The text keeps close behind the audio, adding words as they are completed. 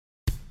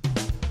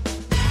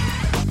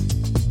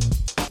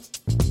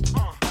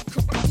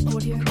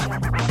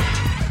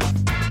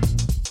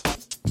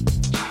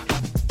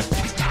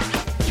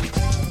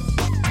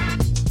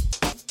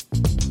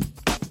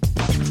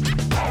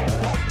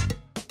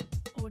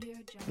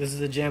This is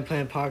the Jam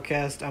Plan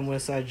Podcast. I'm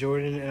Westside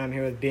Jordan, and I'm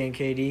here with B and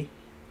KD.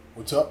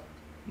 What's up?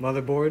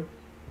 Motherboard.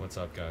 What's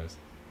up, guys?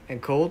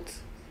 And Colt.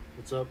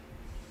 What's up?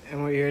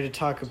 And we're here to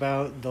talk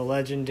about the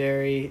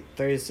legendary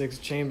 36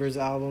 Chambers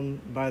album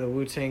by the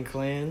Wu-Tang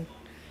Clan.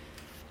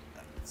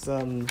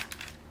 Some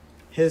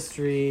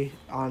history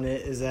on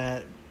it is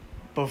that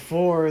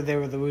before they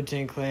were the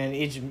Wu-Tang Clan,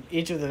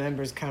 each of the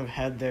members kind of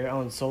had their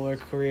own solo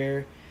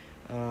career.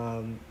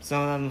 Some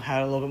of them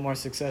had a little bit more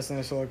success in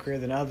their solo career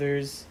than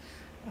others.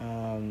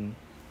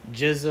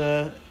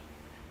 Jizza,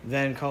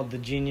 then called The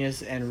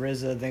Genius, and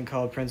RZA, then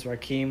called Prince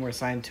Rakeem, were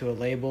signed to a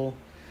label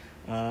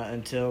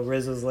until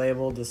RZA's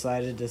label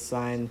decided to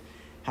sign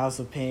House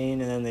of Pain,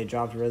 and then they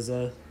dropped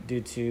RZA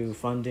due to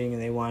funding,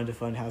 and they wanted to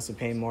fund House of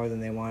Pain more than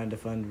they wanted to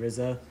fund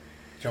RZA.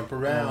 Jump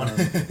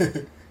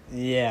around.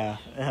 Yeah.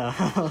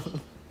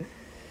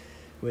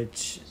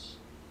 Which,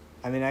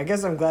 I mean, I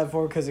guess I'm glad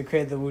for it because it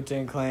created the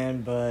Wu-Tang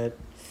Clan, but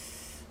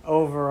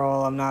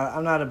overall, I'm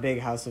not a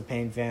big House of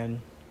Pain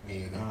fan.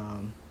 Me either.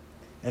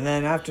 And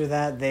then after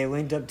that, they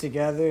linked up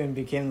together and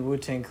became the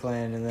Wu-Tang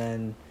Clan. And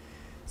then,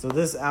 so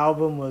this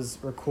album was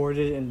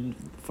recorded in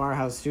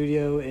Firehouse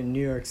Studio in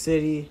New York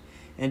City.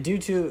 And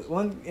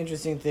one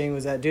interesting thing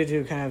was that due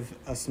to kind of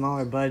a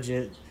smaller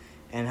budget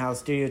and how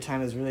studio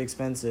time is really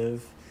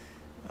expensive,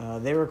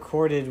 they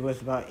recorded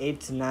with about 8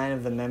 to 9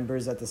 of the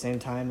members at the same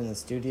time in the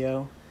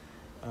studio.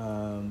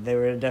 They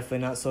were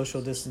definitely not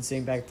social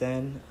distancing back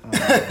then.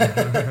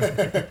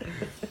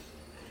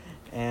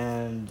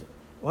 And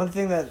one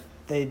thing that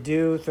they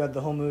do throughout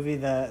the whole movie,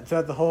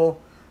 throughout the whole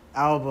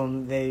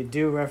album, they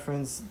do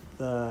reference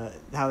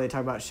how they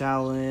talk about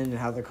Shaolin and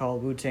how they're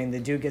called Wu-Tang. They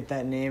do get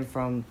that name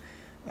from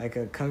like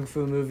a kung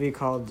fu movie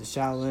called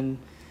Shaolin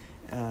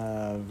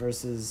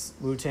versus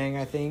Wu-Tang,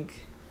 I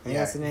think.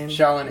 That's the name?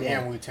 Shaolin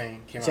and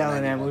Wu-Tang came out in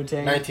Shaolin and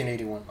Wu-Tang.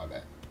 1981, my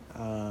bad.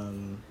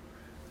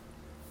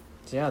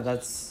 So yeah,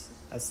 that's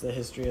the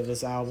history of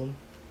this album.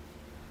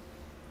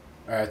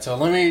 Alright, so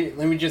let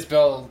me just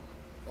build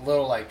a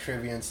little like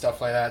trivia and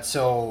stuff like that.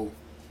 So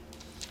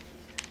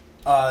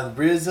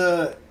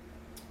RZA,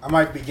 I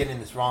might be getting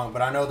this wrong,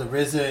 but I know the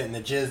RZA and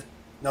the Jizza,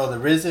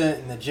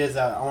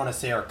 I want to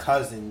say are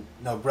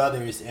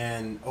brothers,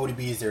 and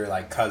ODBs are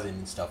like cousins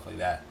and stuff like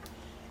that.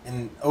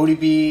 And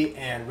ODB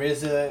and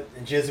RZA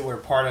and Jizza were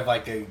part of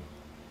like a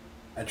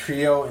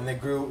trio, and the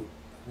group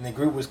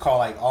was called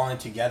like All In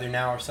Together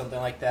Now or something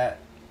like that.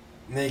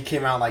 And they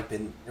came out like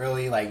the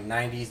early like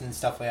 90s and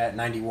stuff like that,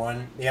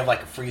 91. They have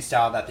like a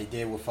freestyle that they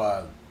did with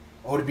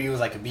ODB was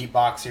like a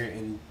beatboxer,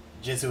 and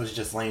Jizza was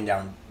just laying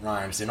down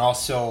rhymes. And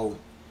also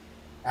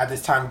at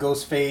this time,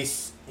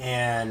 Ghostface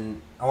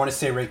and I want to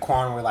say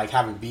Raekwon were like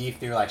having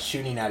beef. They were like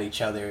shooting at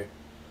each other.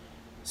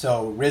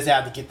 So RZA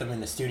had to get them in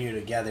the studio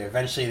together.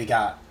 Eventually they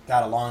got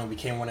along and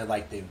became one of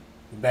like the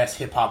best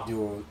hip hop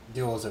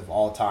duos of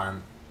all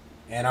time.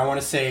 And I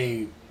want to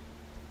say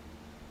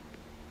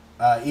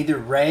either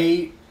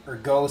Ray or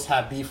Ghost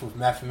had beef with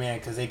Method Man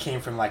because they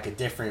came from like a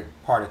different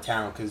part of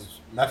town. Because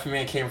Method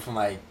Man came from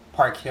like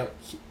Park Hill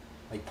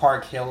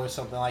or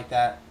something like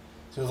that.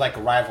 So it was like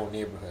a rival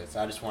neighborhood. So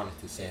I just wanted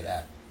to say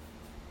that.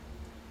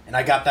 And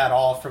I got that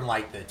all from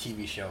like the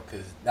TV show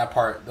because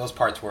those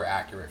parts were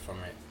accurate from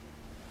it.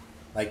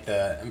 Like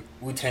the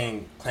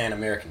Wu-Tang Clan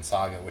American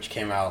Saga, which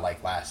came out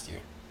like last year.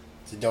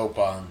 It's a dope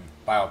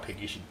biopic.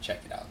 You should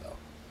check it out though.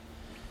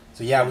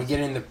 So yeah, we get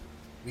into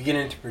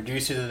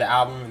producers of the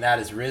album, and that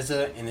is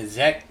RZA, and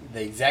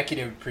the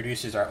executive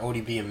producers are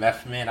ODB and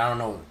Method Man. I don't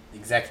know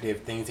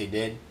executive things they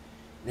did.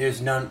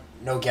 There's no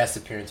guest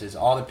appearances.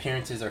 All the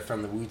appearances are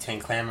from the Wu-Tang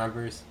Clan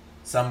members.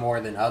 Some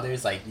more than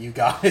others. Like you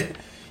got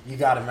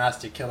a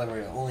Master Killer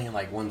were only in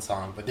like one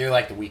song, but they're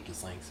like the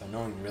weakest link, so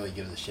no one really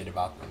gives a shit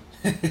about them.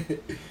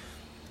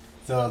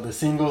 So the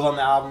singles on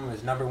the album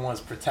is number 1 is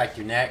Protect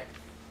Your Neck,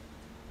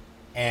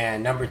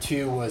 and number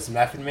 2 was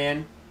Method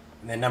Man,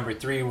 and then number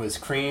 3 was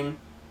Cream,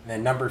 and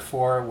then number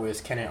 4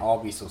 was Can It All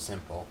Be So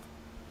Simple.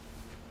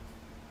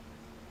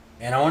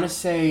 And I want to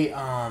say,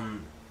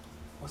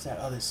 what's that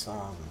other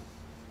song?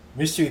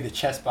 Mystery of the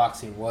Chess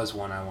Boxing was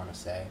one I want to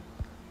say.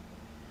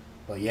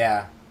 But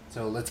yeah,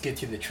 so let's get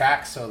to the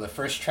tracks. So the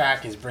first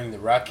track is Bring the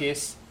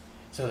Ruckus.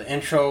 So the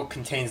intro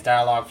contains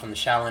dialogue from the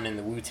Shaolin and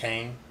the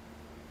Wu-Tang,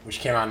 which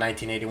came out in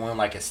 1981,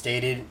 like I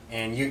stated.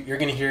 And you're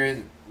going to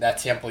hear that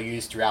sample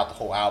used throughout the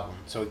whole album.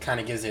 So it kind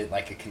of gives it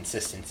like a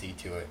consistency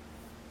to it.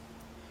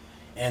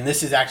 And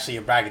this is actually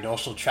a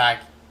braggadocial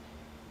track.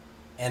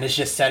 And it's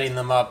just setting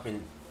them up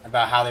and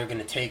about how they're going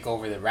to take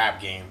over the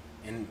rap game.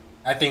 And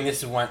I think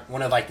this is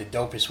one of like the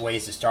dopest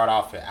ways to start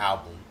off an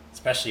album,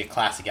 especially a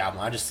classic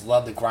album. I just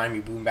love the grimy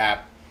boom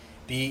bap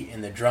beat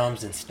and the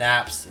drums and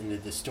snaps and the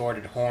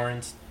distorted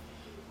horns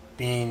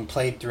being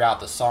played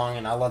throughout the song.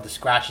 And I love the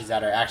scratches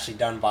that are actually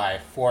done by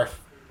Fourth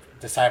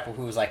Disciple,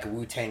 who is like a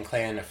Wu-Tang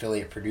Clan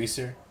affiliate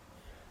producer.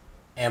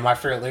 And my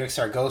favorite lyrics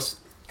are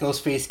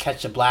Ghostface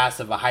catch a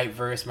blast of a hype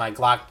verse, my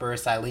Glock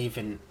burst, I leave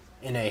in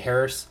a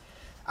hearse.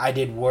 I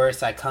did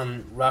worse, I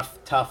come rough,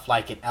 tough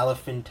like an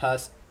elephant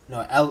tusk.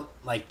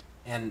 Like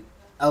an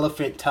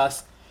elephant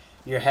tusk.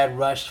 Your head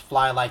rush,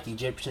 fly like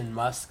Egyptian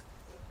musk.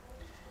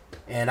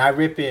 And I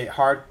rip it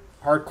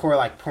hardcore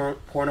like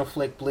porno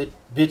flick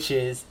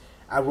bitches.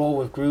 I roll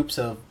with groups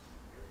of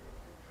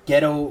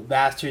ghetto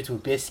bastards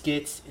with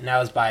biscuits, and that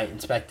was by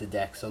Inspector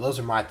Deck. So those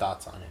are my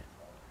thoughts on it.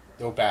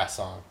 Dope ass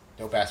song.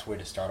 Dope ass way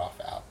to start off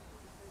the album.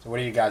 So what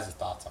are you guys'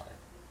 thoughts on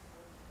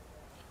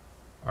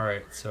it?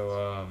 Alright,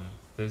 so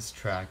this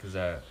track is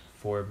at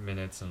 4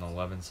 minutes and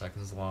 11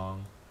 seconds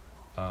long.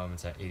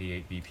 It's at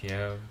 88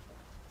 BPM,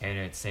 and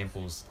it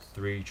samples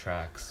 3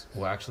 tracks.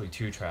 Well, actually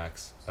 2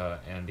 tracks,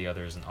 and the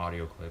other is an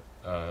audio clip.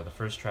 The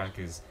first track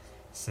is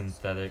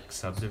Synthetic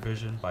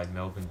Subdivision by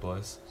Melvin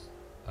Bliss.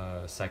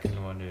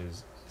 Second one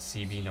is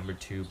CB number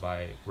 2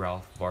 by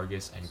Ralph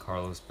Vargas and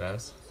Carlos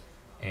Bess.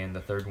 And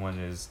the third one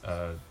is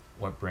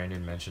what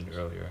Brandon mentioned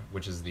earlier,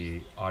 which is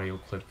the audio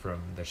clip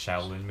from the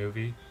Shaolin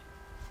movie.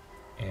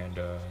 And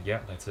yeah,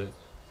 that's it.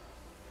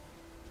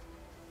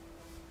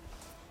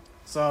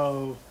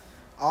 So,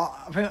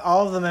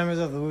 all of the members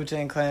of the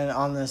Wu-Tang Clan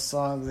on this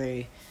song,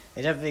 they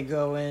definitely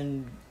go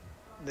in.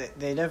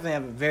 They definitely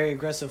have a very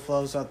aggressive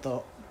flow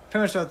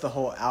pretty much throughout the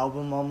whole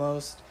album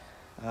almost.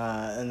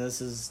 And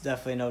this is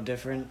definitely no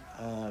different.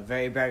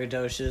 Very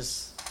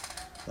braggadocious,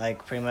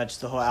 like pretty much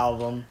the whole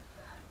album.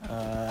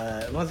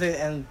 One thing,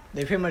 and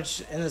they pretty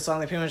much in the song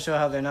they pretty much show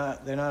how they're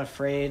not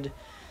afraid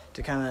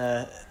to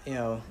kind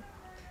of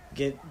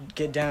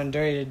get down and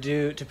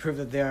dirty to prove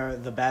that they are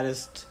the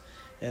baddest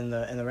in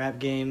the rap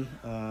game.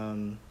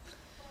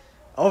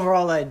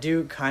 Overall, I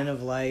do kind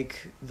of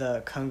like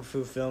the kung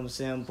fu film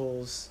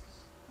samples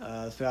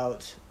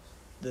throughout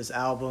this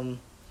album.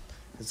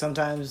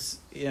 Sometimes,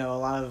 a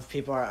lot of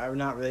people are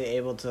not really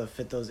able to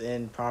fit those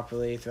in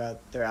properly throughout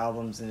their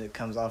albums, and it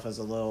comes off as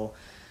a little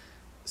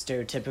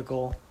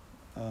stereotypical.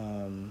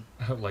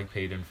 Like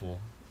Paid in Full.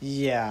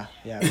 Yeah,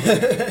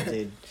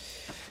 dude.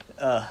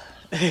 The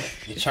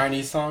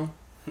Chinese song?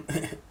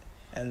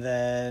 And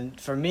then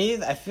for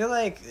me, I feel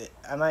like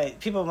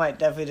people might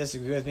definitely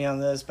disagree with me on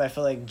this, but I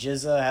feel like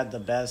Jizza had the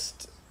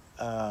best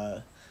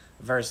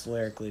verse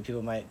lyrically.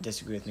 People might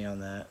disagree with me on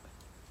that.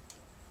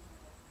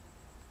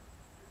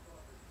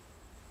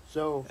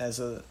 So,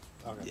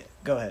 okay. Yeah,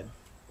 go ahead.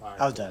 Right.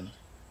 I was done.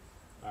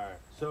 All right.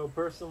 So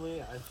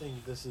personally, I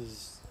think this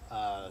is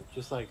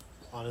just like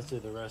honestly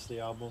the rest of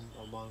the album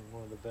among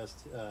one of the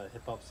best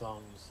hip hop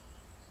songs,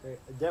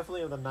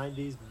 definitely of the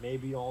 '90s,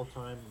 maybe all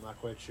time. I'm not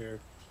quite sure.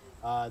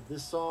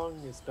 This song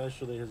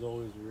especially has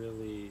always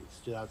really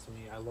stood out to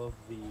me. I love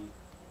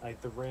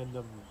the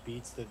random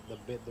beats, the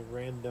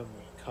random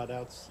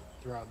cutouts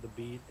throughout the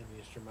beat and the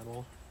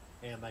instrumental,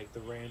 and like the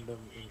random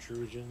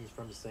intrusions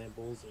from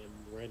samples and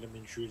random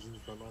intrusions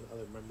from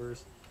other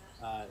members.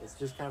 It's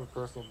just kind of a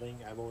personal thing.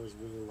 I've always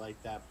really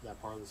liked that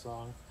part of the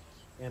song,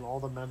 and all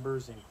the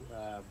members and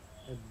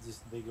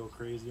they go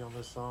crazy on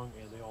this song,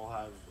 and they all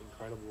have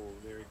incredible,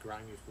 very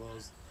grimy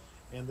flows.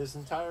 And this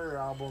entire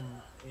album,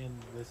 and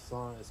this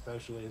song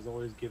especially, has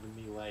always given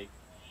me like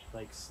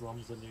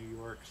slums of New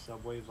York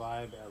subway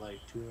vibe at like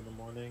 2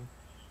 a.m,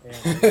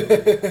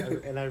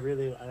 and I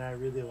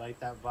really like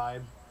that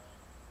vibe.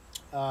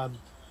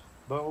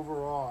 But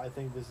overall, I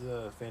think this is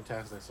a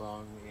fantastic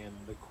song, and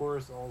the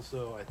chorus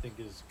also I think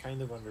is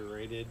kind of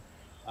underrated.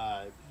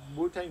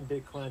 Wu-Tang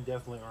Clan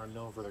definitely aren't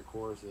known for their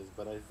choruses,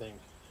 but I think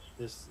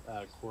this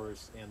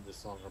chorus and this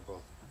song are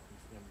both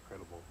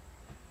incredible.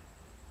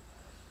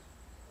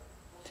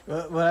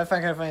 What I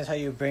find kind of funny is how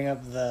you bring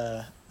up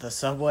the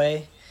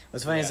subway.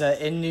 What's funny is that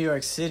in New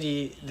York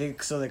City, they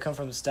come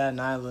from Staten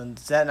Island.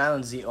 Staten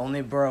Island's the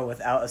only borough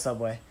without a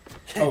subway.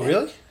 Oh,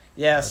 really?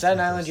 Yeah, Staten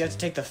Island, you have to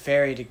take the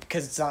ferry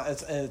because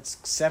it's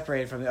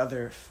separated from the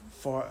other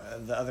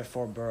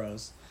four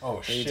boroughs. Oh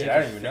so shit! I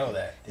didn't even know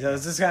that. So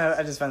it's just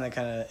I just find that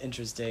kind of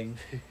interesting.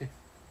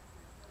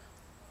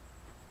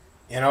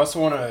 And I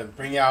also want to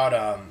bring out,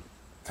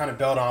 kind of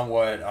build on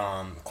what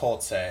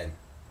Colt said.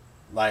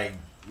 Like,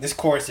 this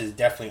chorus is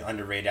definitely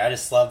underrated. I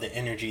just love the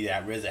energy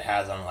that RZA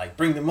has on it. Like,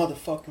 bring the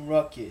motherfucking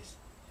ruckus.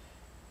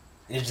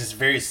 And it's just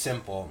very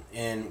simple.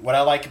 And what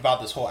I like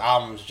about this whole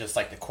album is just,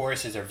 like, the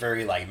choruses are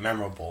very, like,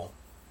 memorable.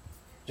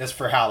 Just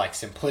for how, like,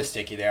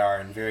 simplistic they are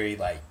and very,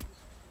 like,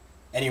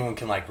 anyone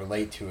can, like,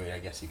 relate to it, I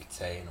guess you could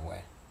say, in a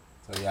way.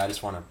 So, yeah, I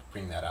just want to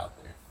bring that out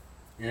there.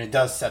 And it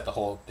does set the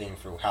whole thing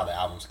for how the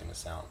album's going to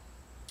sound.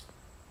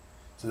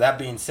 So that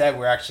being said,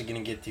 we're actually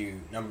going to get to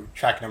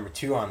track number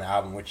 2 on the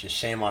album, which is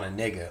Shame on a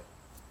Nigga.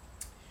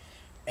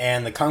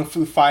 And the kung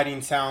fu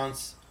fighting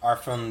sounds are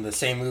from the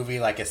same movie,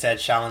 like I said,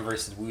 Shaolin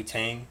vs.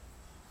 Wu-Tang.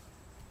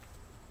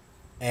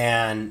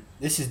 And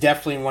this is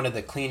definitely one of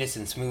the cleanest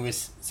and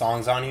smoothest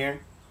songs on here.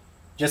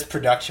 Just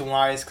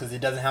production-wise, because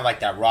it doesn't have like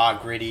that raw,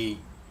 gritty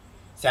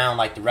sound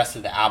like the rest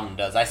of the album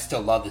does. I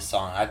still love this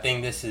song. I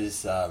think this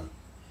is a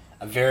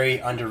very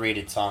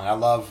underrated song. I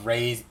love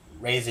Ray's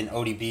and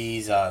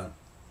ODB's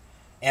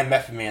and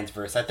Method Man's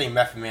verse. I think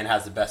Method Man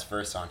has the best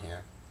verse on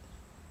here,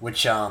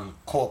 which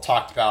Colt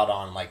talked about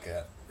on like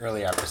a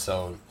earlier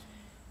episode.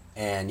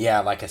 And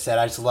yeah, like I said,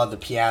 I just love the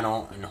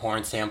piano and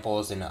horn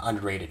samples and the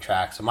underrated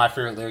track. So my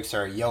favorite lyrics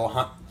are Yo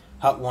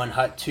Hut 1,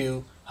 Hut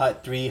 2,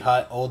 Hut 3,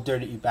 Hut Old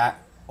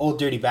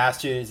Dirty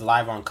Bastard is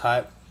live on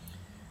cut.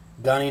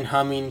 gunning,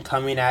 humming,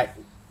 coming at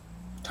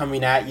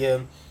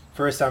you.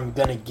 First, I'm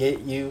gonna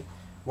get you.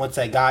 Once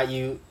I got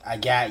you, I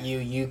got you.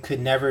 You could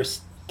never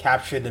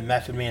capture the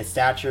Method Man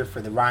stature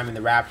for the rhyme and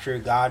the rapture.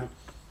 God,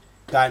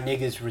 got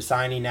niggas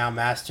resigning now,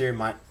 master.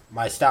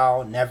 My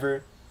style,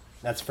 never.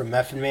 That's from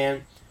Method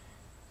Man.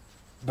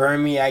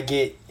 Burn me, I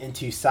get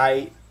into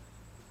sight.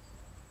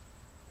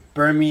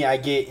 Burn me, I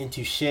get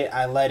into shit.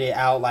 I let it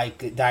out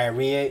like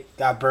diarrhea.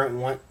 Got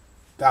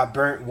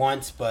burnt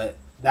once, but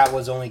that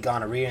was only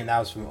gonorrhea, and that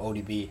was from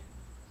ODB.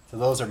 So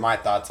those are my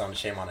thoughts on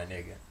Shame on a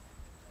Nigga.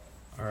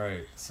 All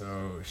right,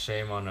 so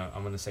shame on a.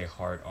 I'm gonna say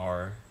hard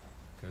R,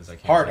 because I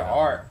can't. Hard say that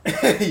R.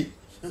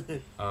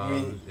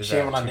 Is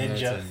shame at on a 2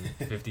 minutes ninja.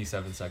 and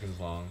 57 seconds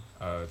long.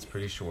 It's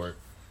pretty short.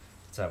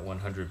 It's at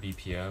 100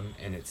 BPM,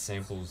 and it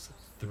samples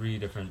 3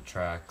 different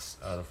tracks.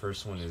 The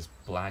first one is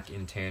Black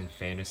and Tan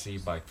Fantasy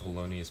by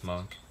Thelonious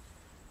Monk.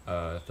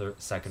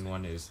 Second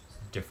one is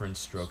Different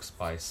Strokes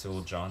by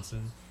Syl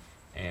Johnson.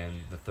 And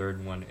the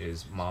third one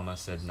is Mama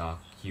Said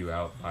Knock You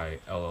Out by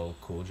LL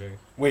Cool J.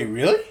 Wait,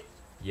 really?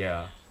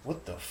 Yeah.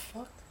 What the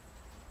fuck?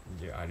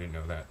 Yeah, I didn't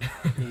know that.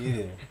 Me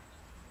either.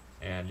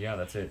 And yeah,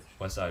 that's it.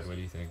 Westside, what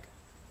do you think?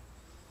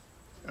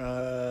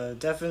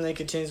 Definitely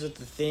continues with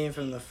the theme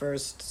from the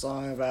first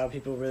song about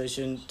people really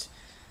shouldn't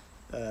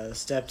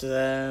step to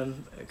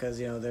them because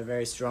they're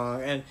very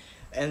strong,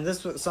 and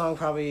this song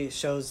probably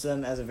shows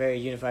them as a very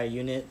unified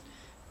unit.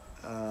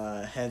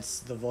 Hence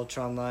the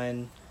Voltron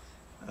line.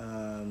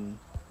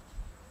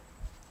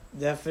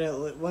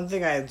 Definitely, one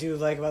thing I do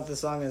like about the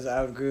song is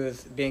I would agree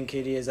with being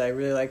Kitty is I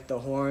really like the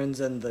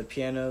horns and the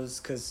pianos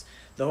because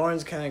the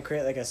horns kind of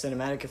create like a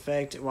cinematic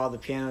effect while the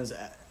pianos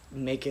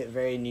make it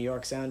very New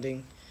York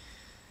sounding.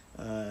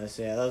 So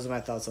yeah, those are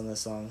my thoughts on this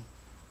song.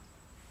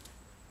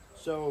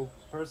 So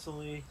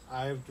personally,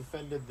 I've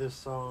defended this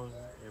song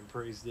and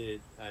praised it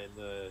in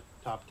the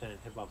top 10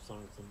 hip hop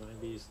songs of the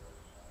 90s,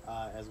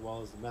 as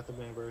well as the Method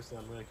Man verse. And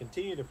I'm going to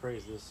continue to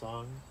praise this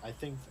song. I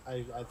think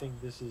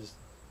this is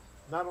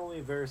not only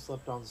a very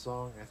slept on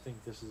song. I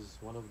think this is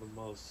one of the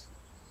most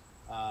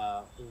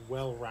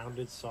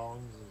well-rounded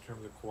songs in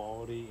terms of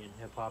quality in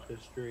hip hop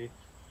history.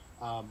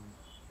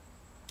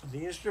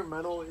 The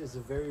instrumental is a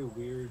very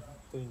weird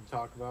thing to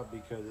talk about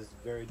because it's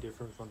very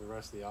different from the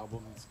rest of the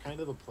album. It's kind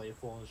of a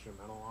playful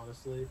instrumental,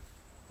 honestly,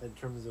 in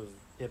terms of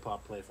hip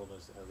hop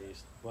playfulness, at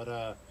least.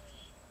 But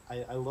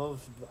I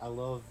love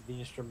the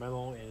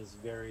instrumental, and it's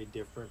very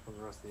different from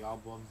the rest of the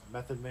album.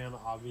 Method Man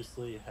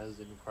obviously has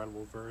an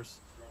incredible verse,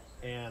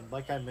 and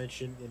like I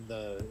mentioned in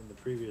the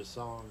previous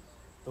song,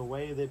 the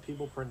way that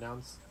people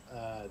pronounce,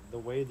 the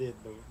way that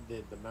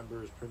the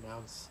members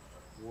pronounce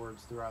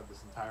words throughout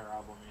this entire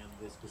album and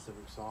this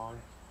specific song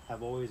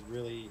have always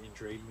really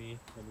intrigued me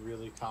and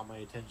really caught my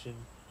attention,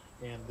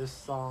 and this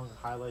song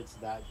highlights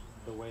that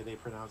the way they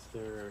pronounce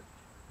the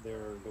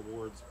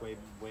words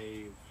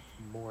way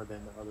more than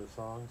the other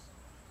songs,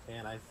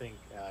 and I think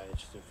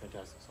it's just a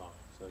fantastic song.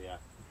 So yeah.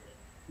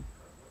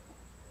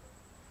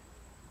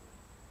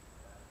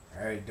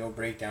 All right, dope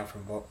breakdown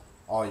from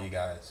all you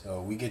guys.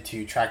 So we get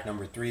to track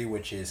number 3,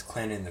 which is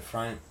Clan in the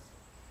Front.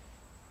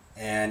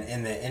 And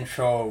in the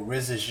intro,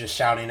 Riz is just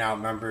shouting out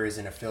members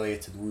and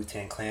affiliates of the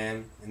Wu-Tang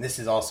Clan. And this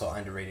is also an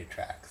underrated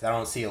track, because I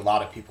don't see a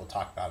lot of people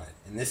talk about it.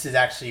 And this is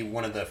actually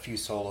one of the few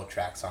solo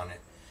tracks on it.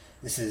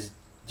 This is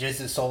just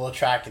a solo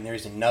track, and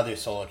there's another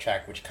solo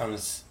track which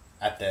comes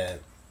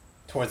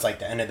towards like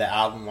the end of the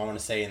album, I want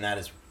to say, and that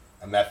is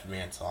a Method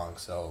Man song.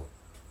 So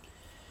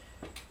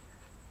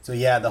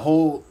yeah, the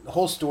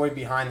whole story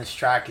behind this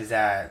track is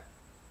that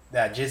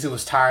Jizza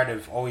was tired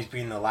of always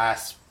being the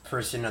last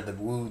person of the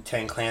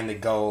Wu-Tang Clan to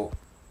go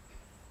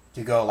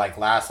like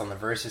last on the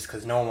verses,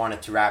 because no one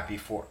wanted to rap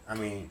before. I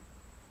mean,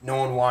 no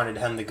one wanted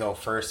him to go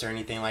first or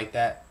anything like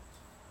that,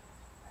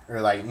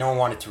 or like no one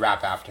wanted to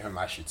rap after him,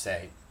 I should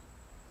say.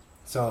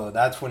 So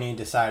that's when he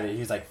decided, he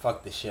was like,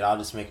 fuck this shit, I'll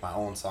just make my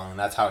own song. And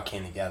that's how it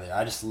came together.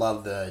 I just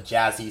love the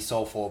jazzy,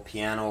 soulful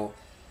piano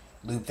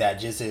loop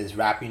that Jizza is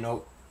rapping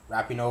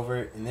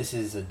over, and this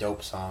is a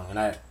dope song. And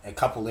a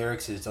couple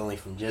lyrics is only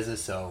from Jizza,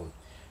 so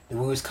the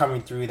Wu's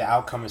coming through, the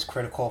outcome is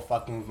critical,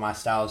 fucking with my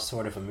style is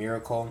sort of a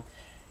miracle.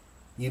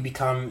 You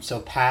become so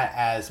pat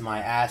as my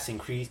ass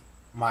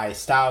my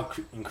style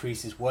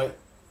increases.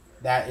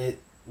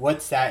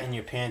 What's that in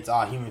your pants?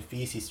 All human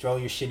feces. Throw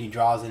your shitty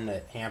draws in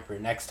the hamper.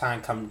 Next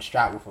time, come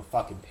strapped with a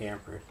fucking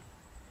pamper.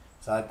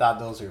 So I thought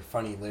those are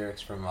funny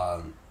lyrics from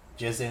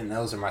Jizza, and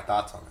those are my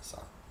thoughts on this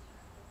song.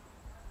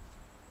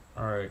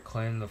 Alright,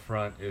 Clan in the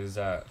Front is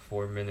at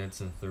 4 minutes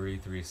and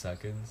 33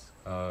 seconds.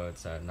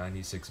 It's at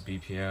 96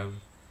 BPM.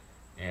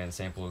 And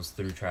samples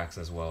 3 tracks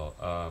as well.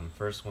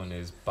 First one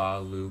is Ba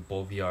Lu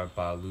Bolviar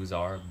Ba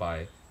Luzar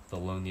by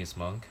Thelonious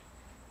Monk.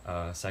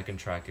 Second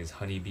track is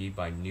Honeybee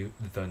by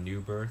The New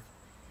Birth.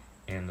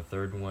 And the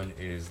third one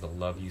is The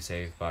Love You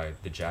Save by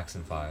the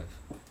Jackson 5.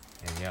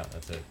 And yeah,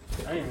 that's it.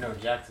 I didn't even know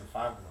Jackson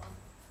 5 was on.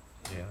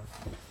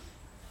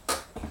 Yeah.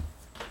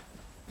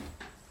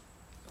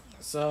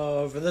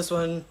 So for this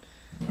one,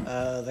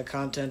 the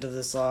content of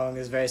the song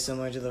is very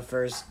similar to the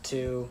first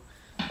 2.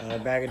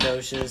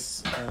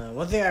 Braggadocious.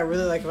 One thing I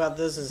really like about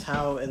this is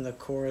how in the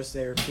chorus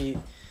they repeat.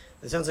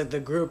 It sounds like the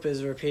group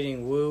is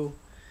repeating "woo"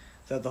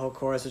 throughout the whole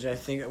chorus,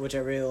 which I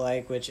really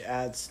like, which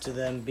adds to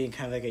them being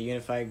kind of like a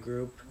unified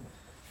group.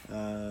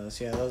 So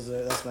yeah,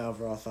 that's my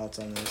overall thoughts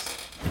on this.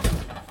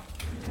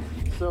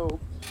 So,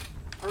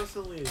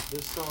 personally,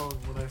 this song,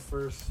 when I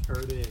first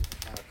heard it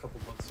a couple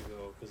months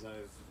ago, because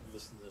I've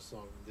listened to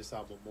this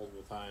album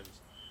multiple times,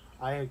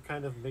 I had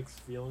kind of mixed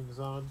feelings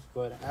on.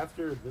 But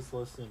after this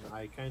listen,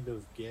 I kind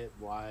of get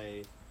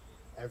why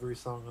every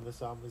song on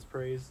this album is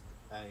praised,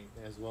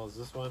 as well as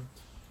this one,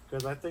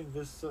 because I think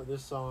this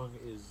song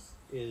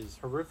is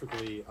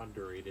horrifically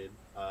underrated.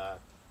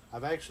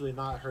 I've actually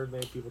not heard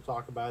many people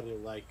talk about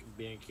it, like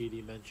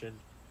Bianchiti mentioned.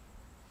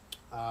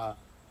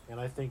 And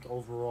I think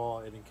overall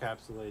it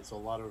encapsulates a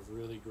lot of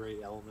really great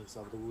elements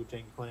of the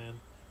Wu-Tang Clan,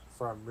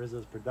 from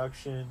RZA's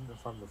production,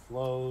 from the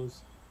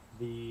flows,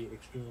 the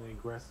extremely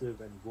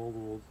aggressive and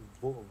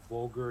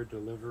vulgar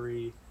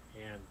delivery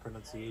and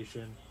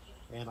pronunciation.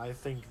 And I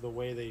think the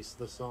way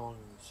the song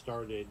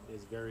started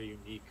is very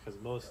unique, because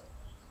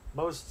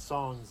most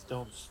songs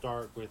don't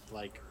start with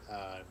like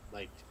a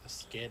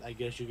skit, I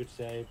guess you could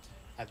say,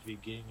 at the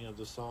beginning of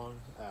the song,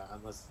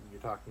 unless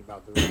you're talking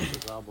about the rest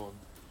of the album.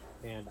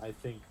 And I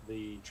think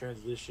the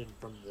transition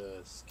from the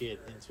skit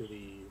into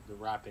the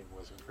rapping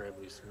was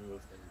incredibly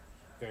smooth and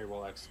very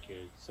well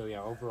executed. So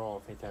yeah,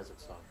 overall, fantastic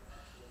song.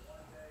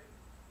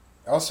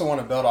 I also want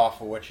to build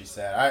off of what you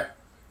said.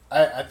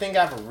 I think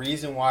I have a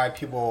reason why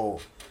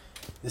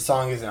this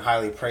song isn't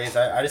highly praised.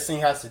 I just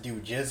think it has to do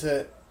with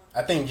GZA.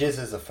 I think GZA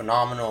is a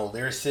phenomenal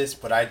lyricist,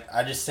 but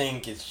I just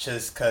think it's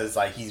just because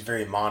like he's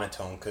very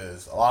monotone.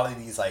 Because a lot of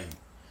these like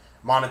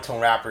monotone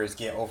rappers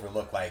get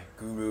overlooked, like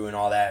Guru and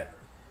all that.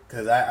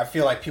 Because I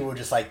feel like people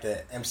just like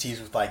the MCs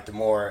with like the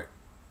more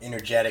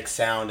energetic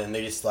sound, and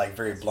they just like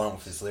very blunt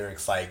with his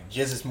lyrics. Like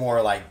Jizz is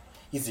more like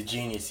he's a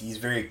genius. He's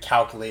very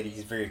calculated.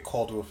 He's very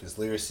cold with his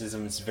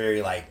lyricism. It's very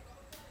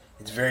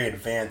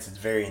advanced. It's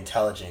very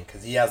intelligent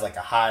because he has like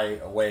a high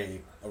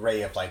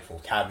array of like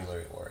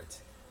vocabulary words.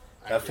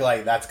 So I feel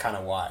like that's kind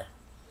of why.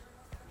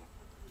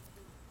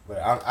 But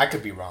I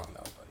could be wrong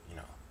though. But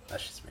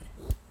that's just me.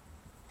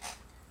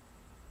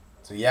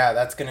 So yeah,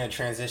 that's gonna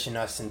transition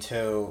us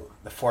into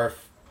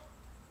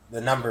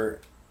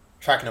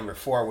track number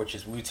 4, which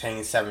is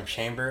Wu-Tang's Seventh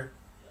Chamber.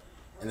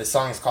 And the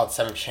song is called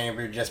Seventh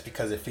Chamber just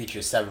because it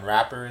features 7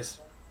 rappers.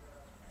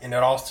 And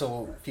it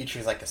also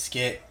features like a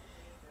skit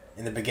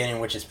in the beginning,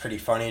 which is pretty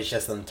funny. It's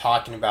just them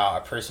talking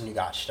about a person who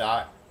got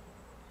shot.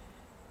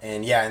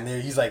 And yeah, and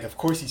he's like, of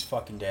course he's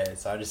fucking dead.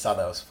 So I just thought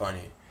that was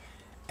funny.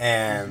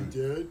 And Is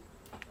he dead?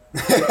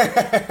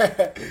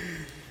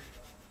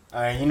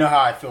 you know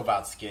how I feel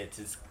about skits.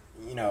 It's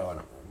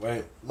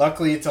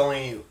luckily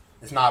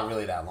it's not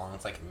really that long.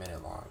 It's like a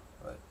minute long.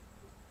 But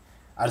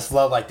I just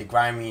love like the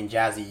grimy and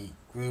jazzy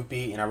groove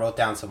beat. And I wrote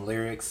down some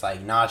lyrics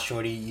like, nah,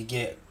 shorty, you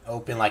get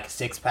open like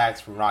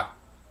 6-packs from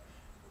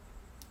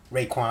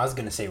Raekwon. I was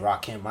gonna say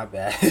Rakim, my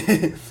bad.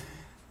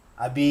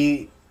 I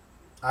be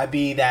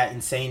that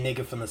insane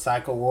nigga from the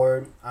Psycho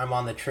Ward. I'm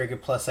on the trigger,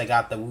 plus I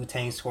got the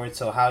Wu-Tang sword.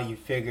 So how you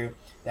figure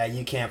that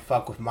you can't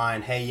fuck with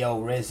mine? Hey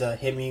yo, RZA,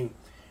 hit me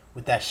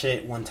with that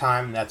shit one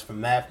time. That's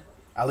from Meth.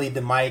 I lead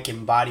the mic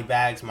in body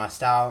bags. My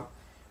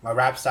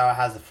rap style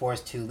has the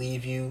force to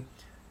leave you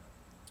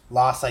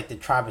lost like the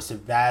tribe of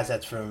Sabaz.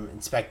 That's from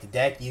Inspector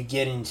Deck. You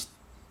getting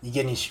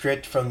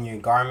stripped from your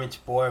garments,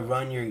 boy.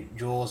 Run your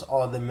jewels.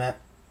 All the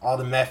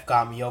meth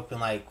got me open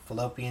like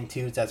fallopian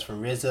tubes. That's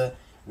from RZA.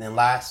 And then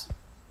last,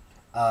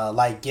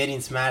 like getting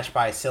smashed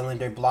by a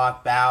cylinder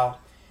block. Bow.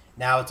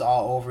 Now it's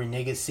all over.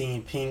 Niggas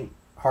seeing pink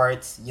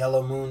hearts,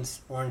 yellow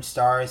moons, orange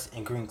stars,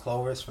 and green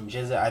clovers from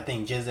GZA. I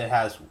think GZA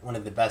has one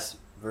of the best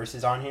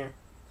verses on here.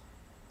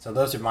 So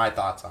those are my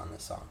thoughts on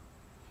this song.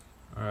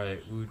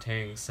 Alright,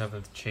 Wu-Tang's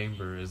Seventh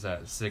Chamber is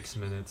at 6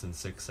 minutes and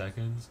 6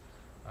 seconds.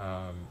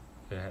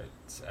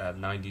 It's at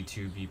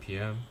 92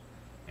 BPM,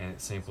 and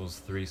it samples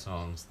 3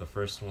 songs. The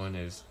first one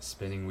is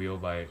Spinning Wheel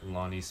by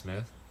Lonnie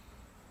Smith.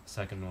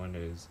 Second one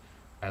is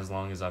As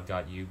Long As I've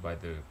Got You by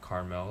the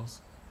Carmels.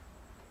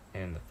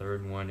 And the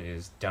third one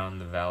is Down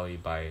the Valley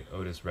by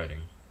Otis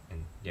Redding.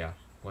 And yeah,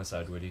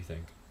 Westside, what do you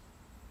think?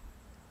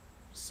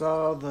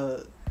 So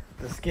the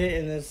skit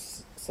in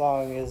this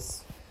song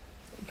is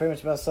pretty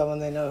much about someone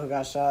they know who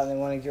got shot and they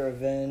want to get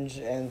revenge,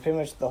 and pretty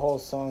much the whole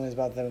song is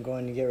about them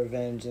going to get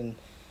revenge and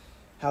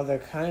how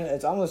they're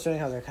it's almost showing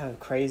how they're kind of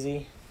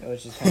crazy,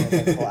 which is kind of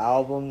like the whole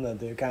album, that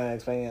they're kind of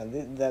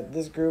explaining that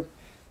this group,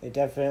 they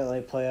definitely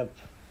play up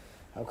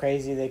how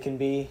crazy they can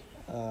be.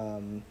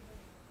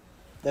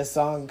 This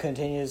song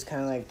continues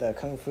kind of like the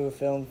Kung Fu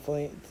film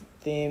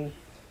theme.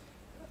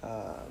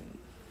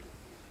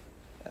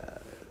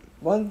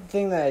 One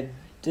thing that I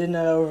did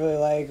not overly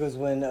like was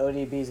when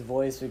ODB's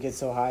voice would get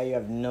so high you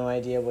have no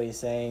idea what he's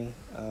saying.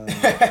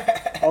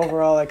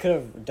 Overall, I could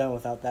have done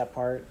without that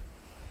part.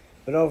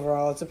 But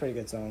overall, it's a pretty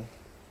good song.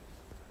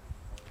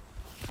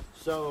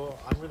 So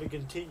I'm going to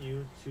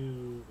continue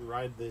to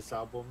ride this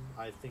album.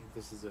 I think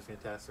this is a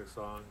fantastic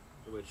song.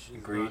 which is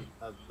Agreed.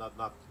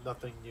 not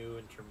nothing new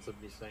in terms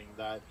of me saying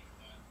that.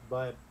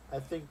 But I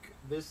think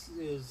this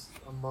is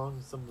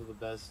among some of the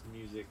best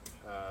music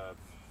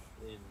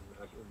in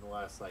the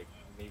last like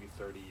maybe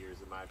 30 years,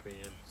 in my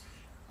opinion.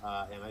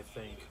 And I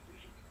think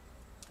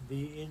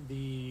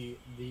the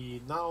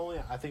not only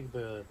I think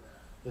the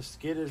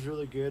skit is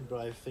really good, but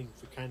I think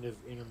the kind of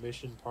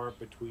intermission part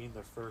between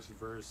the first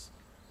verse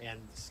and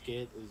the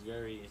skit is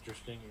very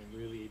interesting and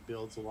really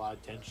builds a lot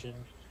of tension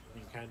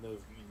and kind of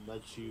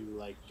lets you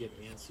like get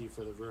antsy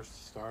for the verse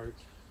to start.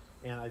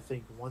 And I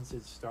think once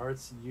it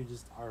starts, you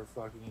just are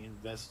fucking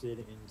invested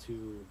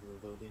into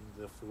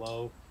the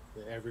flow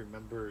that every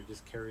member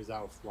just carries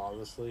out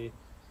flawlessly.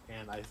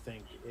 And I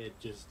think it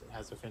just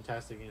has a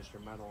fantastic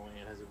instrumental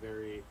and has a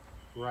very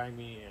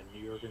grimy and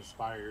New York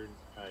inspired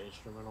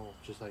instrumental,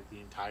 just like the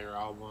entire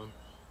album.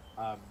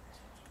 Um,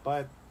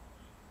 but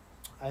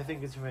I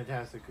think it's a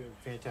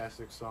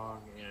fantastic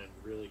song and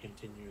really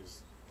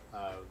continues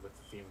with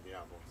the theme of the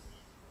album.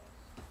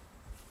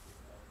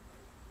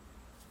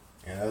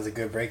 Yeah, that was a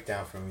good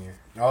breakdown from you.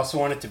 I also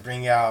wanted to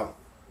bring out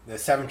the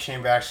Seventh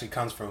Chamber actually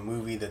comes from a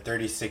movie, The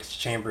 36th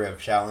Chamber of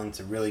Shaolin. It's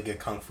a really good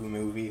kung fu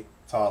movie.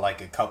 It's all like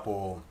a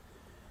couple,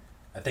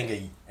 I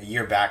think a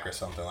year back or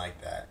something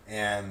like that.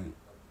 And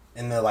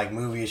in the like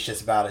movie, it's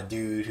just about a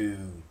dude who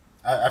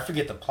I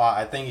forget the plot.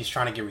 I think he's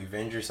trying to get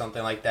revenge or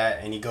something like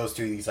that, and he goes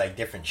through these like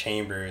different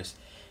chambers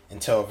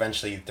until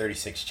eventually the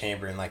 36th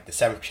chamber, and like the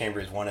 7th chamber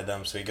is one of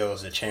them. So he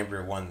goes to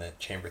chamber 1 to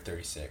chamber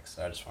 36.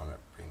 So I just want to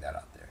bring that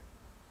out there.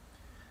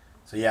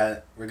 So yeah,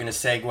 we're gonna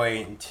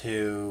segue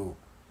into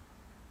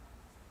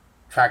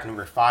track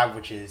number 5,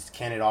 which is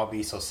 "Can It All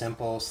Be So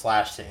Simple" /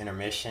 the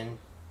intermission,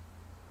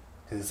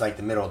 because it's like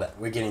the middle of that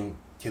we're getting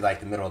to like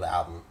the middle of the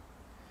album.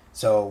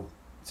 So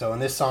in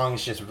this song,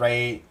 it's just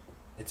Ray.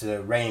 It's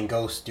a Ray and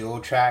Ghost duo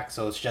track,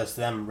 so it's just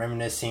them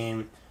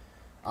reminiscing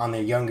on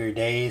their younger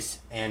days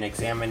and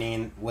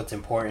examining what's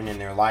important in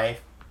their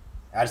life.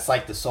 I just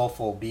like the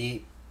soulful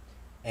beat,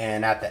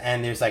 and at the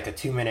end there's like a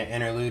 2-minute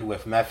interlude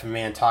with Method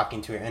Man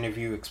talking to an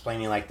interview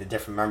explaining like the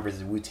different members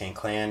of the Wu-Tang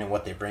Clan and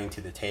what they bring to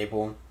the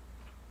table.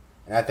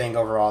 And I think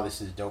overall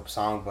this is a dope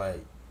song, but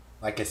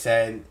like I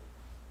said,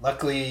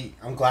 luckily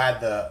I'm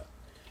glad the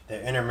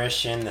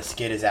intermission, the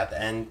skit is at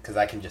the end because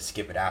I can just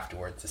skip it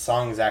afterwards. The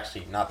song is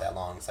actually not that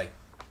long. It's like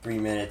 3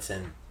 minutes,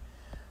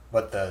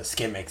 but the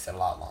skit makes it a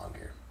lot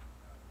longer.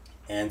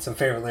 And some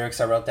favorite lyrics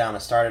I wrote down. I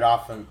started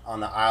off on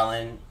the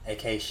island,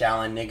 aka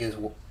Shaolin,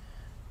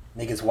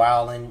 niggas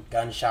wildin',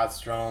 gunshots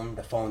drone,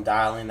 the phone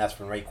dialing. That's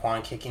from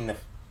Raekwon kicking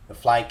the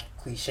flight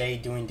cliche,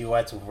 doing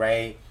duets with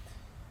Ray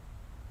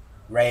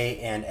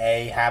and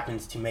A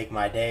happens to make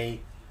my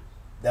day.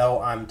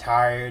 Though I'm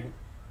tired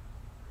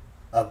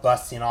of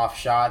busting off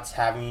shots,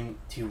 having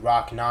to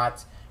rock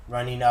knots,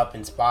 running up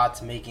in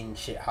spots, making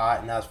shit hot,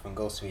 and that's from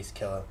Ghostface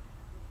Killer.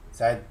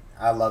 So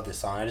I love this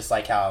song. I just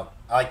like how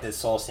I like the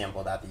soul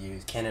sample that they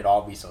use. Can it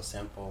all be so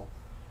simple?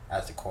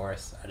 As the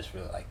chorus, I just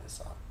really like this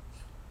song.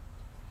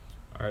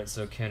 All right,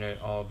 so "Can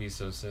It All Be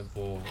So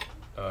Simple"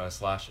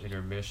 /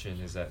 intermission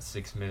is at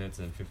 6 minutes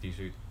and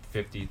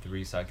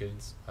 53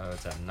 seconds.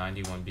 It's at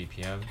 91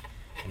 BPM,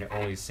 and it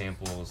only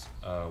samples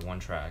one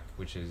track,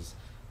 which is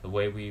 "The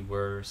Way We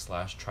Were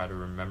 / Try to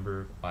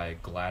Remember" by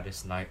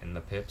Gladys Knight and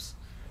the Pips.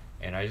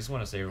 And I just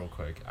want to say real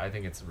quick, I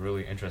think it's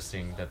really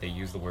interesting that they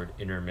use the word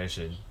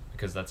intermission,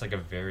 because that's like a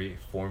very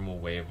formal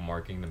way of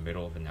marking the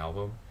middle of an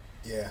album.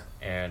 Yeah.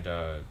 And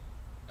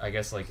I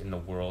guess like in the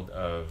world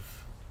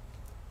of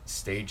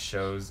stage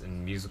shows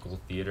and musical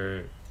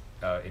theater,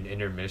 an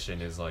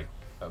intermission is like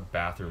a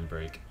bathroom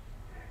break.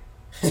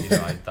 You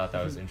know, I thought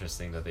that was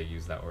interesting that they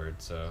used that word.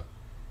 So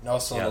And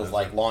also yeah, those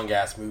like long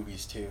ass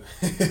movies too.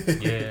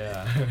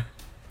 Yeah.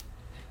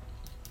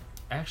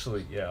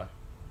 Actually, yeah.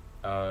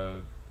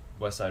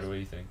 Westside, what do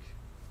you think?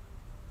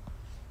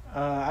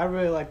 I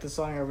really like the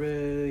song. I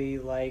really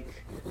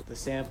like the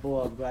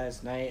sample of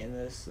Gladys Knight in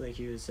this, like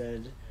you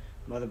said,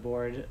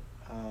 Motherboard.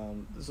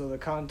 So the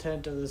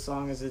content of the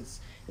song is it's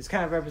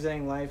kind of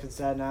representing life in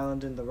Staten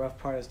Island and the rough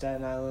part of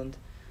Staten Island,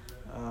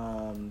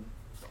 and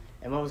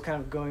what was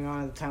kind of going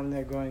on at the time when they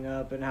were growing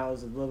up, and how it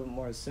was a little bit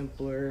more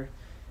simpler.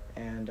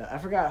 And I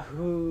forgot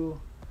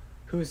who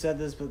said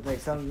this, but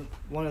like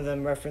one of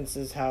them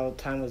references how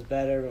time was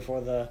better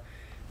before the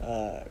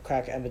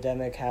crack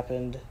epidemic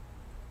happened,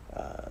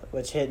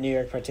 which hit New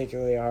York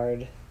particularly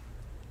hard.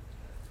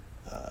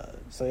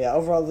 So yeah,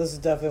 overall, this is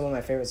definitely one of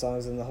my favorite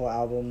songs in the whole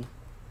album.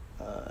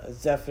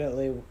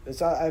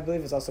 I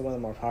believe it's also one of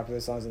the more popular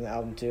songs in the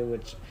album too,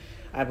 which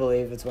I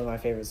believe it's one of my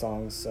favorite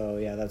songs. So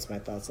yeah, that's my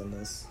thoughts on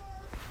this.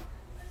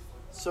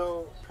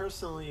 So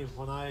personally,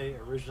 when I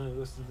originally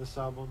listened to this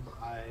album,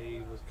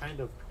 I was kind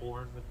of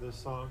torn with this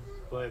song,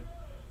 but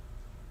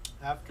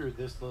after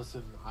this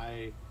listen,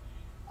 I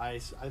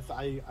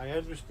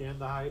understand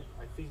the hype.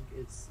 I think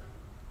it's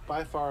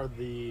by far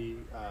the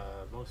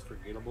most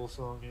forgettable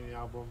song in the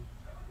album,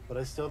 but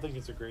I still think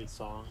it's a great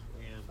song,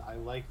 and I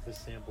like the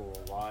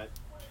sample a lot.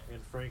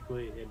 And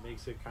frankly, it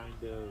makes it kind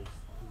of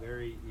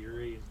very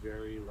eerie and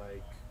very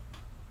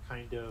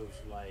kind of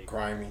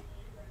grimy.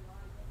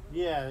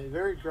 Yeah,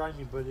 very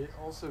grimy, but it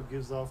also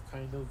gives off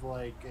kind of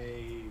like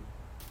a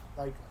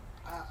like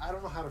I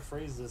don't know how to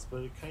phrase this,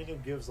 but it kind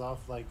of gives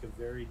off like a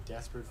very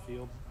desperate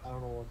feel. I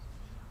don't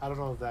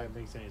know if that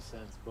makes any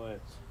sense, but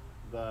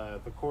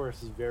the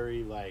chorus is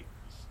very like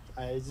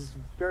it's just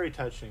very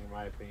touching in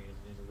my opinion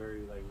in a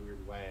very like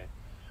weird way.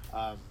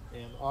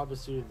 And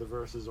obviously the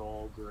verses are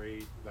all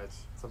great.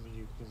 That's something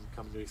you can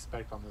come to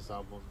expect on this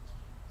album.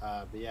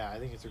 But yeah, I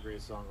think it's a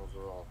great song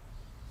overall.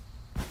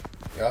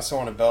 I also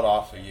want to build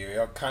off of you.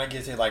 It kind of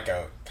gives it like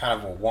a kind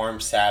of a warm,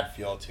 sad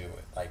feel to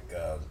it, like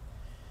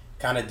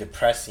kind of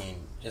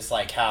depressing, just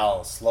like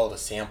how slow the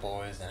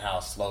sample is and how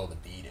slow the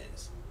beat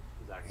is.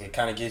 Exactly. It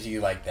kind of gives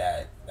you like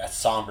that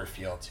somber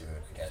feel to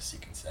it, I guess you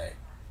can say.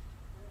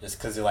 Just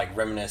because they're like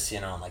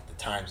reminiscing on like the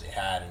times they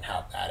had and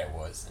how bad it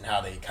was and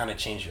how they kind of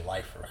changed your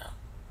life around,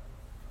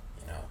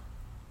 you know.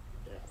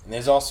 Yeah. And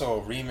there's also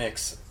a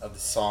remix of the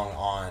song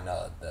on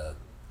the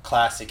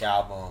classic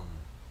album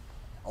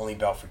Only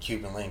Built for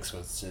Cuban Links,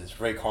 which is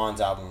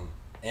Raekwon's album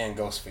and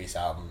Ghostface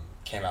album,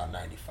 came out in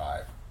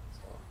 '95.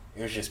 So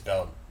it was just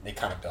built. They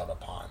kind of built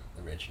upon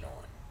the original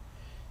one.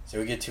 So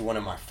we get to one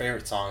of my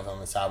favorite songs on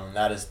this album.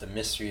 That is "The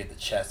Mystery of the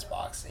Chess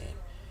Boxing."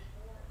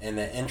 And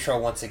the intro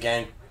once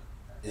again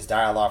is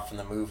dialogue from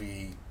the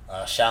movie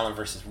Shaolin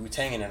versus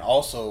Wu-Tang, and it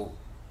also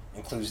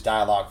includes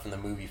dialogue from the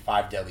movie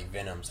Five Deadly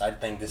Venoms. I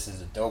think this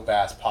is a dope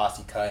ass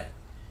posse cut.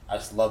 I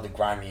just love the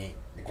grimy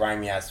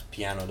ass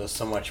piano. There's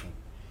so much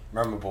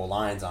memorable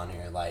lines on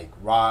here, like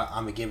 "Raw,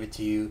 I'ma give it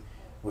to you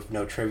with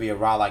no trivia.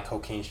 Raw like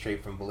cocaine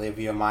straight from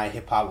Bolivia. My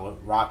hip hop will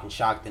rock and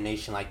shock the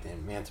nation like the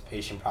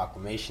Emancipation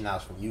Proclamation." That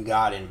was from You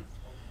God. And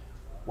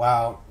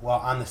while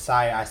on the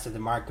side, I set the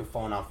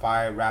microphone on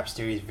fire. Rap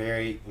series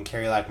vary and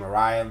carry like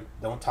Mariah.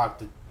 Don't talk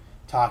the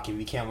talk if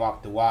you can't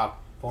walk the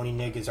walk. Phony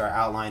niggas are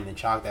outlined in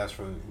chalk. That's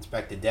from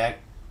Inspector Deck.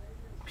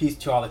 Peace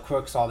to all the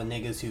crooks, all the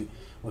niggas who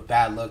with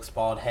bad looks,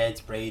 bald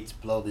heads, braids,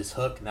 blow this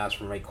hook. And that's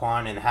from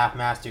Raekwon. And the Half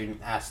Master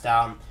asked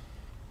out,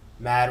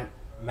 mad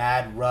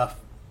rough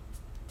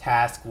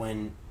task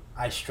when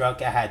I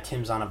struck. I had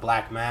Tim's on a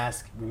black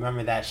mask.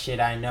 Remember that shit?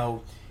 I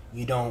know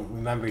you don't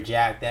remember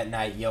Jack that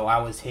night. Yo, I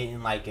was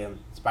hitting like a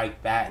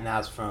spiked bat, and that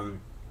was from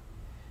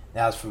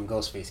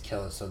Ghostface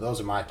Killer. So those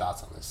are my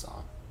thoughts on this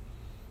song.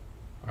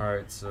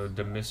 Alright, so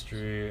the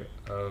mystery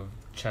of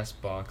chess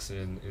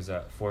boxing is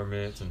at 4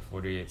 minutes and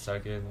 48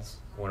 seconds,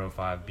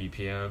 105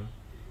 BPM,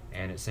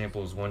 and it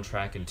samples one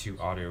track and two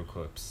audio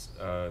clips.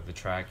 The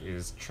track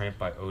is Tramp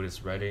by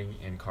Otis Redding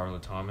and Carla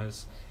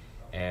Thomas,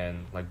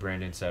 and like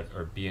Brandon said,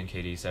 or B and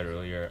KD said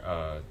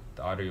earlier,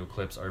 the audio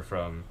clips are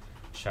from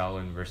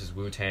Shaolin versus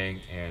Wu-Tang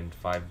and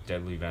Five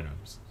Deadly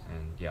Venoms.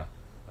 And yeah,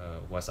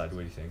 Westside, what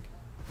do you think?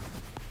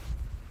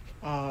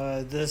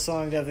 This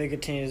song definitely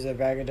continues the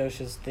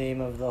braggadocious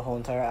theme of the whole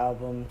entire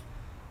album.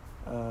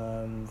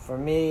 For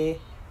me,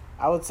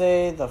 I would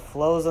say the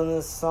flows on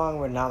this song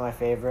were not my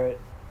favorite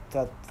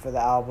for the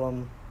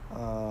album.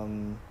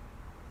 And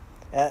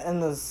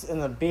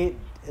the beat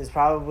is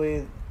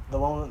probably the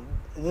one.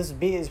 This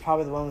beat is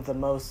probably the one with the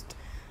most,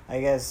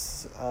 I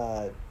guess,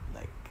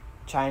 like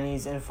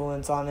Chinese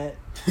influence on it.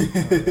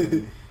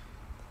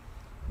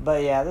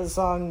 But yeah, this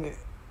song.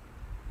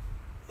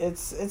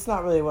 It's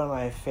not really one of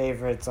my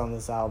favorites on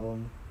this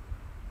album.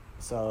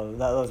 So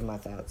those are my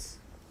thoughts.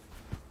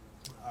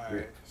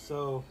 Alright,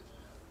 so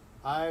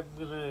I'm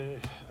gonna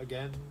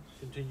again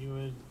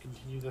continue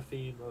the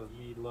theme of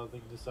me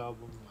loving this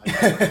album. I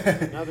think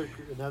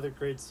it's another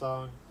great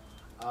song.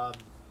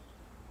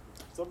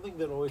 Something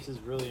that always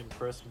has really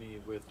impressed me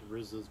with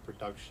RZA's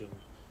production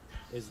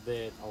is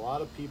that a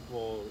lot of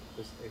people,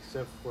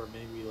 except for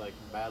maybe like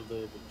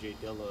Madlib and J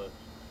Dilla,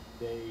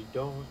 they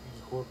don't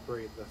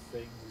incorporate the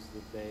things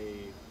that they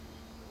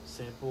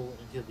sample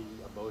into the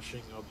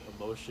emotion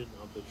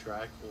of the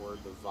track or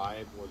the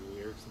vibe or the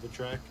lyrics of the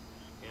track,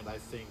 and I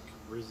think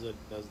RZA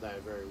does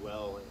that very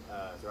well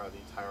throughout the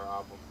entire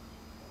album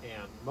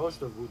and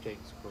most of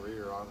Wu-Tang's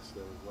career,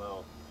 honestly, as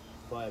well.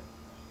 But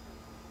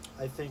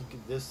I think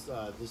this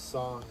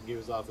song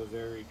gives off a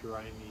very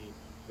grimy,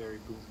 very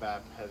boom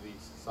bap heavy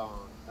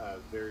song,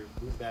 very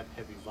boom bap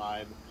heavy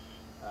vibe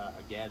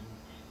again.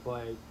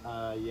 But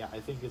yeah, I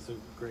think it's a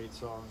great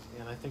song,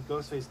 and I think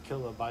Ghostface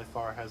Killah by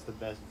far has the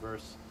best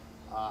verse.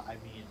 I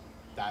mean,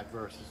 that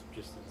verse is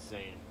just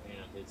insane,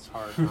 and it's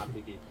hard not to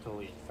get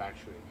totally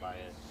infatuated by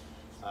it.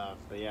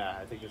 But yeah,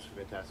 I think it's a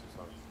fantastic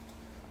song.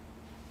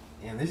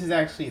 And this is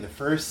actually the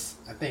first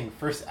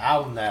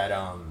album that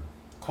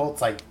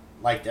Colt's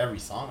liked every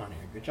song on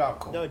here. Good job,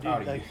 Colt. No, dude,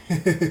 Proud of like,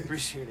 you.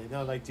 appreciate it.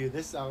 No, like, dude,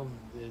 this album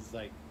is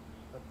like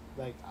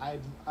I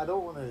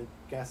don't want to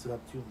gas it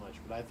up too much,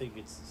 but I think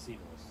it's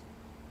seamless.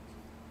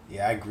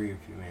 Yeah, I agree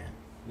with you, man.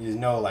 There's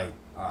no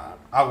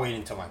I'll wait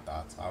until my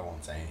thoughts. I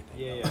won't say anything.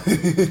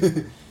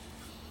 Yeah.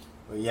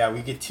 But yeah,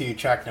 we get to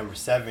track number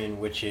 7,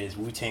 which is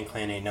Wu-Tang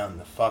Clan Ain't Nothing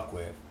to Fuck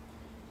With.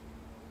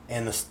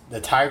 And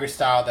the Tiger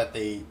style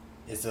the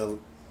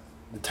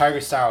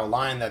Tiger style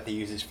line that they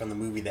use is from the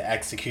movie The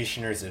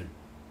Executioners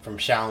from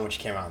Shaolin, which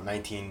came out in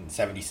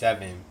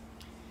 1977.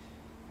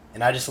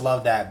 And I just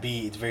love that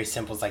beat. It's very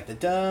simple. It's like the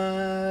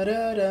da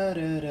da da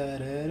da da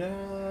da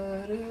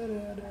da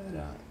da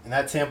da. And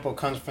that sample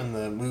comes from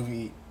the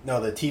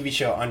TV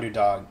show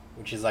Underdog,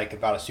 which is like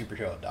about a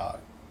superhero dog.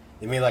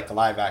 They made like a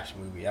live action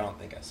movie. I don't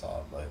think I saw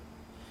it, but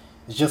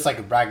it's just like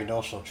a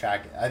braggadocial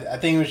track. I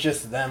think it was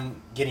just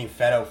them getting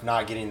fed up with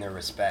not getting their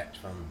respect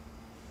from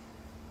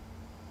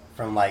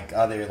like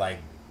other like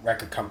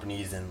record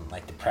companies and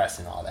like the press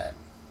and all that,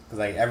 because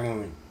like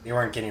they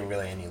weren't getting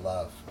really any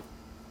love.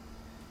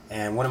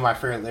 And one of my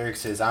favorite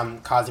lyrics is,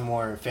 "I'm causing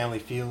more family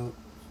feud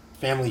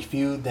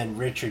than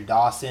Richard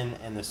Dawson,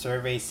 and the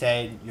survey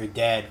said you're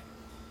dead.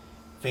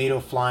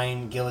 Fatal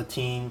flying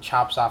guillotine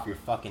chops off your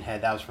fucking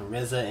head." That was from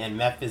RZA. And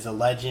 "Meth is a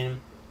legend.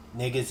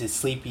 Niggas is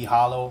Sleepy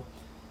Hollow.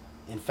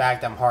 In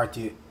fact, I'm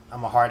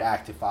a hard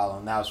act to follow."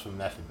 And that was from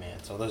Method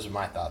Man. So those are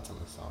my thoughts on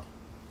the song.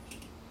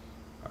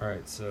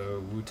 Alright,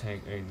 so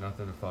Wu-Tang Ain't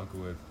Nothing to Fuck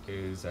With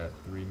is at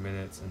 3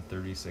 minutes and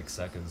 36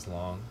 seconds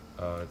long.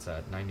 It's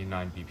at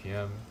 99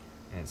 BPM,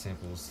 and it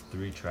samples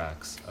 3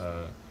 tracks.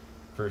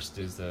 First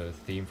is the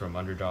theme from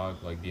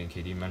Underdog, like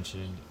BNKD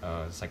mentioned.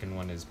 The second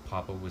one is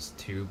Papa Was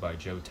 2 by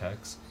Joe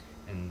Tex.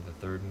 And the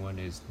third one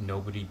is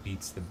Nobody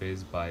Beats the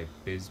Biz by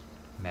Biz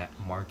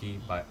Markie.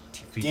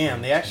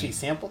 Damn, they actually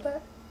sampled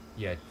that?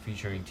 Yeah,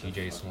 featuring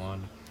TJ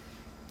Swan.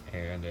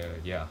 And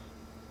yeah.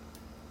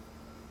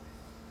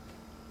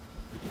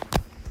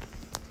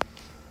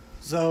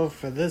 So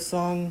for this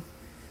song,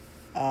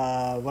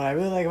 what I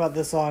really like about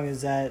this song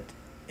is that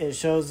it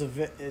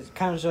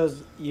kind of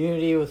shows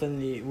unity within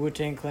the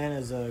Wu-Tang Clan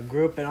as a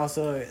group, and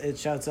also it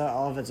shouts out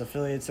all of its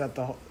affiliates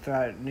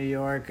throughout New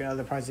York and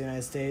other parts of the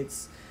United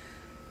States,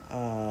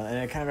 and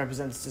it kind of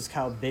represents just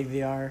how big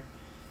they are,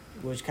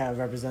 which kind of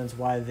represents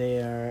why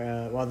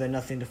they're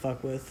nothing to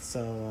fuck with.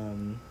 So,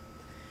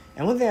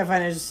 and one thing I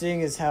find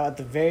interesting is how at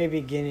the very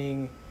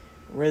beginning,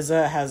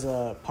 RZA has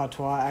a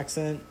patois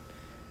accent,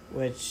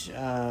 which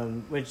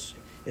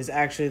is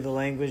actually the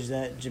language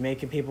that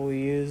Jamaican people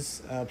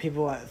use.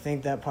 People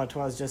think that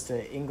patois is just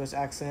an English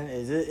accent.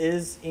 It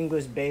is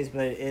English based,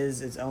 but it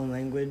is its own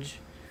language.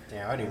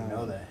 Damn, I didn't even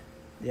know that.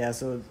 Yeah,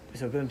 so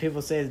when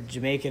people say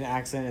Jamaican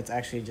accent, it's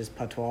actually just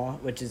patois,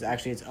 which is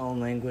actually its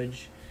own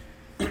language.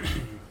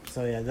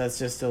 So yeah, that's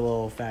just a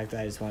little fact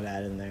that I just wanted to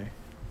add in there.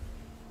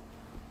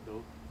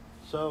 Nope.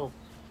 So,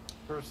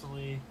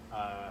 personally,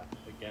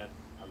 again,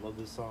 I love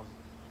this song.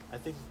 I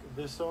think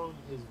this song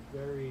is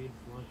very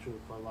influential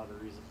for a lot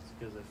of reasons,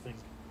 because I think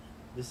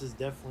this is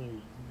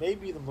definitely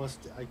maybe the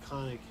most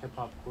iconic hip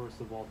hop chorus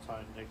of all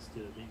time, next to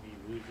maybe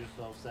 "Lose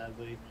Yourself,"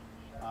 sadly.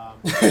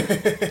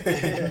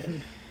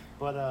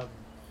 But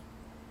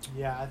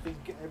yeah, I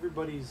think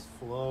everybody's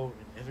flow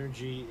and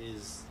energy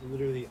is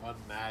literally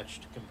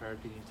unmatched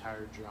compared to the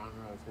entire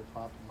genre of hip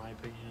hop, in my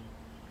opinion.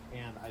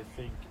 And I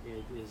think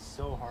it is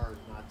so hard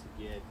not to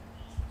get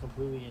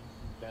completely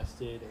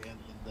invested and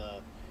in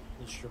the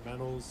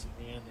instrumentals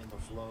and in the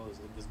flows,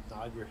 and just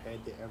nod your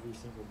head to every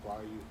single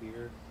bar you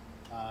hear.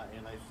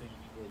 And I think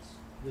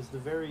it's a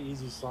very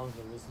easy song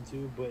to listen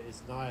to, but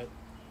it's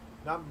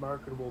not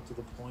marketable to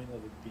the point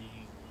of it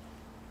being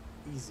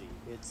easy.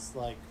 It's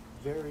like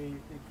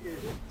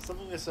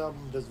something this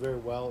album does very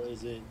well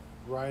is it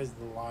rides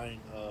the line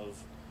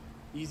of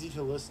easy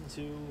to listen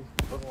to,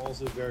 but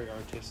also very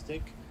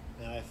artistic.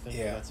 And I think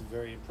that's a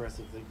very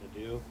impressive thing to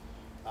do.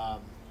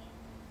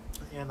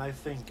 And I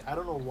think, I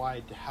don't know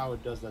how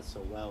it does that so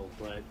well,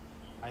 but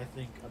I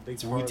think a big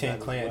It's part Wu-Tang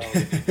of Clan. that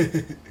as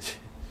well,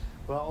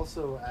 but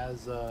also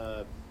as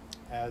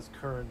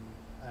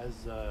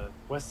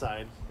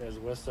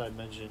Westside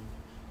mentioned,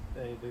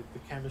 the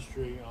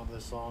chemistry on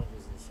this song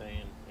is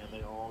insane, and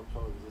they all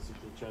coexist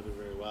with each other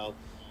very well.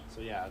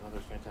 So yeah,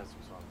 another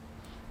fantastic song.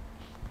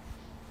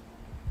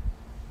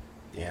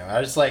 Yeah,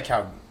 I just like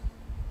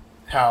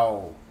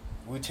how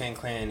Wu-Tang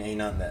Clan Ain't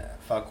Nothing to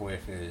Fuck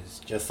With is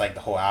just like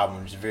the whole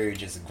album is very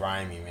just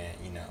grimy, man,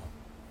 you know.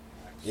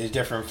 It's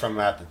different from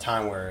at the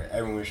time where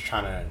everyone was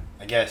trying to,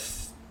 I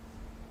guess,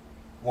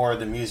 more of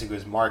the music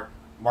was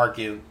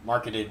marketed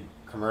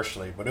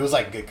commercially, but it was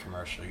like good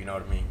commercial, you know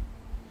what I mean?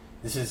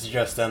 This is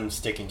just them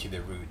sticking to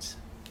their roots.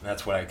 And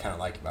that's what I kind of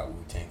like about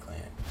Wu-Tang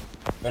Clan.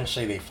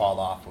 Eventually they fall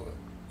off, but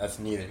that's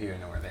neither here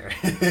nor there.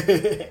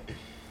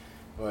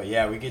 But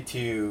yeah, we get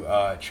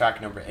to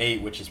track number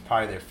 8, which is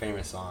probably their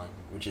famous song,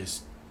 which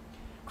is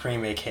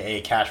Cream,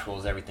 aka Cash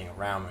Rules Everything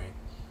Around Me.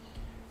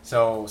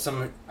 So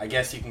I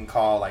guess you can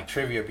call like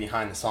trivia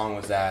behind the song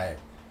was that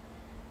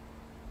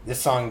this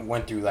song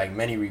went through like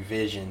many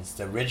revisions.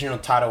 The original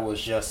title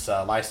was just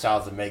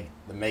Lifestyles of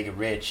the Mega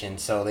Rich, and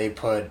so they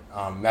put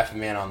Method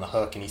Man on the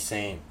hook, and he's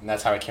saying, and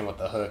that's how he came up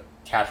with the hook,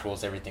 Cash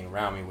Rules Everything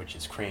Around Me, which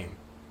is Cream.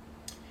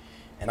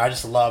 And I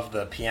just love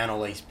the piano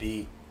lace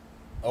beat.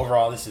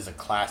 Overall, this is a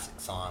classic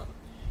song.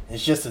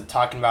 It's just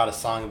talking about a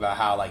song about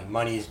how like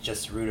money is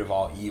just the root of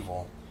all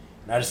evil.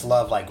 And I just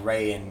love like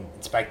Ray and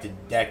Inspector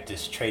Deck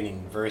just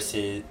trading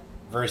verses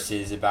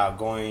about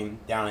going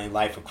down a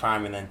life of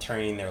crime and then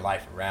turning their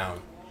life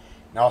around.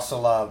 And I also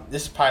love,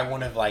 this is probably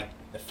one of like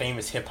the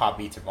famous hip hop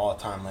beats of all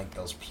time, like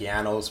those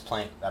pianos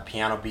playing, that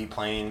piano beat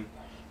playing,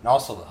 And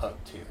also the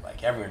hook, too.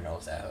 Like, everyone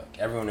knows that hook.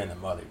 Everyone in the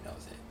mother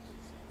knows it.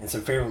 And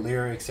some favorite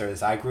lyrics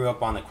is, I grew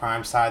up on the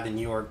crime side, the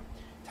New York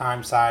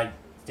Times side.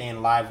 Staying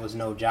alive was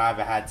no jive.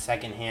 I had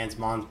second hands,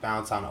 mom's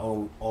bounce on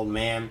old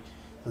man.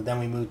 So then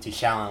we moved to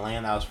Shaolin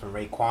Land. That was from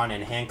Raekwon.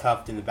 And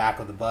handcuffed in the back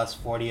of the bus,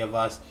 40 of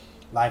us.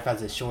 Life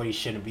as a shorty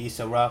shouldn't be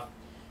so rough.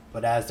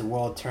 But as the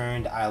world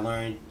turned, I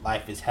learned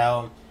life is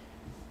hell.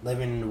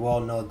 Living in the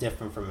world no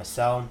different from a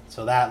cell.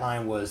 So that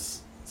line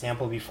was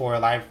sampled before,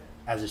 life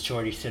as a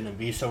shorty shouldn't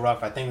be so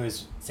rough. I think it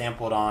was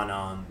sampled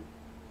on,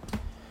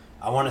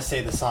 I want to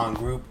say the song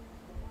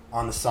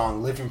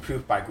Living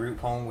Proof by Group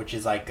Home, which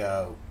is like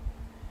a,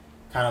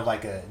 kind of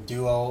like a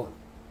duo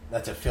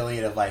that's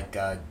affiliate of like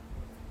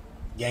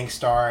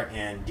Gangstar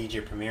and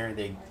DJ Premier.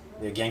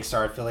 They're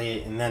Gangstar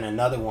affiliate. And then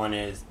another one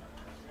is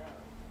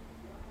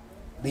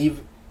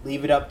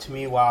Leave it up to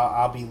me while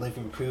I'll be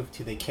living proof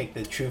till they kick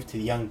the truth to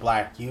the young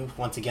black youth.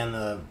 Once again,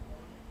 the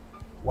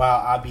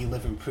while I'll be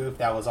living proof,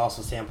 that was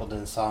also sampled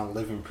in the song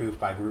Living Proof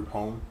by Group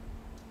Home.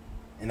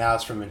 And that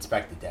was from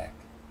Inspect the Deck.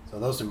 So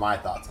those are my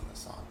thoughts on this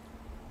song.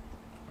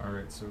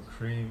 Alright, so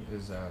Cream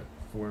is at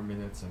 4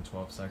 minutes and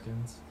 12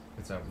 seconds.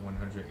 It's at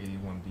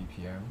 181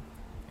 BPM.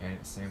 And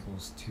it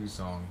samples two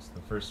songs.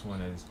 The first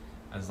one is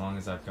As Long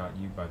As I've Got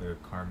You by the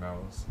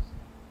Carmels,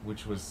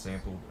 which was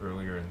sampled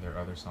earlier in their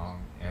other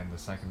song, and the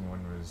second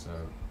one was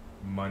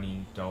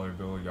Money, Dollar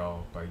Bill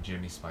Y'all by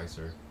Jimmy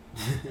Spicer.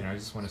 And I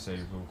just want to say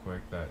real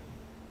quick that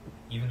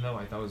even though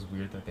I thought it was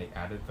weird that they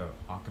added the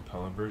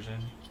acapella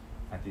version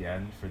at the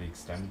end for the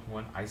extended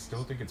one, I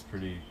still think it's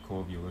pretty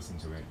cool if you listen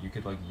to it. You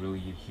could like really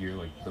hear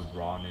like the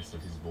rawness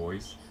of his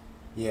voice.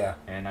 Yeah.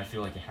 And I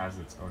feel like it has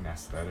its own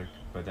aesthetic,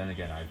 but then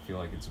again, I feel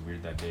like it's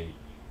weird that they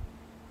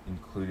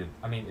included,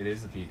 I mean, it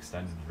is the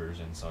extended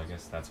version, so I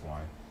guess that's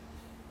why.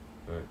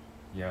 But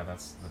yeah,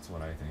 that's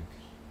what I think.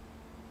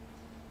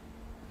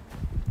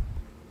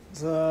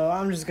 So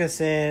I'm just gonna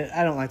say it.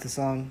 I don't like the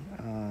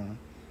song.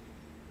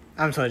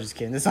 I'm totally just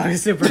kidding. The song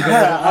is super good.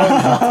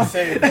 I was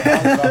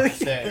about to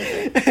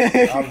say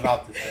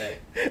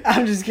it.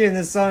 I'm just kidding.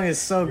 This song is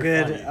so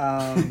good.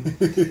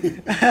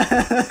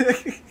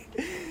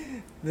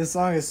 This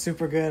song is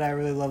super good. I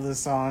really love this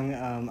song.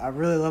 I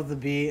really love the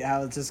beat.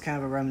 How it's just kind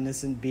of a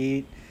reminiscent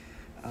beat.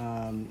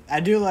 I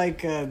do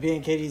like B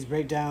and Katie's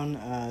breakdown.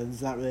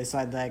 It's not really a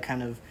side that I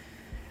kind of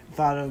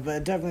thought of, but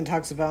it definitely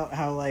talks about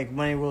how like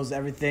money rules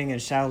everything in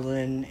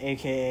Shaolin,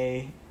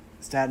 aka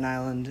Staten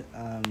Island.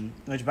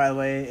 Which, by the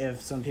way,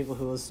 if some people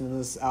who listen to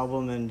this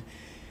album and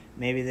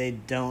maybe they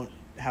don't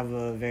have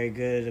a very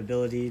good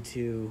ability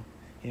to,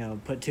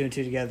 put two and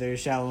two together,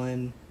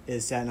 Shaolin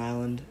is Staten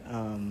Island.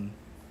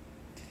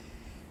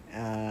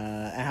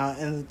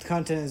 And the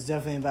content is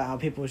definitely about how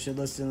people should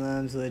listen to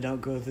them so they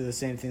don't go through the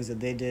same things that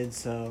they did.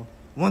 So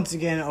once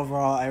again,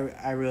 overall,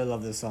 I really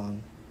love this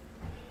song.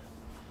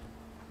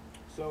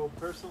 So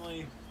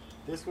personally,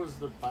 this was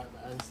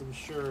as I'm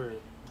sure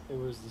it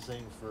was the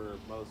same for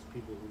most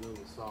people who know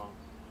the song.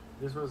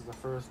 This was the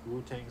first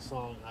Wu-Tang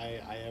song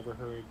I ever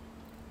heard,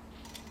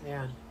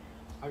 and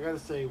I gotta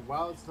say,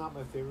 while it's not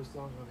my favorite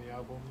song on the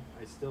album,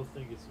 I still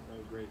think it's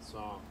a great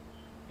song.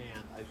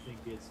 And I think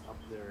it's up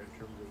there in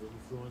terms of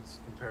influence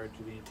compared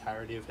to the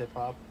entirety of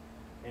hip-hop.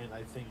 And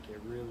I think it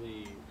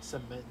really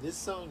this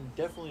song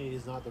definitely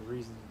is not the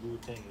reason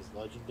Wu-Tang is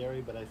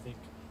legendary, but I think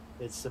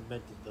it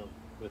cemented them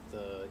with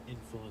the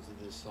influence that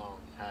this song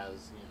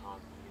has on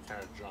the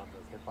entire genre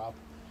of hip-hop.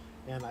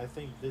 And I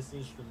think this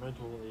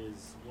instrumental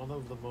is one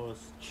of the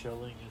most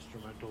chilling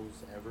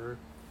instrumentals ever.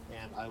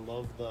 And I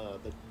love the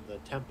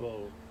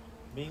tempo.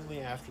 Mainly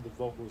after the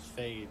vocals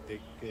fade,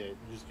 it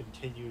just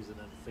continues and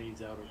then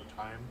fades out over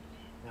time.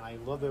 And I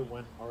love it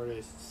when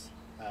artists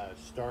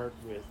start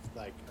with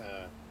like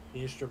the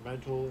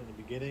instrumental in the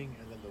beginning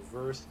and then the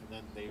verse, and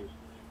then they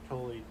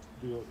totally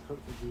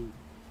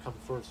come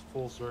first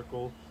full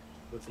circle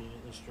with the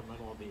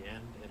instrumental at the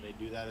end, and they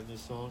do that in this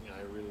song, and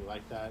I really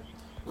like that.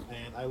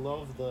 And I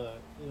love the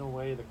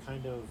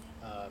kind of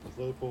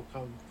political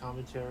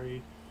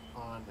commentary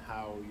on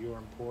how your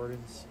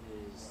importance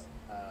is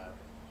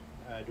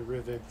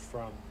derivative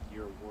from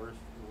your worth,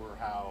 or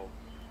how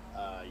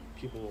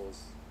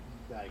people's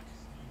like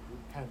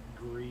kind of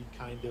greed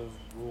kind of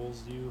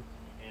rules you,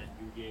 and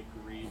you get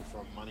greed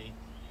from money.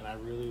 And I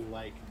really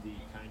like the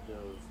kind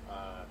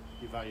of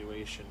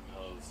evaluation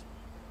of,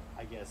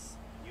 I guess,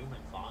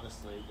 humans,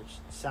 honestly, which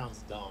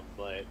sounds dumb,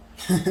 but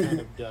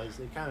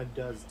it kind of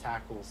does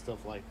tackle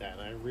stuff like that,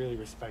 and I really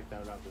respect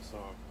that about the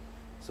song.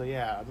 So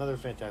yeah, another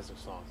fantastic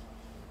song.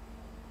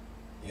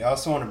 Yeah, I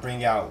also want to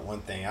bring out one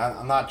thing.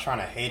 I'm not trying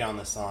to hate on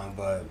the song,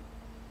 but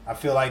I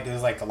feel like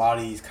there's like a lot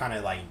of these kind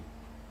of like,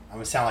 I'm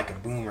gonna sound like a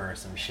boomer or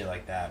some shit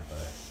like that,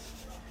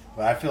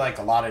 but I feel like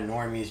a lot of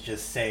normies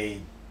just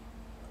say,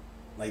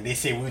 like they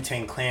say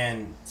Wu-Tang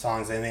Clan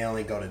songs and they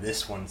only go to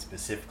this one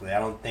specifically. I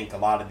don't think a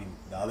lot of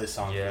the other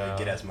songs really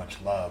get as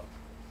much love.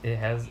 It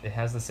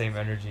has the same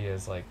energy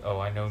as like, oh,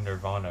 I know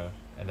Nirvana,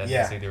 and then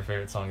they say their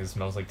favorite song is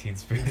Smells Like Teen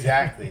Spirit.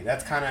 Exactly.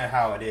 That's kind of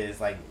how it is.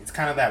 Like, it's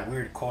kind of that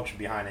weird culture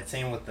behind it.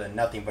 Same with the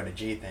Nothing But a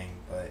G thing,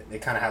 but they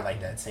kind of have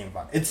like that same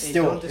vibe. It's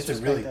a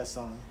really that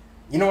song.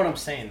 You know what I'm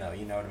saying, though.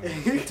 You know what I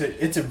mean.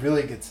 It's a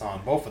really good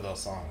song. Both of those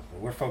songs.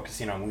 But we're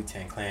focusing on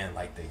Wu-Tang Clan,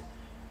 like the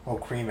whole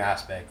Cream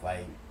aspect.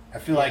 Like I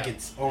feel like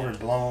it's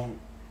overblown,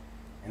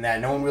 and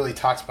that no one really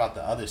talks about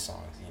the other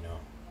songs. You know.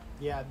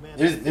 Yeah, man.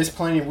 There's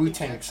plenty of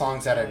Wu-Tang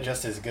songs that are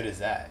just as good as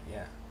that.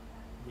 Yeah.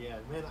 Yeah,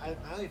 man. Now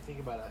that I think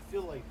about it, I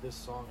feel like this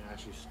song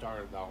actually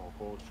started that whole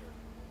culture.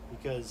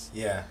 Because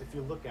if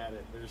you look at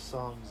it, there's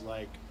songs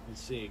like,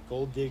 let's see,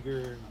 Gold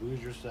Digger, Lose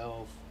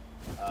Yourself,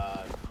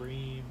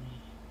 Cream,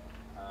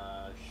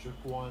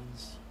 Shook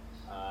Ones,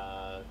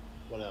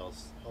 what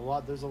else?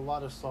 There's a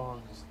lot of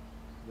songs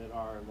that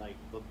are like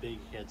the big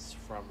hits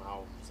from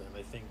albums, and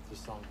I think this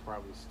song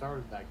probably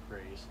started that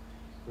craze,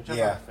 which I'm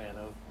not a fan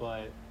of,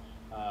 but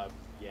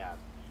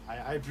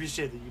I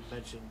appreciate that you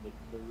mentioned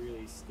the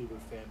really stupid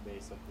fan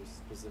base of this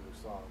specific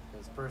song,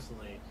 because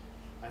personally,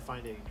 I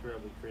find it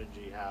incredibly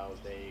cringy how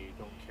they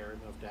don't care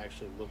enough to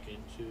actually look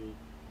into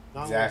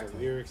not only the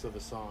lyrics of the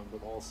song,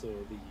 but also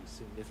the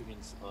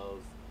significance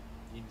of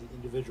the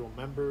individual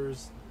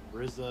members,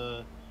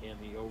 RZA, and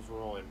the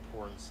overall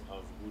importance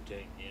of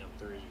Wu-Tang and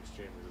 30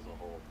 Extremely as a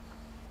whole.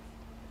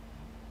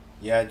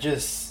 Yeah,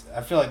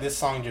 I feel like this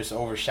song just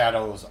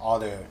overshadows all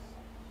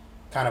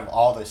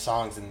the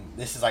songs, and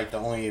this is like the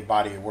only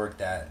body of work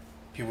that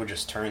people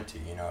just turn to,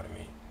 you know what I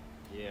mean?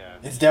 Yeah.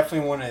 It's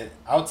definitely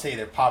I would say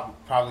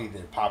probably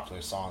their popular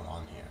song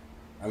on here.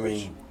 I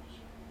mean...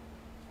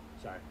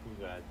 Sorry, you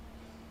go ahead.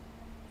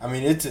 I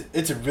mean,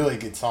 it's a really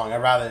good song.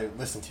 I'd rather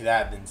listen to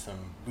that than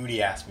some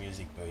booty-ass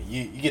music, but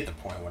you get the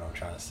point of what I'm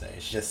trying to say.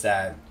 It's just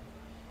that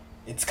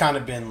it's kind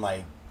of been,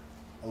 like,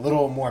 a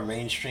little more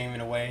mainstream in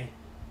a way,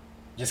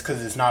 just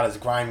because it's not as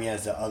grimy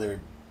as the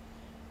other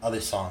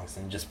songs,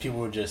 and just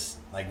people just,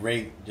 like,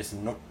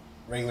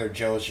 regular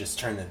Joes just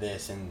turn to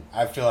this, and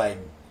I feel like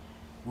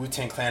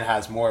Wu-Tang Clan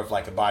has more of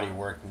like a body of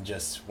work than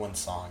just one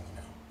song,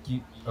 you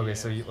know.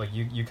 So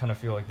you kind of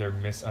feel like they're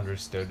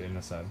misunderstood in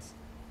a sense.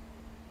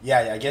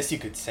 Yeah, I guess you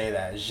could say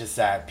that. It's just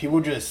that I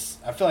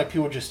feel like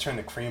people just turn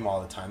to Cream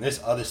all the time.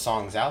 There's other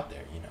songs out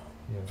there, you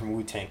know, from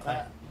Wu-Tang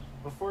Clan.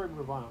 Before we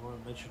move on, I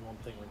want to mention one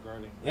thing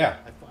regarding that. Yeah,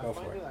 I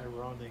find it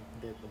ironic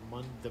that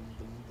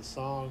the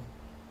song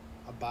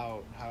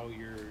about how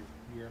your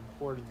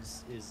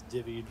importance is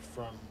divvied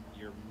from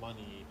your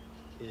money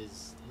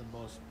is the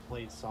most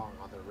played song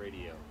on the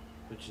radio,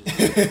 which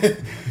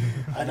is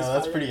I know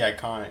that's pretty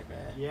iconic,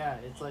 man. Yeah,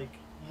 it's like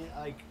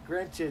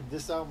granted,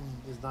 this album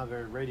is not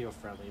very radio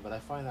friendly, but I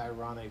find it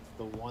ironic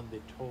that the one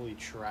that totally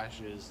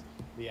trashes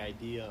the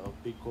idea of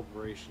big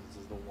corporations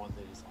is the one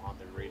that is on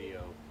the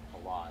radio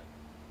a lot.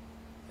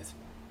 It's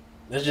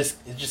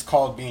just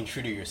called being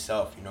true to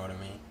yourself. You know what I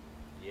mean?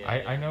 Yeah.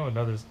 I know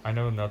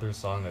another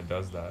song that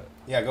does that.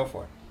 Yeah, go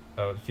for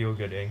it. Feel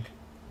Good Inc.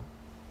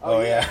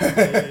 Oh yeah.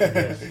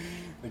 Yeah.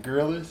 The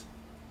Gorillas?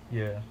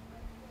 Yeah.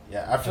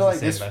 Yeah, I feel like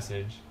the this same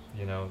message,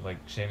 you know, like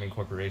shaming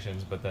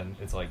corporations, but then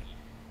it's like,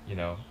 you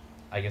know,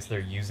 I guess they're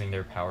using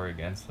their power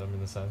against them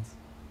in a sense.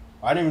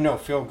 I didn't even know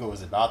Feel Good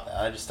was about that.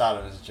 I just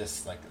thought it was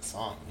just like a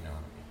song, you know what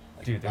I mean?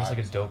 Like dude, there's like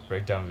a dope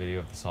breakdown video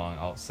of the song.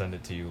 I'll send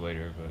it to you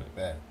later,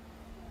 but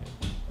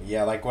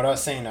yeah, like what I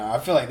was saying, I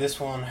feel like this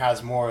one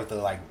has more of the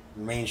like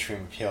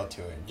mainstream appeal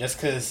to it, just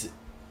because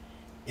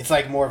it's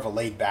like more of a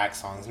laid back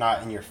song. It's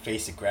not in your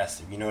face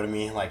aggressive, you know what I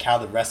mean? Like how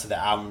the rest of the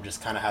album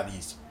just kind of have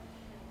these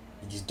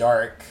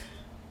dark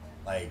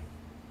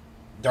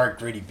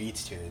gritty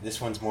beats to it.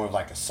 This one's more of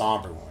like a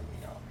somber one,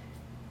 you know.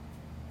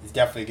 It's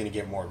definitely gonna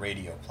get more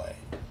radio play.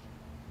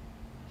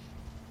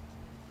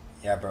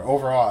 Yeah, but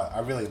overall, I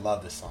really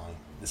love this song.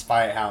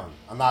 Despite how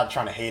I'm not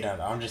trying to hate on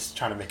it, I'm just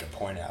trying to make a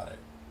point out of it.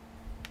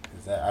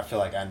 Because I feel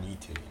like I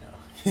need to, you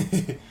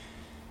know.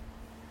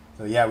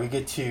 So yeah, we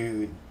get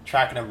to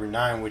track number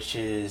 9, which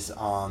is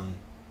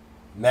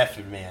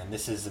Method Man.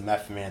 This is the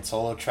Method Man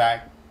solo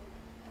track.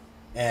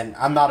 And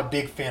I'm not a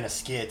big fan of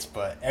skits,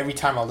 but every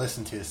time I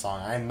listen to the song,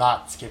 I'm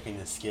not skipping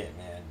the skit,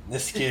 man.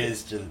 This skit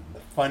is just the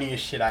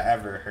funniest shit I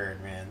ever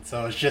heard, man.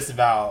 So it's just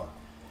about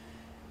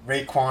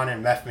Raekwon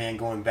and Method Man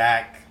going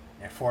back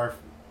and forth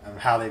on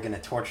how they're going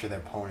to torture their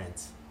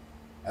opponents.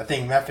 I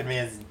think Method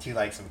Man's into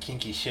like some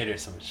kinky shit or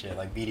some shit,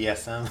 like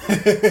BDSM.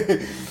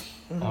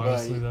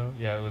 Honestly though,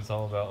 yeah, it was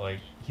all about like,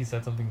 he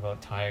said something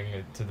about tying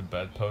it to the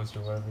bedpost or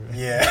whatever.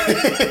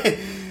 Yeah.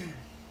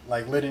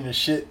 Like letting the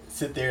shit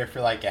sit there for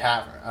like a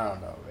half, I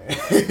don't know,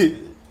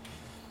 man.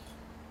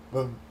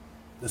 But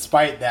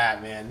despite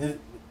that, man,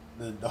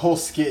 the whole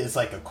skit is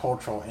like a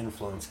cultural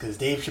influence, because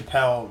Dave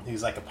Chappelle,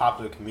 who's like a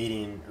popular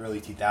comedian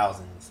early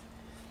 2000s,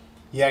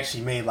 he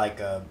actually made like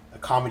a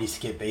comedy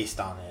skit based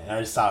on it, and I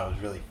just thought it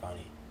was really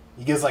funny.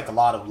 He gives like a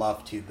lot of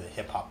love to the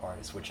hip hop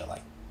artists, which I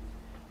like.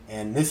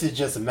 And this is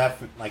just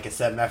like I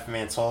said, Method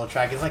Man solo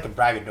track. It's like a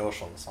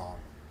braggadocial song.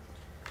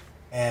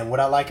 And what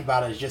I like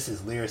about it is just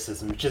his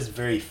lyricism. It's just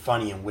very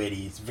funny and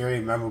witty. It's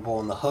very memorable,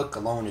 and the hook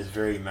alone is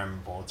very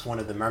memorable. It's one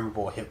of the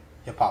memorable hip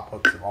hop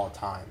hooks of all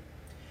time.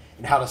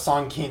 And how the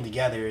song came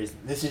together is,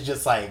 this is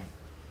just like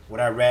what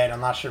I read. I'm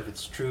not sure if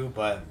it's true,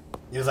 but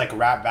it was like a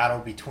rap battle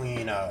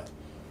between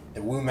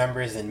the Wu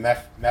members and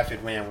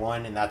Method Man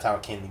won, and that's how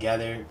it came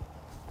together.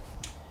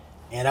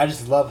 And I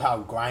just love how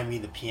grimy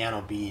the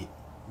piano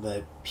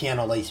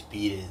lace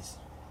beat is.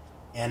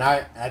 And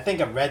I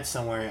think I read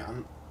somewhere,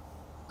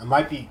 I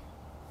might be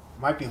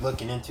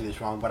looking into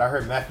this wrong, but I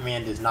heard Meth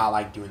Man does not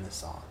like doing this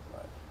song.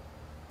 But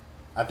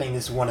I think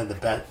this is one of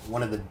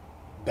the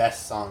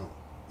best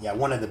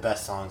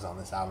songs on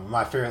this album.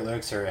 My favorite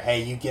lyrics are,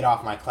 "Hey, you get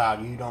off my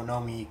cloud. You don't know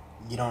me.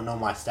 You don't know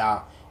my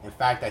style. In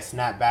fact, I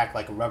snap back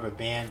like a rubber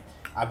band.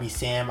 I be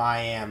Sam, I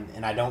am,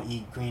 and I don't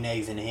eat green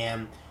eggs and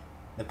ham.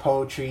 The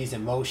poetry's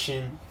in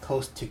motion,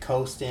 coast to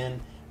coast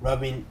in,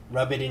 rub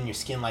it in your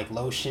skin like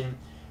lotion.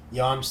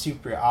 Yo, I'm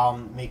super. I'll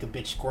make a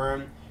bitch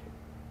squirm.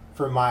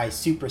 For my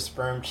super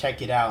sperm,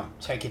 check it out.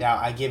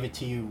 I give it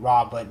to you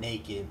raw but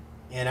naked."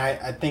 And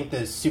I think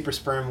the super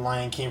sperm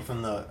line came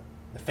from the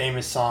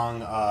famous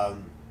song.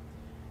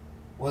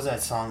 What was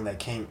that song that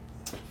came?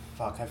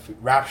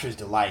 Rapture's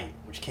Delight,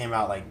 which came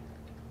out like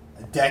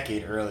a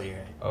decade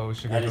earlier. Oh,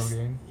 Sugar Hill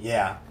Gang?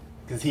 Yeah,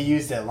 because he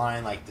used that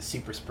line, like the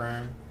super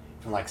sperm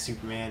from like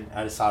Superman.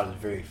 I just thought it was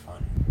very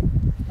funny.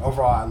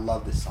 Overall, I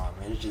love this song,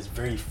 man. It's just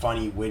very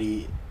funny,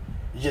 witty.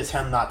 It's just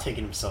him not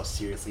taking himself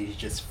seriously. It's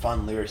just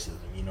fun lyricism,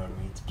 you know what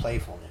I mean? It's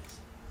playfulness.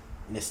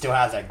 And it still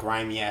has that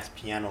grimy ass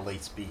piano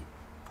lace beat.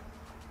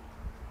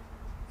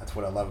 That's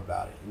what I love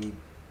about it.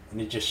 And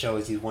it just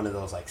shows he's one of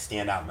those like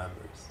standout members.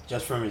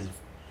 Just from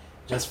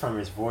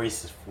his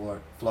voice, his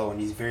flow, and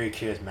he's very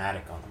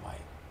charismatic on the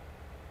mic.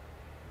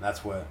 And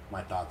that's what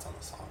my thoughts on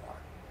the song are.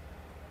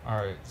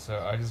 Alright,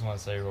 so I just want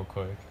to say real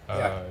quick,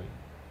 Yeah.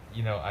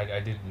 I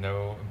didn't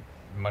know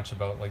much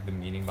about like the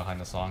meaning behind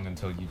the song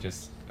until you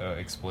just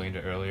explained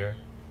it earlier.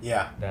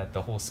 Yeah. That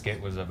the whole skit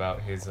was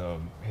about his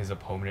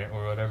opponent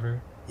or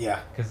whatever. Yeah.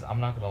 Because I'm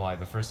not gonna lie,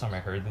 the first time I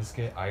heard this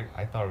skit,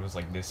 I thought it was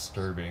like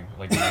disturbing,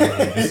 like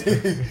really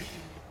disturbing.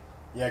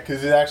 Yeah,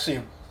 because it's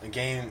actually a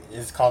game.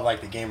 It's called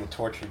like the game of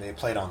torture. They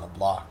played on the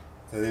block,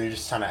 so they're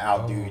just trying to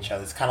outdo each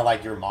other. It's kind of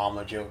like your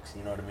mama jokes.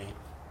 You know what I mean?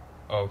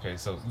 Oh, okay,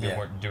 so they Yeah.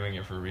 weren't doing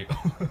it for real.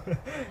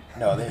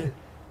 No, they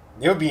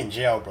would be in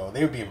jail, bro.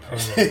 They would be in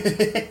prison.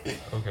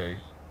 Okay.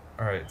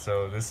 Alright,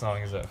 so this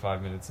song is at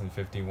 5 minutes and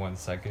 51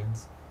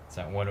 seconds. It's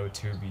at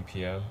 102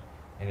 BPM,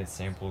 and it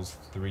samples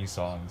 3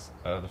 songs.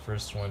 The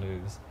first one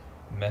is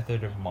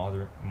Method of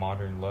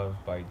Modern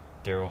Love by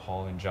Daryl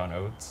Hall and John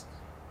Oates,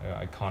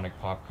 iconic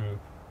pop group.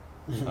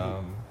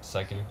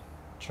 Second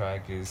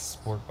track is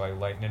Sport by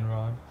Lightning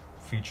Rod,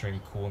 featuring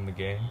Kool and the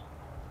Gang.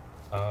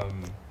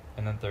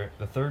 And then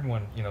the third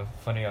one,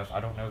 funny enough, I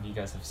don't know if you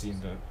guys have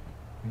seen the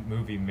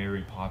movie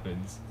Mary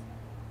Poppins.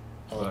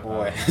 Oh but,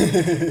 boy.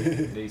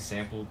 They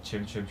sampled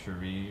Chim Chim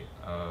Cheree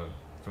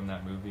from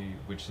that movie,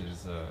 which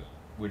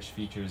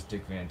features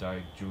Dick Van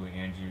Dyke, Julie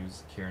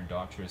Andrews, Karen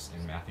Daughtry,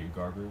 and Matthew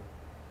Garber.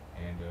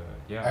 And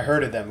yeah. I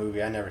heard of that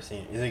movie. I never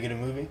seen it. Is it a good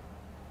movie?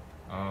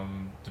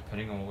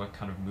 Depending on what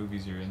kind of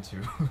movies you're into.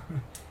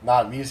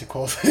 Not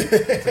musicals.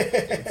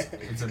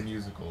 It's a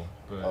musical,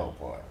 but. Oh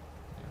boy.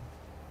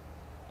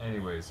 Yeah.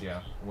 Anyways,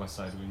 yeah. West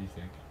Side, what do you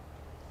think?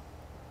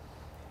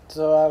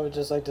 So I would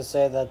just like to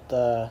say that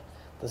the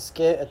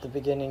skit at the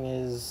beginning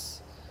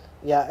is,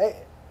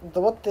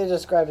 what they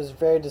describe is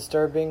very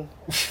disturbing.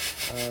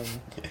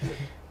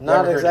 Not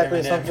Never heard exactly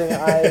Eminem. something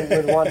I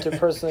would want to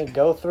personally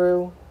go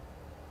through.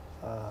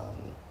 I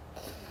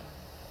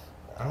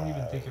don't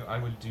even think I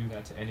would do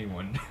that to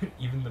anyone,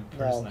 even the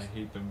person I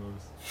hate the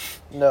most.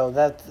 No,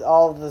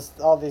 all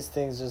these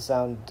things just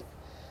sound,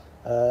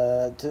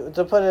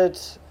 to put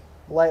it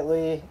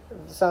lightly,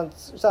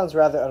 sounds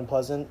rather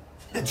unpleasant.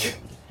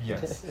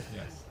 Yes.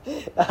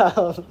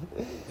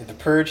 If the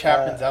purge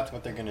happens, that's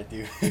what they're gonna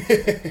do.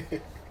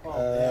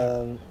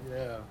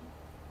 Yeah.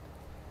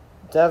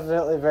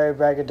 Definitely very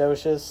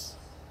braggadocious,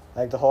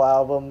 like the whole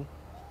album.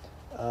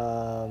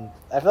 I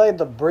feel like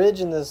the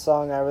bridge in this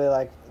song I really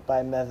like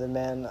by Method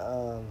Man.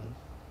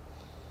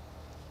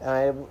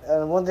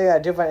 And one thing I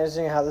do find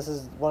interesting how this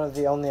is one of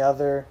the only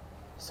other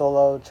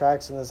solo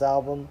tracks in this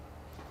album.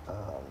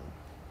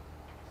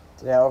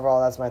 So yeah,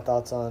 overall that's my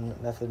thoughts on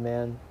Method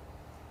Man.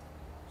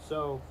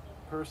 So,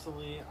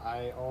 personally,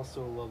 I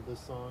also love this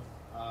song.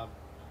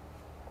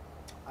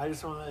 I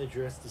just want to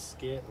address the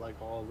skit like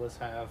all of us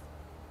have.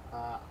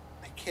 I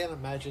can't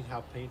imagine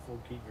how painful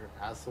getting your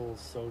asshole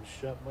sewed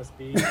shut must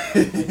be.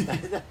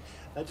 That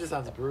just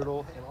sounds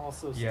brutal. And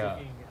also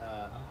sticking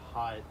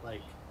hot,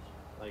 like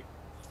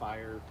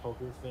fire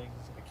poker things.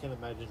 I can't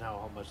imagine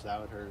how much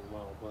that would hurt as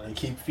well. But They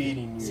keep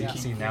feeding you. Yeah.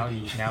 See, now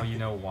you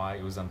know why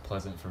it was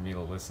unpleasant for me to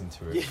listen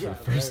to it for the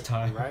first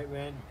time. Right,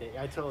 man.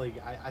 I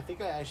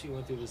think I actually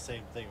went through the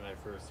same thing when I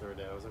first heard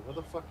it. I was like, what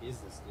the fuck is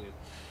this, dude?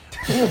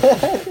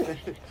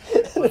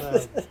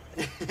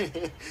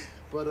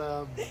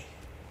 but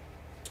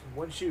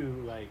once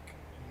you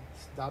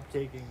stop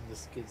taking the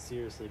skit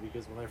seriously,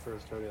 because when I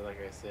first heard it,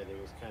 like I said,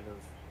 it was kind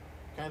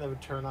of a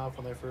turn off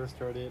when I first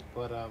heard it.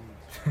 But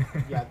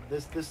yeah,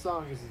 this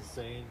song is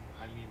insane.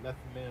 I mean,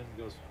 Method Man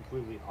goes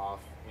completely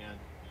off, and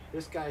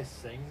this guy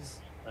sings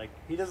Like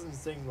he doesn't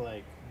sing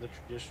like the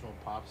traditional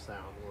pop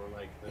sound or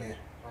like the Yeah.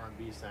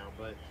 R&B sound,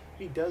 but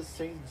he does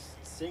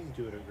sing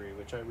to a degree,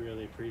 which I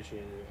really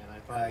appreciated. And I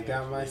thought I he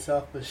got actually,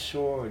 myself a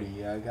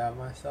shorty. I got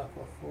myself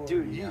a 40.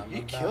 dude, I'm you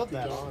about killed to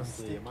that get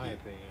honestly, in my sticky.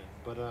 opinion.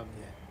 But Yeah.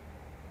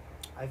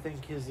 I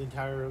think his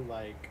entire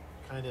like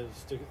kind of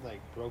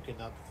broken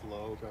up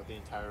flow throughout the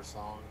entire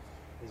song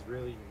is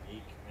really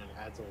unique and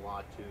adds a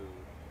lot to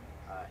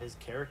his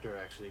character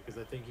actually, because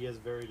I think he has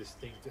very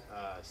distinct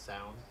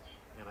sound,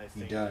 and I He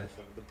think does.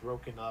 the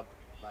broken up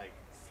like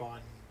fun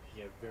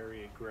yet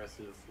very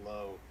aggressive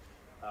flow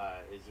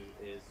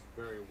is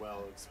very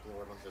well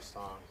explored on this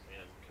song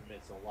and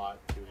commits a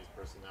lot to his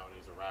personality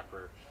as a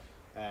rapper.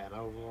 And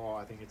overall,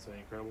 I think it's an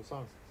incredible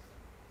song.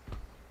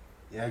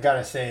 Yeah, I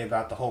gotta say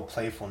about the whole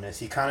playfulness.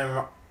 He kind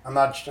of, I'm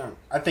not sure.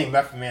 I think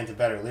Method Man's a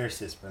better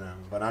lyricist than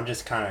him, but I'm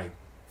just kind of,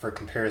 for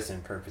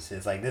comparison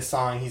purposes, like this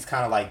song, he's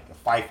kind of like a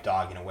Fife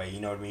Dog in a way. You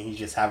know what I mean? He's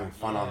just having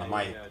fun on the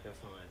mic, Yeah,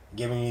 definitely.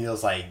 giving you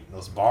those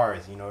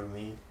bars. You know what I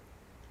mean?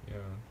 Yeah.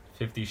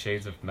 50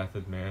 Shades of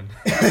Method Man.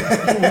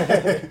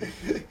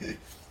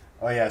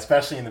 Oh yeah,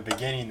 especially in the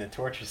beginning, the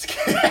torture skit.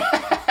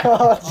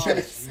 Oh, Oh,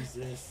 jeez.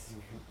 Jesus.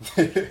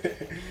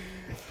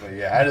 But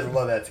yeah, I just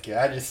love that skit.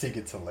 I just think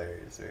it's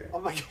hilarious. Man. Oh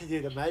my god,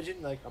 dude,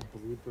 imagine like a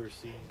blooper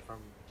scene from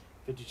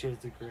 50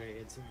 Shades of Grey.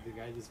 It's the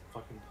guy just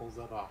fucking pulls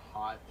out a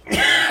hot.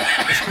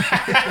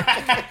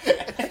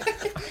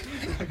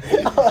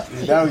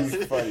 Dude, that would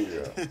be funny,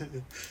 bro.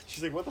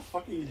 She's like, "What the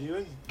fuck are you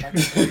doing? What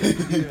are you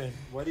doing?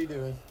 What are you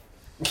doing?"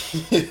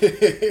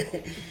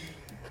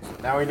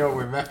 Now we know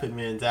where Method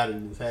Man's at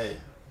in his head.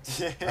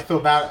 I feel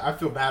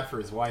bad for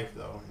his wife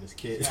though, and his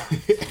kids. Oh,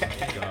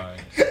 God.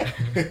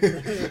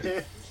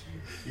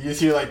 You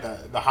just hear like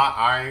the hot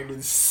iron.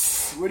 And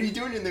what are you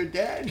doing in there,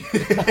 Dad?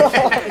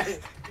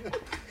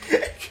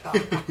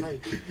 God.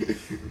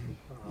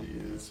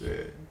 Jesus,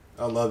 man.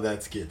 I love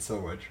that skit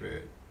so much,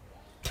 man.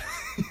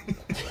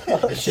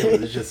 That shit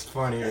was just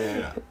funny,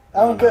 man.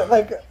 I'm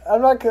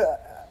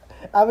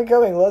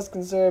becoming less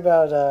concerned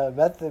about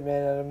Method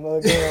Man, and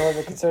I'm getting a little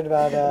bit concerned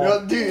about.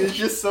 No, dude, it's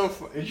just so.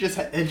 It's just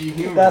edgy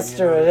humor. That's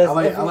true. It is. I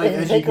like If you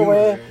edgy take humor.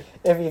 away- Man.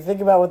 If you think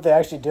about what they're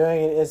actually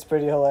doing, it's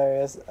pretty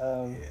hilarious.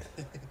 Yeah.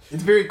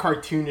 It's very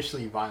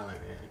cartoonishly violent,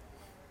 man.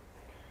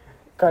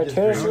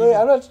 Cartoonishly,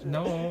 I'm not.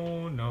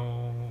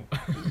 No.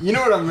 You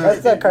know what I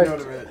meant? That's not dude, you know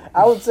cartoon. what I meant.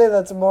 I would say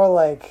that's more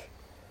like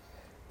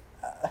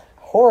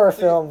horror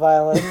film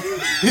violence.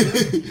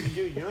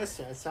 Dude, you know, it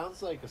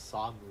sounds like a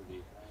Saw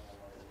movie.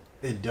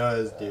 It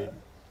does, dude.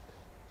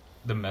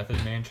 The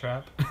Method Man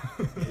trap.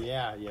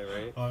 Yeah,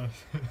 right. Oh,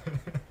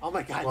 Oh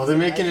my god. Well, they're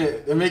making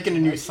a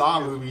new Saw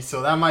movie,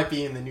 so that might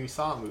be in the new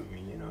Saw movie.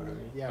 You know what I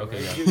mean? Yeah, Okay,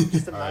 right. yeah. Dude,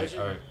 just all right.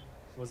 imagine.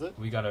 Was it?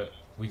 We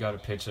gotta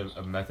pitch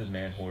a Method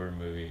Man horror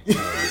movie.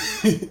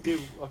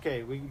 Dude,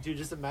 okay, dude,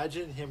 just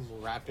imagine him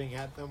rapping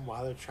at them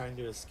while they're trying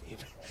to escape.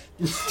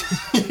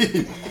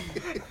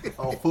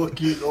 Oh fuck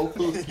you! Oh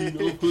fuck you!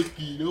 Oh fuck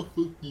you! Oh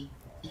fuck you!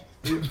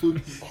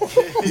 Oh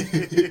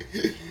fuck you!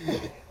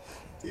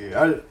 Dude,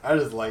 I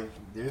just like,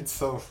 dude, it's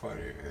so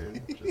funny,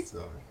 man. Just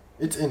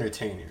it's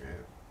entertaining,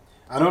 man.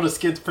 I know the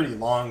skit's pretty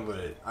long,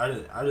 but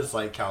I just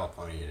like how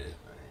funny it is,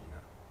 man,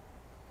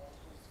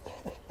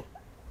 you know.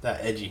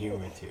 That edgy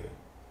humor to it.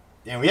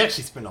 And we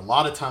actually spent a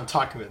lot of time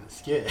talking about the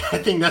skit. I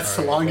think that's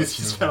All the right, longest let's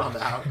you move spent on. on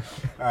the out.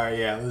 Alright,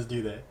 yeah, let's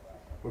do that.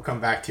 We'll come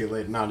back to it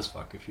later. Not as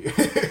fuck if you.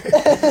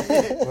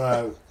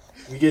 But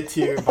we get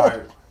to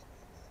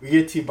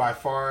by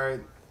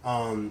far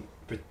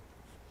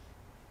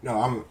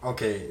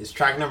it's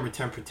track number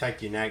 10,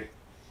 Protect Your Neck.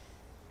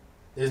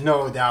 There's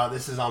no doubt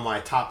this is on my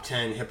top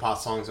 10 hip hop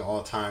songs of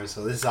all time,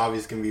 so this is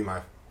obviously going to be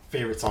my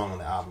favorite song on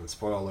the album.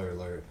 Spoiler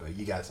alert, but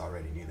you guys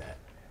already knew that.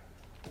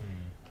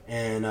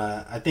 And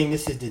I think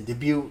this is the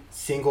debut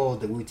single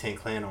of the Wu-Tang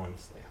Clan, I want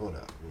to say. Hold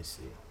up, let me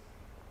see.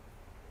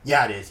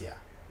 Yeah, it is, yeah.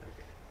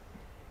 Okay.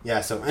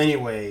 Yeah, so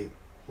anyway,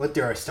 what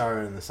they are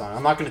starting in the song.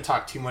 I'm not going to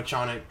talk too much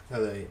on it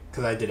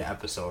because I did an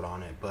episode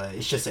on it, but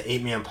it's just an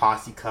 8-man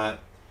posse cut.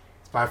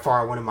 It's by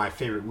far one of my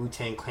favorite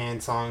Wu-Tang Clan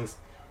songs.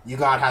 You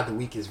God had the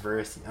weakest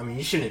verse. I mean,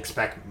 you shouldn't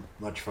expect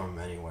much from him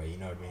anyway, you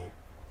know what I mean?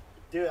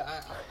 Dude,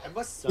 I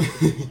must suck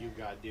at you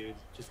got, dude.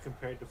 Just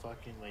compared to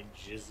fucking like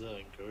Jizza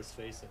and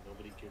Ghostface, and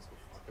nobody gives a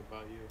fuck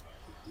about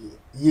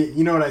you.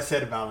 You know what I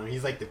said about him.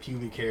 He's like the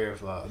pubic hair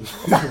of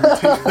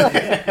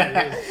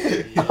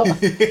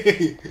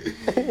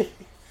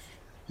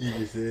He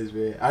just is,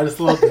 man. I just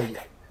love him.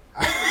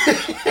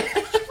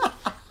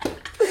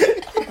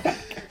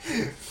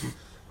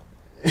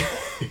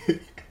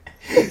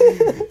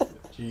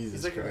 Jesus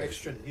He's like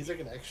Christ. He's like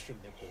an extra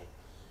nipple.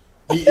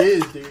 He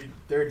is, dude.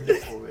 Third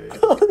nipple, man.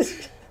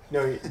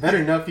 No, better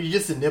enough. He's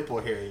just a nipple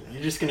hair.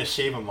 You're just gonna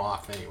shave him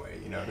off anyway.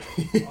 You know what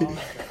I mean? Oh my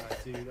god,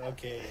 dude.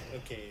 Okay.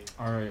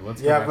 All right,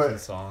 let's Yeah, go back but- to the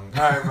song.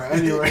 All right,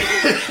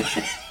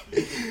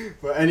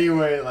 but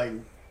anyway,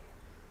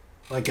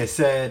 like I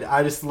said,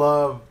 I just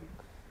love.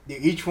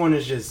 Dude, each one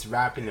is just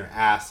rapping their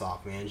ass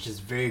off, man. It's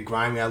just very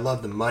grimy. I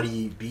love the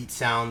muddy beat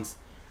sounds.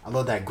 I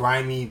love that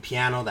grimy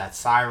piano, that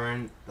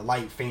siren, the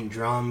light faint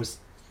drums,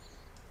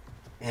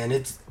 and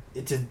it's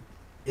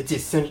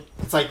It's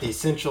like the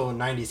essential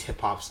 '90s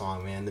hip hop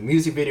song, man. The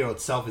music video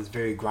itself is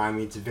very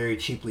grimy. It's very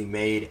cheaply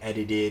made,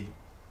 edited,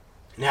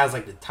 and it has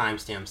like the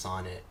timestamps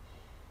on it.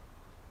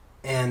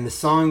 And the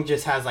song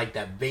just has like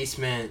that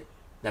basement,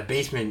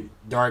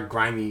 dark,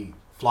 grimy,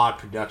 flawed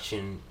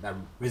production that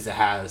RZA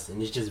has,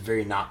 and it's just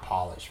very not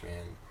polished,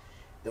 man.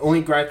 The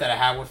only gripe that I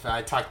have with it,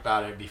 I talked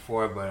about it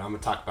before, but I'm gonna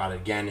talk about it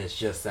again. Is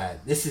just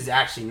that this is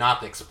actually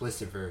not the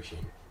explicit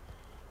version.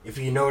 If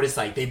you notice,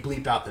 like they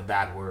bleep out the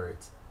bad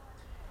words.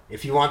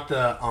 If you want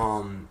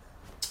the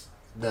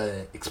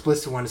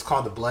explicit one, it's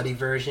called the bloody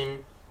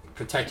version.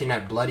 Protecting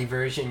that bloody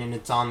version, and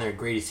it's on their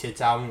greatest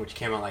hits album, which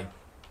came out like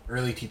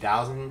early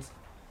 2000s.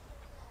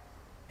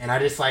 And I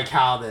just like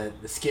how the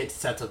skit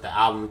sets up the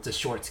album. It's a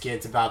short skit.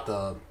 It's about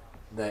the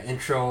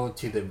intro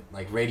to the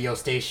like radio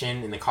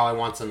station, and the caller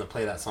wants them to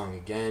play that song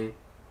again.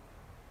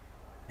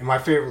 And my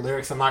favorite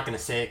lyrics, I'm not gonna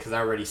say it because I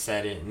already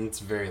said it, and it's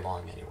very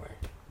long anyway.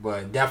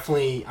 But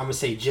definitely, I'm gonna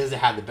say GZA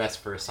had the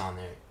best verse on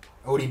there.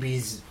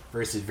 ODB's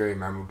verse is very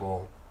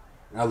memorable.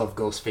 I love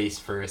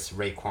Ghostface verse,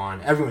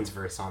 Raekwon, everyone's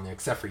verse on there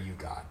except for You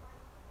God.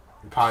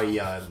 And probably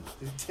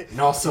and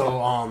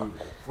also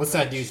what's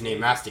that dude's name?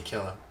 Master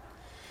Killer.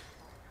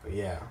 But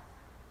yeah,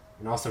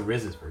 and also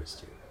RZA's verse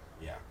too.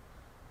 Yeah.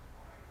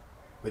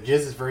 But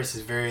GZA's verse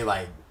is very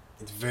like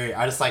it's very.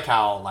 I just like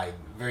how like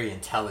very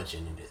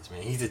intelligent it is,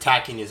 man. He's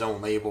attacking his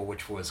own label,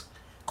 which was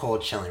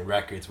Cold Chilling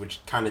Records, which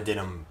kind of did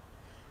him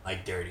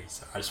like dirty.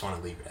 So I just want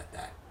to leave it at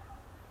that.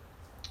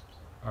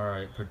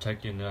 Alright,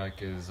 Protect Your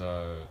Neck is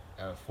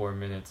at 4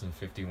 minutes and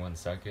 51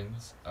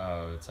 seconds.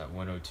 It's at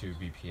 102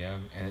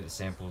 BPM, and it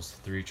samples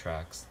 3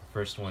 tracks. The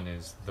first one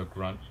is The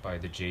Grunt by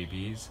the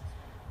JBs.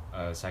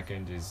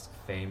 Second is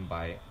Fame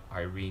by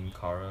Irene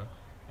Cara.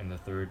 And the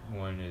third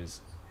one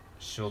is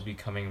She'll Be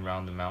Coming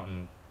Round the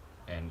Mountain,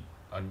 and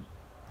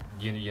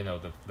you know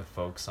the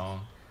folk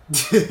song.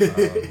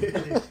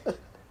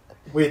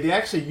 Wait, they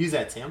actually use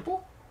that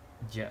sample?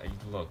 Yeah,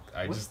 look,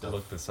 I just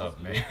looked this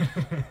up, man.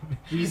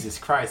 Jesus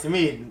Christ! It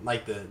made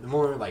like the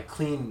more like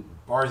clean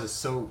bars of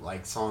soap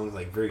like songs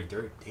like very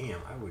dirty. Damn,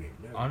 I wouldn't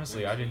know.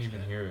 Honestly, I didn't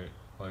even hear it.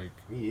 Like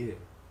me either.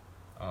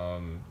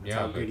 That's yeah,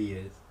 how good he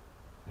is.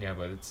 Yeah,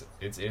 but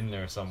it's in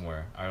there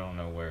somewhere. I don't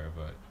know where,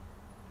 but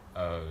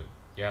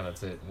yeah,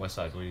 that's it.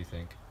 Westside, what do you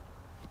think?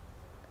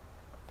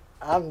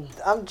 I'm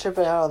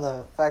tripping out on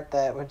the fact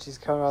that when she's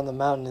coming around the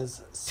mountain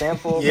is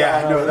sampled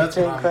Yeah, on no, a that's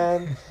Wu-Tang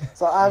Clan.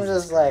 So I'm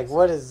Jesus just like, Christ.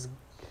 what is?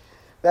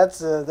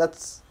 That's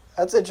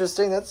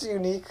interesting. That's a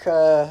unique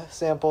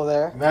sample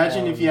there.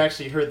 Imagine if you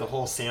actually heard the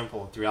whole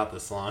sample throughout the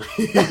song.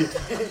 You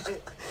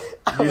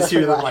just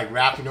hear them like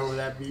rapping over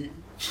that beat.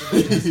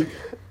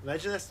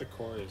 Imagine that's the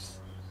chorus.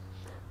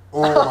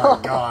 Oh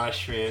my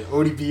gosh, man!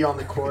 ODB on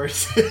the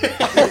chorus.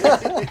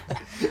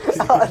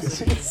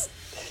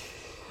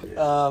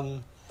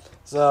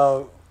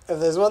 So if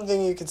there's one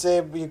thing you could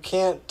say you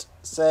can't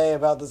say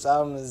about this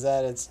album is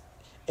that it's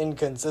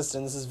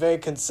inconsistent. This is very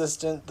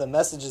consistent. The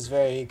message is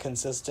very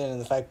consistent, and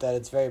the fact that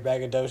it's very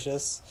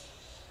braggadocious.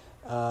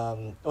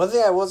 One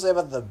thing I will say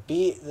about the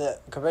beat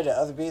that compared to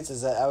other beats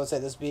is that I would say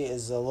this beat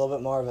is a little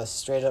bit more of a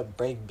straight up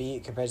break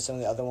beat compared to some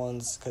of the other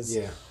ones, because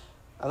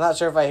I'm not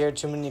sure if I hear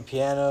too many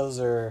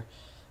pianos or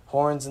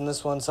horns in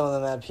this one. Some of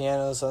them have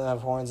pianos, some of them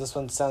have horns. This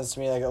one sounds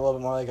to me like a little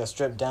bit more like a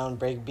stripped down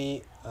break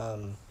beat.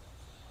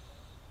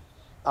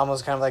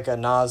 Almost kind of like a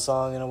Nas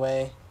song in a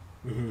way.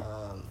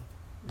 Mm-hmm.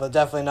 But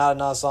definitely not a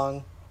Nas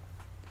song,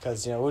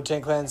 because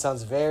Wu-Tang Clan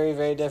sounds very,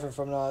 very different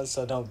from Nas.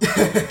 So don't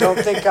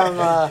think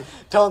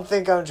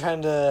I'm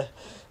trying to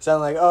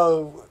sound like,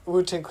 oh,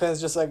 Wu-Tang Clan's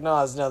just like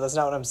Nas. No, that's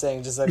not what I'm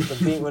saying. Just like the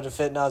beat would have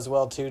fit Nas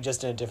well too,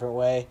 just in a different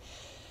way.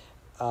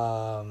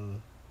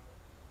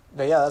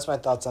 But yeah, that's my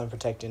thoughts on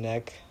Protect Your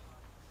Neck.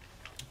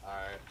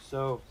 Alright,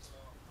 so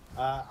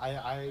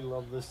I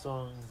love this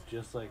song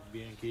just like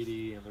B and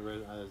Katie and the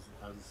rest, as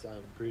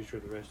I'm pretty sure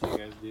the rest of you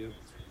guys do.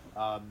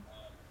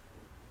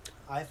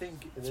 I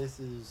think this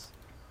is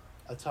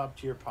a top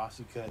tier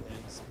posse cut, and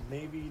it's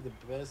maybe the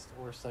best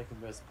or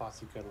second best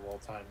posse cut of all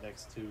time,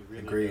 next to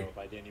Really Agreed. Go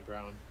by Danny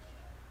Brown.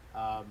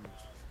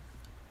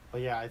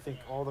 But yeah, I think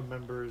all the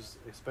members,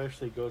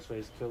 especially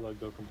Ghostface Killah,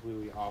 go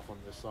completely off on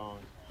this song,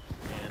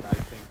 and I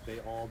think they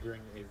all bring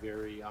a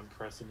very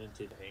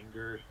unprecedented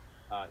anger,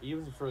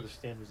 even for the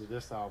standards of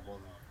this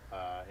album,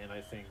 and I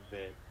think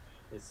that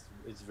it's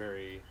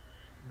very,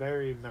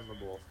 very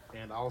memorable.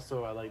 And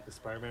also, I like the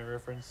Spider-Man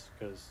reference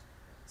because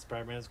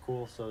Spider-Man's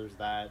cool, so there's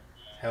that.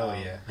 Hell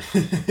yeah.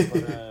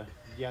 But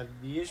yeah,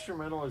 the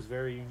instrumental is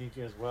very unique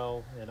as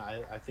well, and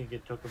I think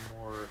it took a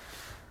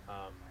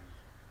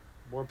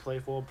more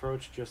playful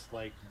approach, just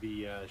like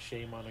the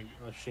shame on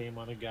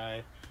a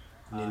guy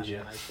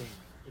Ninja.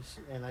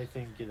 and I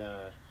think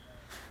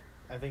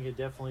it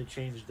definitely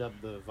changed up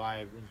the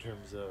vibe in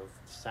terms of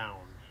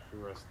sound for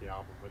the rest of the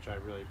album, which I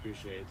really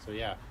appreciate. So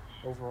yeah,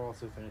 overall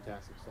it's a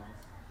fantastic song.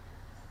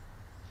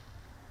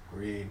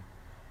 Agreed.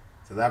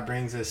 So that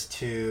brings us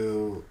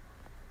to,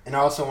 and I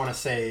also want to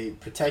say,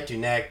 Protect Your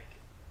Neck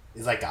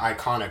is like an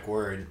iconic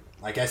word.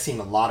 Like, I've seen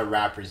a lot of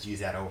rappers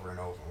use that over and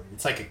over.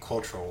 It's like a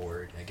cultural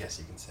word, I guess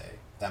you can say.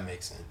 If that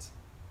makes sense.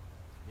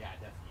 Yeah,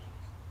 definitely.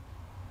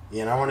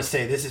 Yeah, and I want to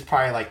say this is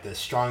probably like the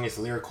strongest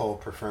lyrical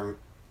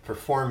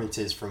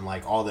performances from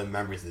like all the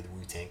members of the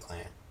Wu-Tang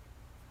Clan.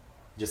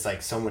 Just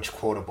like so much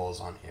quotables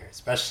on here,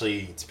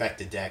 especially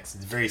Inspector Dex.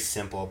 It's very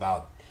simple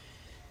about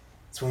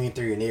swinging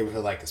through your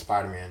neighborhood like a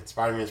Spider-Man.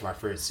 Spider-Man is my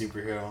favorite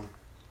superhero.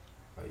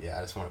 But yeah,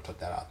 I just want to put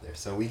that out there.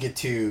 So we get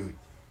to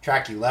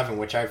track 11,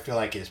 which I feel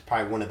like is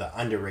probably one of the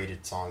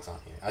underrated songs on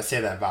here. I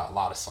say that about a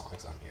lot of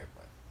songs on here,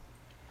 but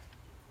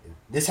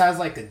this has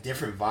like a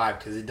different vibe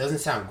because it doesn't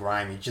sound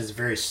grimy. It's just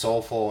very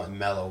soulful and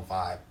mellow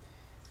vibe.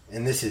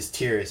 And this is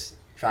Tears,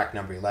 track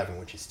number 11,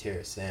 which is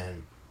Tears.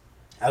 And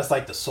I just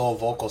like the soul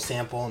vocal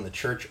sample and the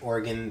church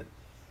organ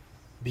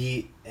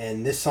beat.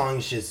 And this song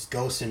is just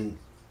Ghost and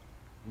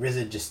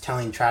RZA just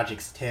telling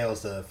tragic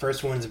tales. The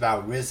first one's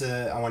about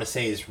RZA, I want to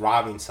say, is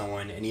robbing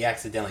someone and he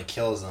accidentally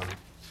kills them.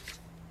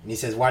 And he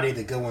says, why do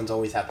the good ones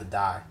always have to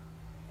die?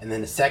 And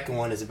then the second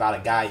one is about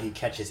a guy who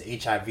catches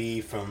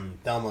HIV from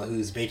Thelma,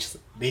 who's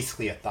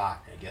basically a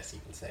thought, I guess you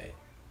can say.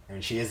 I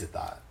mean, she is a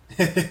thought.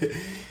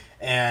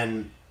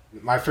 And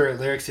my favorite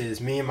lyrics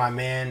is, me and my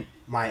man,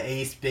 my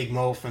ace, Big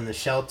Mo from the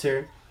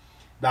shelter,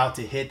 about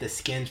to hit the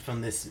skins from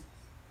this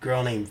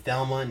girl named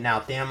Thelma. Now,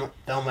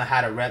 Thelma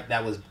had a rep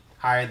that was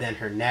higher than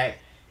her neck.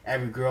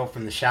 Every girl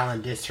from the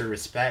Shaolin dissed her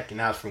respect, and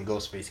that was from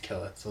Ghostface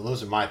Killer. So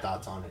those are my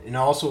thoughts on it. And it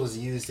also was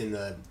used in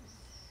the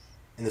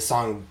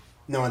song,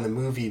 no, in the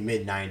movie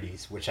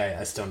Mid-90s, which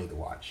I still need to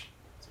watch.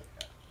 So,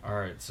 yeah.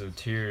 Alright, so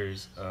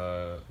Tears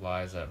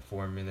lies at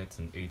 4 minutes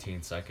and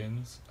 18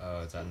 seconds.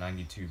 It's at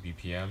 92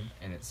 BPM,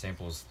 and it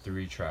samples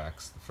 3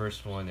 tracks. The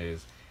first one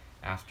is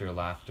After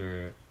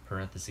Laughter,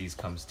 parentheses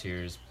comes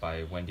Tears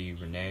by Wendy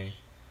Renee.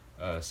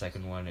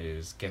 Second one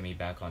is Get Me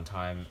Back on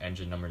Time,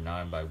 Engine Number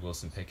 9 by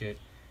Wilson Pickett.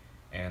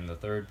 And the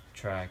third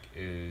track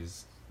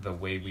is The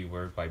Way We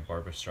Were by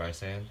Barbra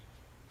Streisand.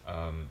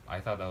 I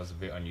thought that was a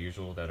bit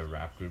unusual that a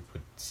rap group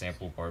would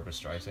sample Barbra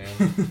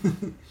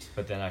Streisand.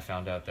 But then I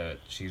found out that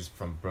she's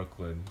from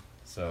Brooklyn,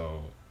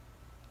 so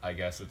I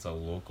guess it's a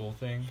local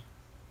thing.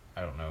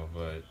 I don't know,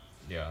 but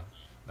yeah,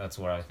 that's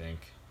what I think.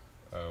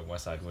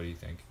 Westside, what do you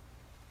think?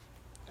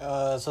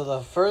 So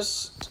the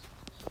first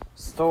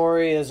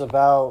story is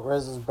about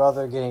RZA's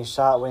brother getting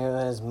shot when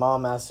his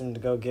mom asked him to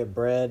go get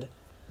bread.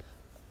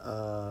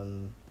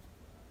 And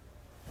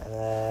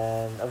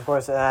then, of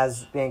course,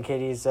 as me and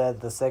Katie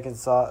said, the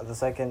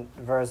second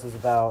verse is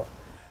about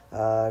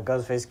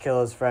Ghostface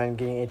Killer's friend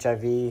getting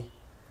HIV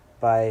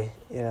by,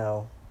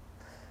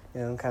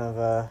 kind of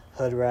a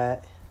hood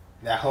rat.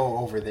 That hoe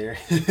over there.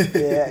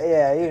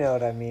 yeah, you know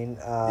what I mean.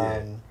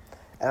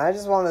 And I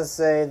just want to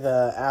say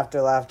the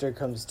After Laughter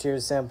Comes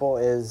Tears sample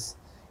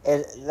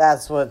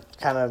that's what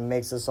kind of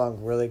makes the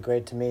song really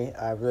great to me.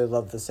 I really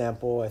love the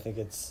sample. I think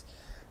it's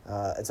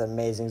an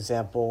amazing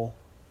sample.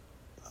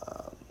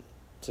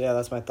 So yeah,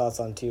 that's my thoughts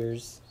on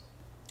Tears.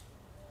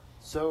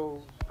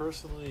 So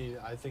personally,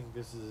 I think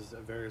this is a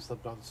very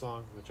slept-on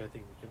song, which I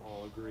think we can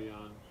all agree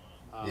on.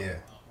 Yeah.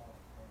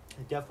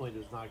 It definitely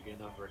does not get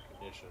enough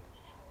recognition,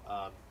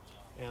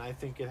 and I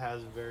think it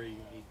has a very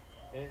unique.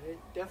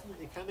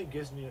 It kind of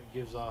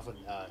gives off an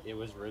it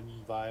was written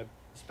vibe,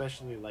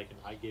 especially like an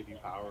I Gave You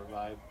Power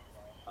vibe,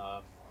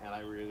 and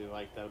I really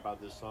like that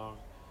about this song.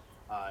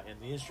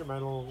 And the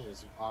instrumental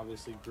is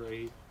obviously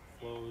great,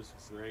 flows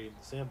great.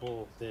 The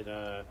sample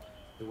that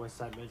the West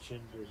Side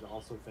mentioned is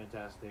also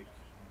fantastic.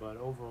 But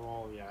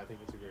overall, yeah, I think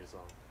it's a great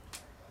song.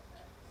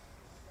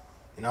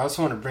 And I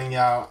also want to bring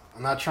out,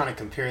 I'm not trying to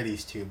compare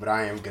these two, but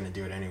I am going to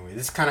do it anyway.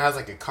 This kind of has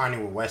like a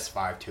Kanye West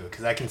vibe to it,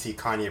 because I can see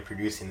Kanye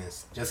producing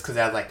this, just because it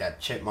has like that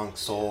chipmunk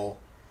soul,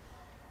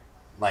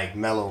 like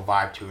mellow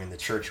vibe to it, and the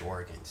church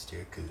organs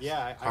too, because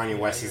Kanye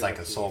West is like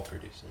a soul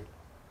producer.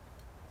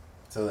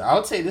 So I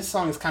would say this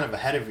song is kind of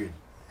ahead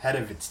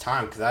of its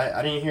time, because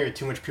I didn't hear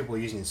too much people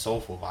using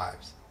soulful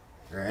vibes,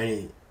 or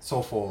any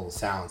soulful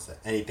sounds,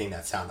 anything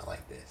that sounded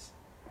like this.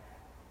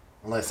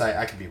 Unless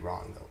I could be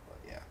wrong though.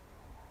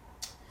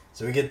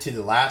 So we get to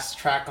the last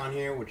track on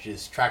here, which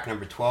is track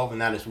number 12,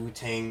 and that is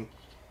Wu-Tang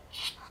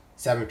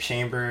 7th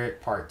Chamber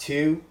Part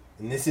 2.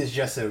 And this is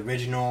just a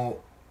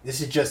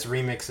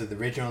remix of the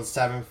original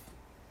 7th,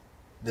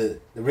 the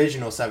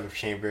original 7th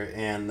Chamber,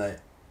 and the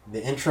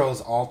intro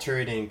is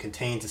altered and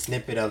contains a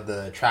snippet of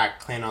the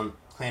track Clan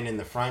in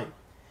the Front.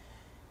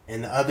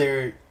 And the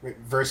other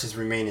verses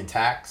remain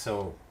intact,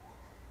 so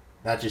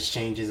that just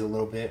changes a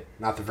little bit.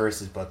 Not the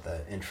verses, but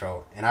the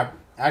intro. And I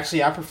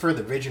prefer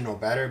the original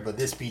better, but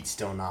this beat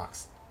still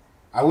knocks.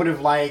 I would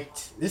have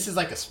liked... This is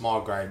like a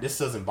small gripe. This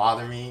doesn't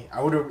bother me.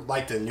 I would have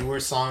liked a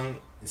newer song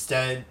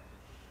instead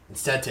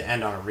to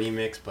end on a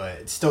remix, but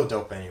it's still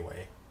dope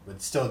anyway. But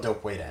it's still a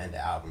dope way to end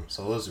the album.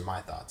 So those are my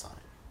thoughts on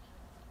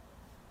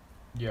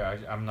it. Yeah,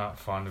 I'm not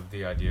fond of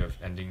the idea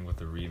of ending with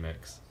a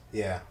remix.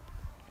 Yeah.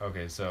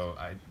 Okay, so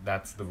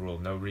that's the rule.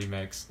 No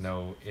remix,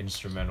 no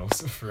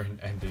instrumentals for an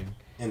ending.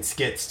 And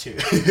skits, too.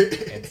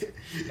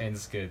 and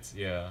skits,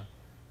 yeah.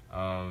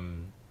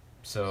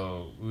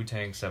 So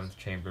Wu-Tang 7th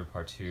Chamber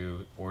Part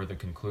 2, or the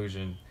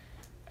conclusion,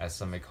 as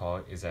some may call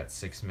it, is at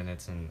 6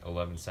 minutes and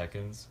 11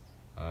 seconds.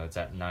 It's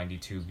at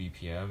 92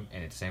 BPM,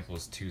 and it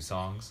samples two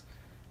songs.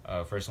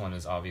 First one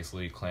is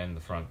obviously Clan in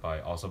the Front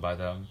also by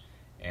them,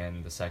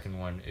 and the second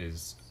one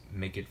is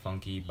Make It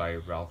Funky by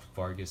Ralph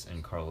Vargas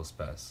and Carlos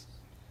Bess.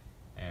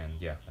 And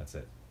yeah, that's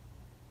it.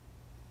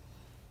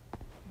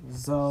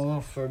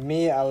 So for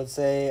me, I would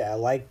say I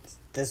liked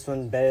this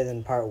one better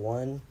than part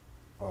one.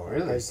 Oh,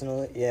 really?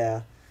 Personally,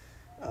 yeah.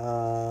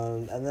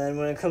 And then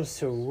when it comes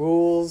to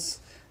rules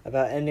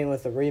about ending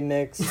with a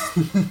remix,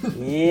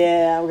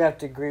 yeah, I'm gonna have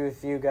to agree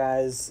with you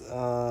guys.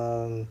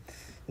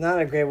 Not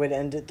a great way to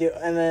end it.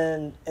 And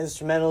then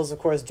instrumentals, of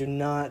course, do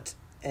not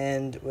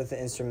end with an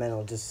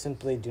instrumental. Just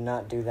simply do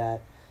not do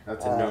that.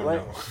 That's a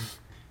no-no.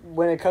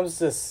 When it comes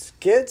to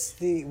skits,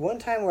 the one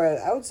time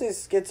where I would say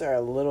skits are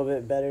a little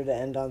bit better to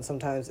end on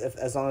sometimes,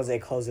 as long as they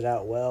close it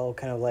out well,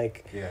 kind of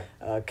like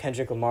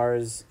Kendrick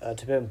Lamar's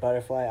To Pimp a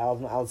Butterfly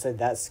album. I would say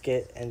that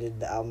skit ended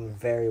the album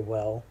very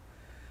well.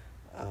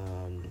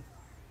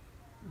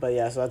 But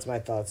yeah, so that's my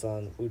thoughts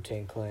on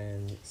Wu-Tang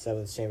Clan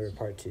 7th Chamber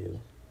Part 2.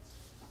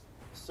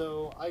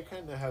 So I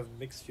kind of have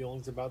mixed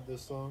feelings about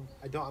this song.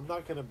 I'm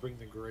not gonna bring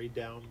the grade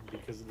down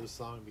because of this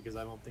song, because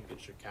I don't think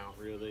it should count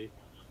really.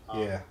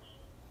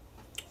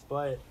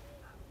 But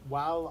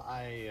while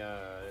I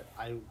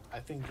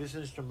think this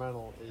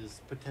instrumental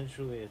is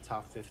potentially a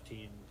top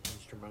 15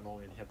 instrumental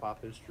in hip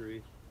hop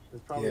history,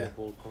 it's probably a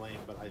bold claim,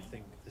 but I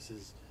think this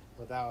is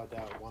without a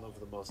doubt one of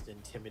the most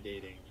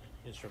intimidating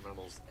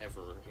instrumentals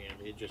ever,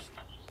 and it just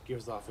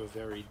gives off a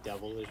very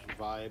devilish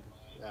vibe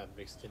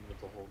mixed in with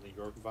the whole New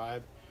York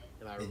vibe,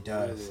 and I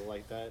really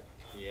like that.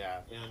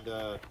 Yeah,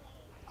 and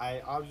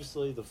I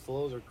obviously the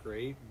flows are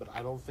great, but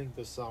I don't think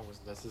this song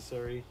was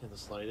necessary in the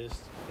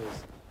slightest,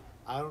 because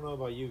I don't know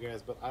about you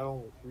guys, but I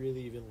don't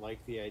really even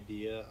like the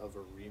idea of a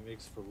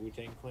remix for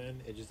Wu-Tang Clan.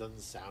 It just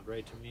doesn't sound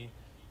right to me.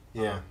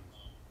 Yeah.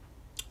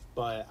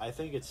 But I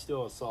think it's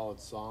still a solid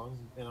song,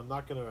 and I'm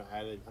not gonna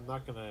add it. I'm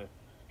not gonna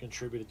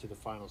contribute it to the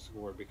final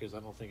score because I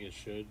don't think it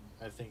should.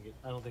 I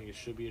don't think it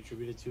should be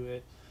attributed to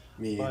it.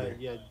 Me either.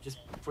 But yeah, just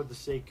for the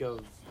sake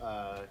of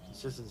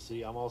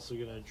consistency, I'm also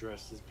gonna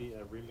address this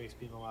remix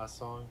being the last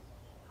song.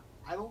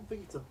 I don't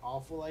think it's an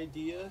awful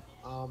idea.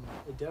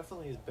 It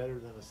definitely is better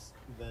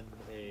than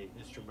a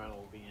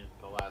instrumental being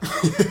the last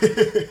song.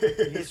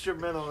 The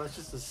instrumental, that's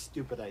just a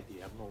stupid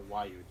idea. I don't know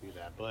why you would do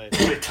that, but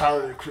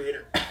Tyler the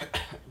Creator.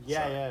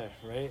 yeah,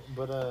 right.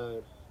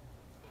 But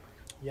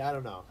yeah, I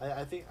don't know.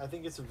 I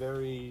think it's a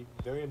very,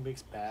 very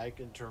mixed bag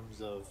in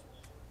terms of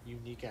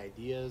unique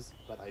ideas,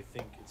 but I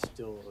think it's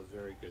still a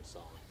very good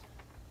song.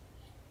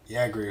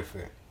 Yeah, I agree with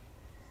it.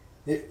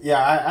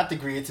 Yeah, I have to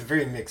agree. It's a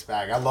very mixed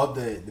bag. I love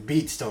the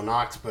beat still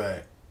knocks,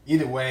 but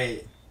either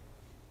way,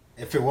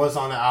 if it was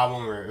on the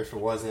album or if it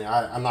wasn't,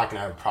 I'm not gonna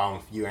have a problem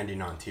with you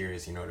ending on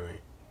tears. You know what I mean?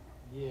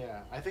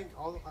 Yeah, I think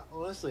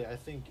honestly, I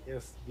think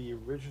if the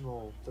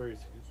original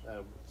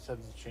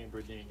 7th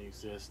Chamber didn't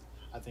exist,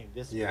 I think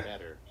this is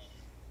better.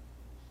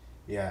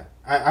 Yeah,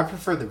 I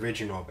prefer the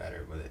original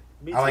better,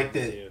 but I like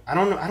the. I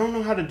don't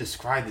know how to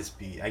describe this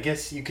beat. I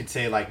guess you could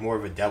say like more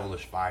of a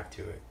devilish vibe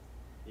to it.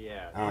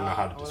 Yeah, I don't know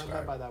how to describe. What I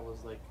meant by that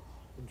was like,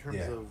 in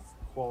terms of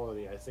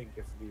quality, I think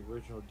if the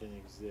original didn't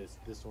exist,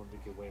 this one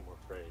would get way more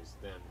praise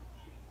than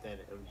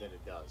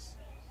it does.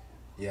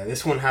 Yeah,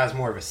 this one has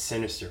more of a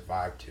sinister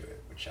vibe to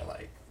it, which I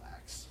like.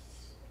 Facts.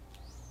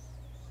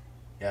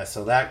 Yeah,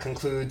 so that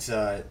concludes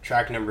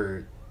track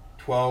number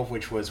 12,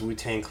 which was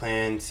Wu-Tang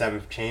Clan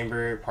 7th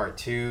Chamber Part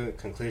 2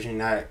 conclusion.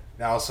 That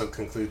also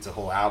concludes the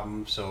whole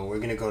album. So we're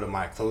gonna go to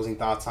my closing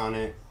thoughts on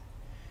it.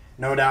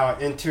 No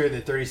doubt, Enter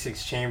the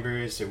 36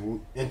 Chambers, or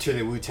Enter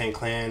the Wu-Tang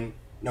Clan,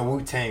 no,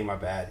 Wu-Tang, my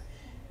bad,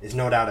 is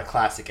no doubt a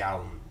classic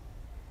album.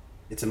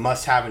 It's a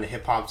must-have in the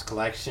hip-hop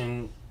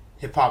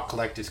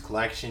collector's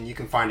collection. You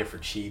can find it for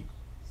cheap.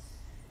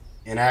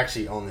 And I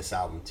actually own this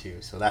album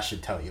too, so that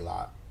should tell you a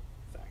lot.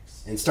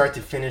 Facts. And start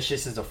to finish,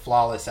 this is a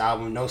flawless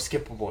album. No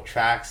skippable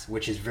tracks,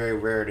 which is very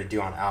rare to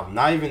do on an album.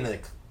 Not even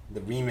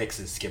the remix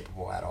is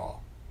skippable at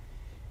all.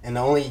 And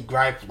the only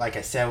gripe, like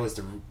I said, was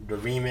the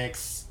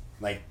remix,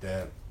 like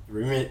the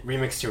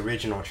remix to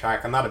original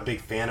track. I'm not a big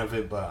fan of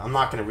it, but I'm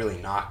not gonna really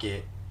knock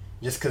it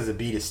just because the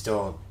beat is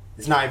still,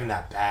 it's not even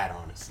that bad,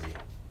 honestly.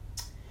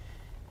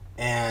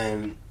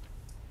 And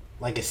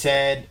like I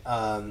said,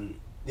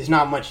 there's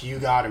not much You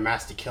Got or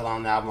Master Kill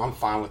on the album. I'm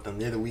fine with them.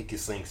 They're the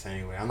weakest links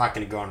anyway. I'm not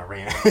gonna go on a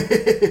rant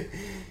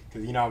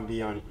because you know I'll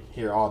be on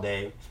here all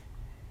day.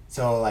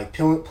 So like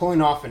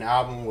pulling off an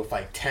album with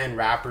like 10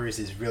 rappers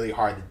is really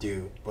hard to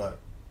do, but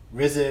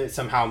RZA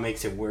somehow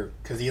makes it work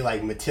because he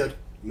like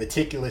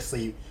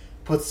meticulously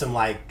puts them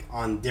like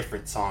on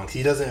different songs.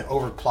 He doesn't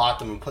overplot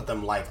them and put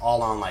them like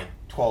all on like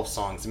 12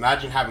 songs.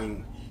 Imagine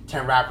having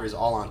 10 rappers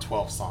all on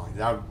 12 songs.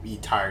 That would be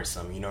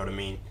tiresome, you know what I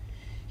mean?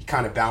 He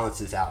kind of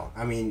balances out.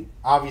 I mean,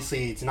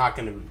 obviously it's not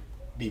going to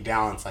be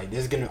balanced. Like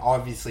there's going to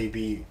obviously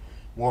be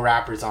more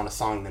rappers on a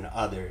song than the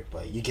other,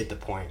 but you get the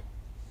point.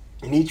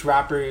 And each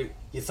rapper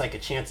gets like a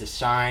chance to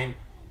shine,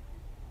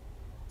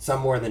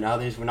 some more than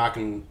others. We're not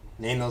going to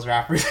name those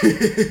rappers,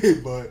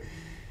 but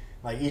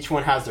like each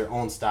one has their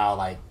own style.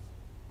 Like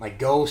like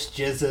Ghost,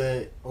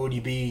 Jizza,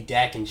 ODB,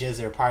 Dak, and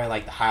Jizza are probably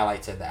like the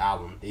highlights of the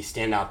album. They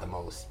stand out the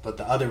most, but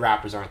the other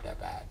rappers aren't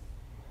that bad.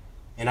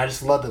 And I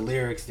just love the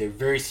lyrics. They're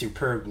very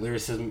superb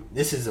lyricism.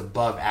 This is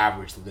above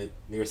average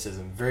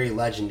lyricism. Very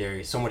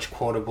legendary. So much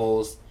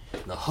quotables.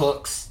 The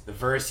hooks, the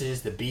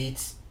verses, the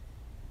beats,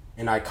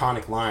 and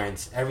iconic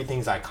lines.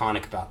 Everything's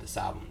iconic about this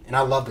album. And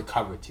I love the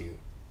cover too.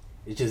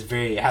 It's just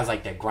very, it has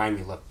like that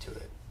grimy look to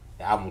it.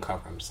 The album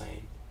cover, I'm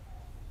saying.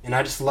 And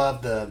I just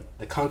love the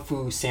kung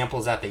fu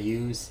samples that they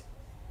use.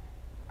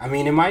 I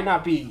mean, it might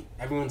not be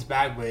everyone's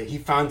bag, but he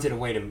finds it a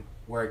way to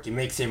work. It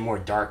makes it more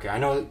darker. I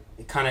know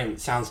it kind of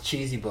sounds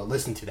cheesy, but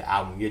listen to the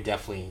album. You'll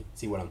definitely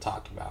see what I'm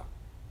talking about.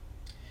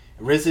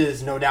 RZA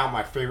is no doubt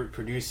my favorite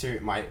producer,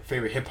 my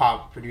favorite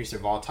hip-hop producer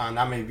of all time.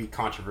 That may be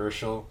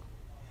controversial,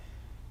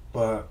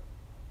 but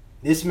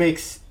this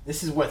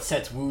is what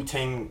sets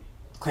Wu-Tang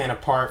Clan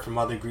apart from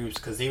other groups,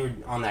 because they were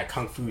on that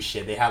kung fu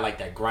shit. They had like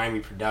that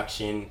grimy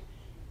production.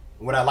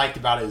 What I liked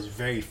about it is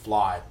very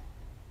flawed,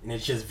 and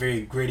it's just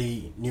very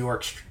gritty New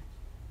York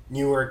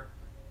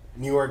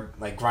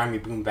like grimy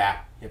boom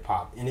bap hip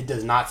hop, and it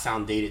does not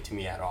sound dated to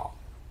me at all.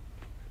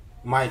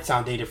 It might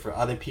sound dated for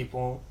other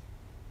people,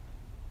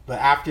 but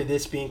after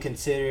this being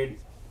considered,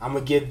 I'm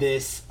gonna give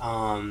this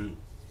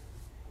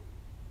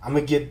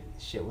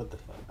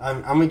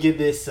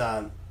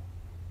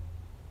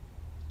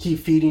Keep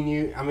Feeding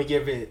You. I'm gonna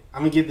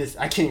give this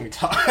I can't even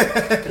talk.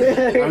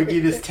 I'm gonna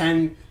give this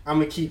 10. I'm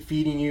gonna Keep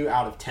Feeding You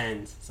out of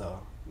 10s. So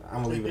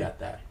I'm gonna leave it at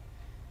that.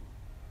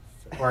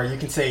 Or you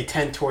can say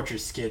 10 torture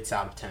skits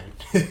out of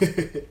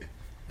 10.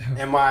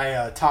 And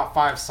my top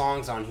 5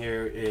 songs on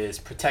here is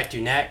Protect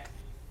Your Neck,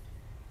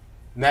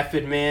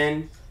 Method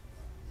Man,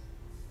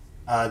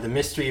 The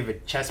Mystery of a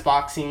Chess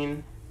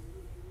Boxing.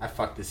 I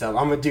fucked this up.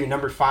 I'm gonna do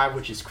number 5,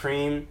 which is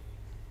Cream.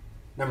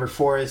 Number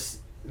 4 is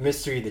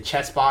Mystery of the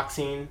Chess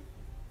Boxing.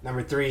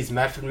 Number 3 is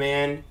Method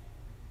Man.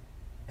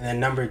 And then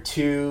number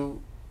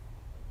 2...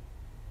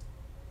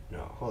 No,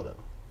 hold up.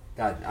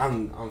 God,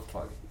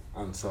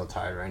 I'm so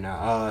tired right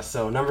now.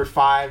 So number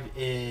 5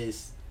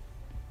 is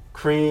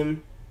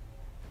Cream.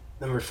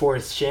 Number 4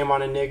 is Shame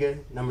on a Nigga.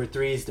 Number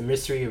 3 is The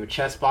Mystery of a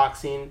Chess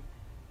Boxing.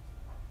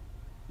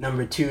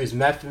 Number 2 is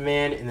Method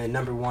Man. And then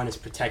number 1 is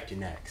Protect Your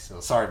Neck. So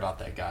sorry about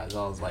that, guys.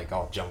 I was like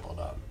all jumbled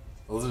up.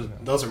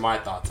 Those are my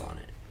thoughts on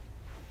it.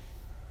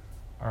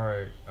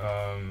 Alright,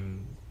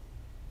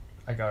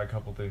 I got a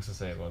couple things to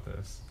say about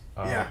this.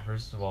 Yeah.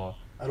 First of all,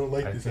 I don't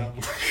like this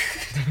album.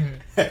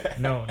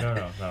 No,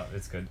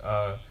 it's good.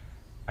 I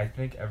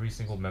think every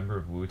single member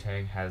of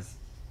Wu-Tang has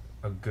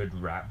a good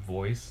rap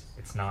voice.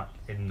 It's not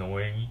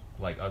annoying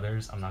like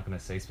others. I'm not gonna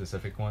say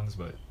specific ones,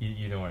 but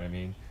you know what I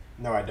mean.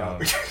 No, I don't.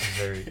 It's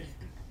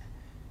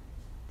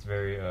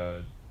very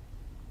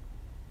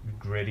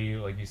gritty,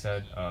 like you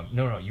said.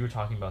 No, you were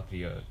talking about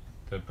the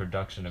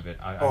production of it.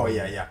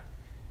 Yeah.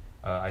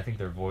 I think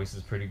their voice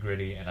is pretty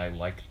gritty, and I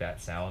like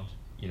that sound.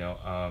 You know,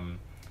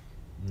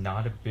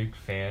 not a big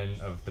fan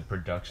of the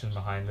production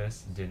behind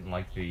this. Didn't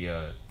like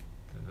the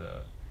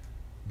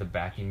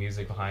backing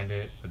music behind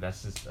it, but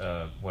that's just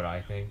what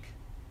I think.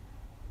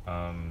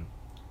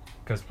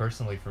 Because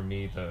personally, for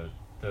me,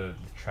 the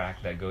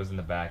track that goes in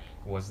the back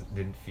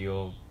didn't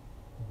feel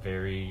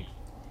very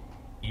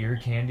ear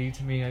candy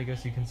to me, I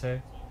guess you can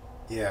say.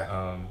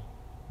 Yeah.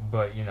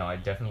 But you know, I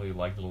definitely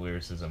liked the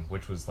lyricism,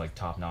 which was like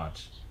top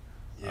notch.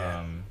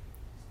 Yeah.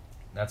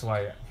 That's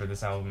why for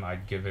this album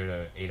I'd give it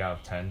a 8 out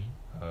of 10.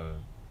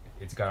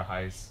 It's got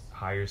a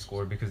higher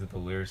score because of the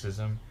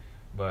lyricism,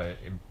 but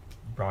it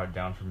brought it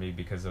down for me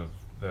because of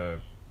the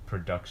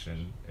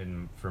production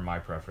and for my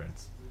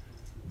preference.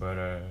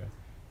 But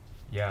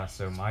yeah,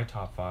 so my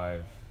top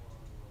 5.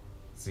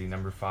 See,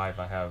 number 5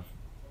 I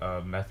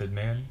have Method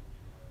Man.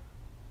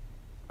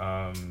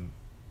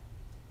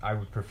 I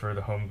would prefer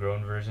the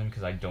homegrown version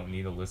because I don't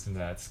need to listen to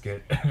that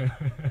skit.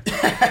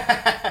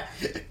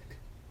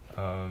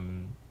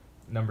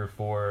 Number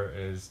 4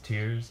 is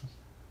Tears.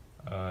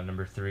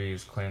 Number 3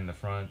 is Clan in the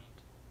Front.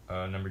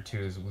 Number 2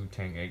 is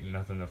Wu-Tang Ain't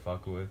Nothing to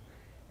Fuck With.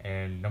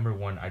 And number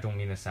 1, I don't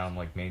mean to sound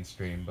like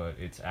mainstream, but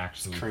it's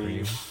actually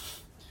Cream.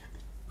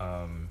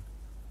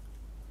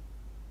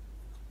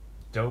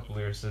 Dope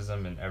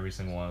lyricism in every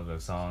single one of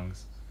those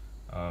songs.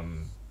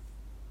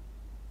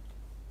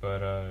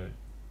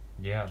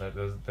 Yeah,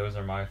 those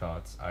are my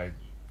thoughts. I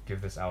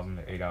give this album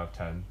an 8 out of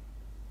 10.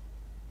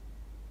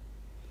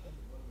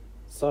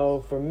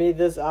 So for me,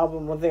 this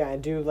album, one thing I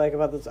do like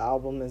about this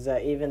album is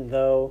that even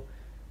though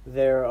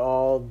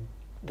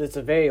it's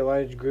a very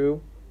large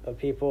group of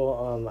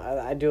people,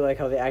 I do like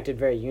how they acted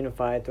very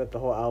unified throughout the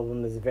whole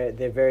album.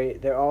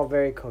 They're all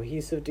very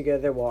cohesive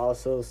together while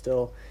also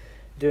still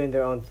doing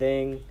their own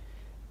thing.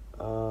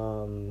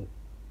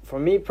 For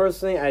me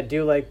personally, I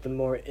do like the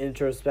more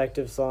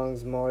introspective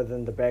songs more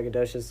than the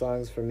braggadocious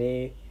songs for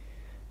me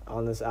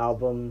on this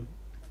album.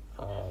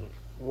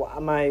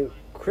 My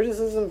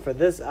criticism for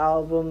this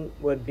album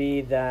would be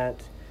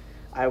that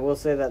I will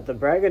say that the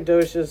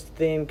braggadocious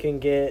theme can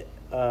get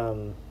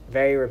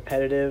very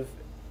repetitive.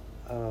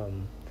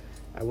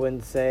 I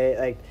wouldn't say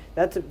like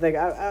that's like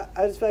I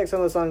just feel like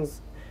some of the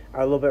songs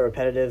are a little bit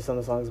repetitive. Some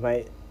of the songs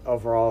might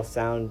overall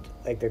sound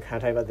like they're kind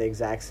of talking about the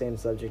exact same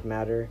subject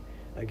matter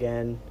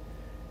again.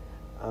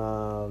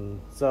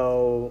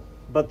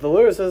 But the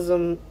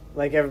lyricism,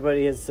 like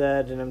everybody has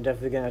said, and I'm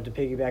definitely gonna have to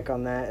piggyback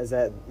on that, is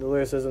that the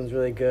lyricism is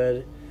really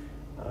good.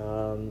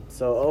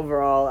 So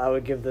overall, I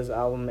would give this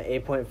album an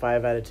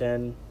 8.5 out of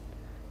 10.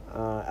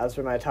 As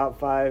for my top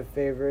 5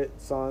 favorite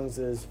songs,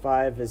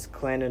 5 is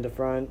Clan in the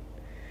Front,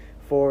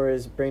 4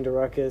 is Bring the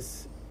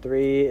Ruckus,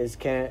 3 is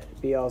Can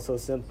It Be Also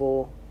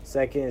Simple,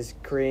 2nd is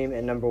Cream,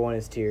 and number 1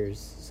 is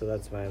Tears. So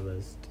that's my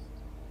list.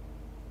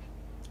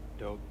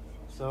 Dope.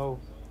 So,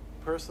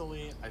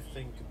 personally, I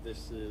think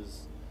this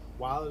is,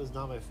 while it is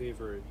not my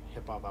favorite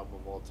hip hop album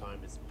of all time,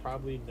 it's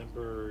probably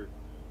number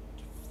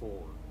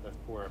 4. That's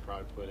where I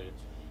probably put it.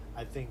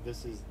 I think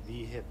this is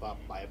the hip hop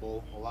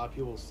Bible. A lot of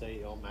people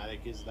say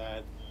Illmatic is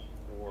that,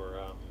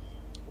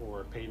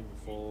 or Paid in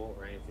Full,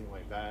 or anything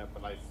like that.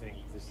 But I think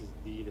this is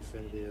the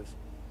definitive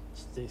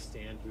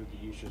standard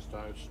that you should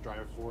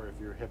strive for if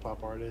you're a hip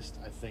hop artist.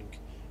 I think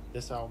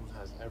this album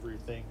has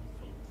everything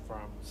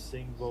from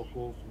singing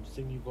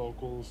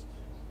vocals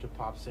to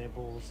pop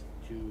samples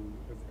to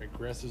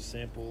aggressive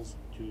samples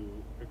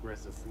to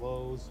aggressive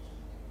flows,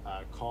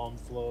 calm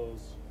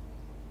flows,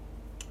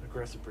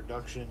 aggressive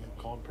production,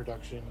 calm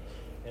production.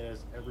 It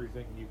has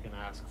everything you can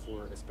ask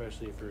for,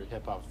 especially if you're a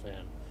hip hop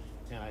fan.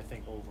 And I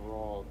think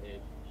overall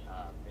it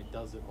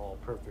does it all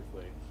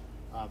perfectly.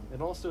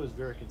 It also is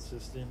very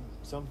consistent.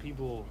 Some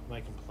people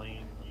might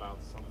complain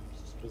about some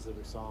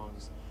specific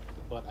songs,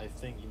 but I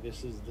think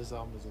this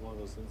album is one of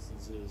those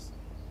instances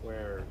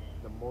where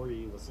the more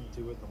you listen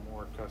to it, the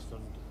more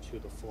accustomed to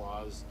the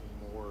flaws,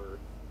 the more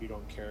you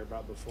don't care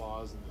about the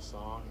flaws in the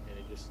song, and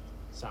it just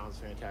sounds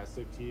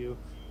fantastic to you.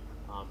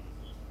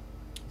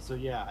 So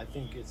yeah, I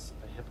think it's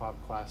a hip hop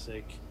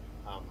classic.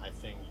 I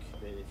think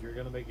that if you're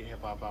gonna make a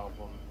hip hop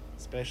album,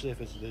 especially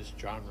if it's this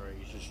genre,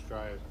 you should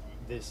strive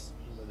this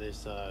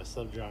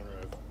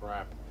subgenre of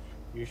rap.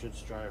 You should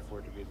strive for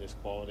it to be this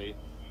quality.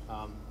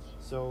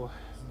 So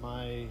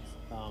my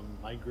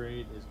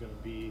grade is gonna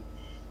be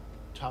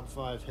top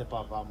 5 hip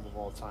hop album of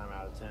all time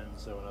out of 10.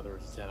 So in other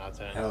words, 10 out of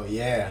 10. Hell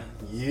yeah,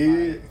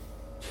 yeah.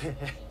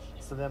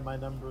 So then my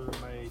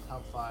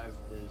top 5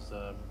 is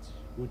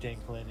Wu-Tang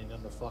Clan and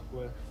None to Fuck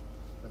With.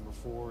 Number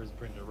 4 is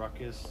Bring the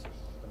Ruckus.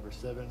 Number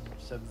 7,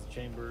 Seventh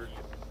Chamber.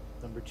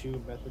 Number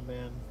 2, Method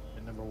Man.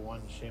 And number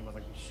 1, Shame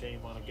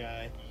on a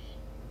Guy.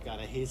 God,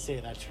 I hate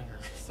saying that term.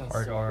 It sounds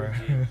Hard so R.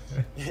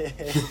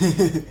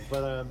 cringy.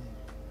 But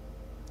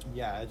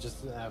yeah, it's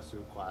just an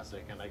absolute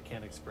classic, and I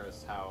can't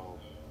express how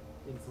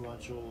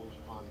influential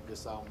on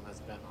this album has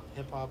been on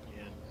hip hop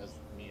and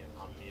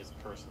on me as a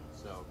person.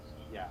 So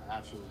yeah,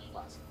 absolute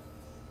classic.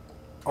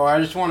 Oh, I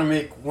just want to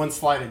make one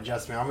slight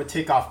adjustment. I'm gonna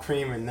take off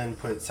Cream and then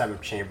put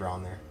Seventh Chamber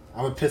on there.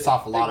 I'm gonna piss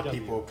off a lot of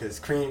people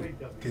because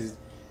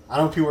I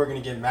know people are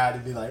gonna get mad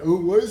and be like, "Oh,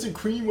 why isn't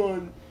Cream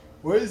on?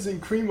 Why isn't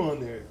Cream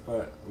on there?"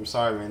 But I'm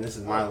sorry, man. This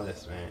is my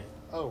list, man.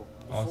 Oh,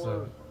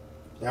 Also,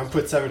 yeah, I'm gonna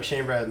put Seventh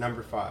Chamber at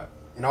number 5,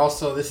 and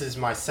also this is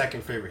my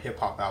second favorite hip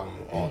hop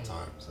album of all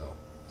time. So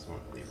just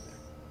want to leave it there.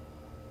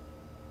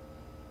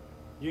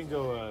 you can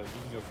go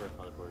first,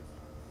 Motherboard.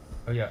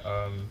 oh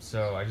yeah,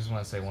 so I just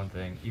want to say one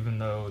thing. Even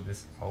though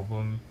this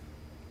album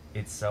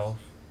itself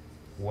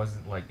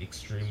wasn't like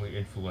extremely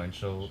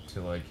influential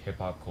to like hip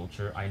hop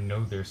culture, I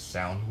know their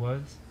sound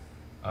was.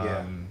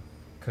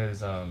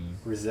 Cause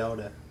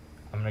Griselda.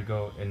 I'm gonna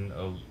go in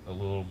a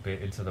little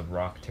bit into the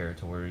rock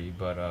territory,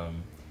 but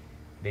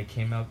they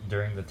came out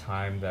during the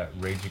time that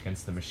Rage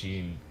Against the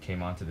Machine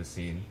came onto the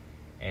scene,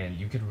 and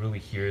you could really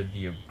hear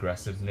the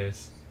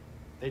aggressiveness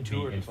be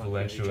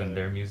influential in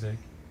their music.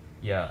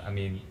 Yeah, I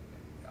mean,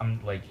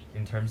 I'm like,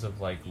 in terms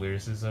of like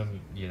lyricism,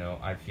 you know,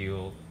 I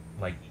feel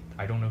like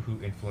I don't know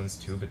who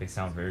influenced who, but they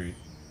sound very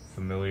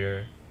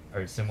familiar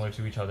or similar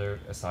to each other,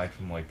 aside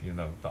from like, you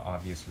know, the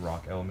obvious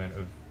rock element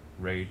of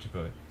Rage.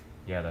 But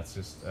yeah, that's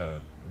just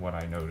what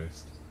I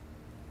noticed.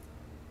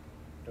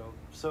 Dope.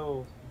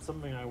 So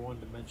something I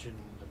wanted to mention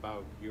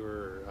about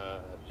your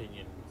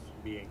opinion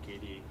being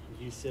KD.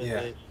 You said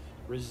that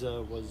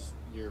RZA was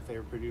your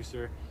favorite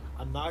producer.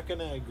 I'm not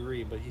gonna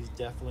agree, but he's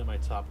definitely my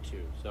top 2.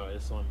 So I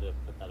just wanted to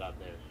put that out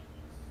there.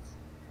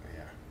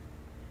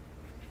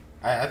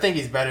 I think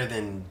he's better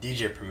than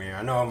DJ Premier.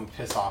 I know I'm gonna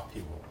piss off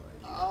people.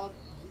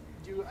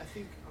 Dude, I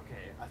think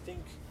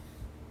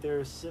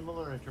they're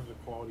similar in terms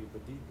of quality,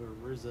 but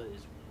RZA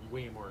is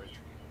way more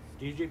interesting.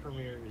 DJ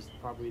Premier is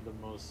probably the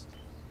most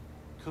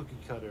cookie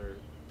cutter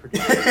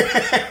producer.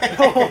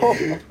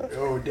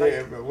 Oh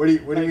damn, bro. What do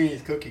you mean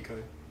he's cookie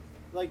cutter?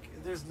 Like,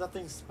 there's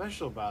nothing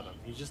special about him.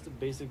 He's just a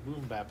basic boom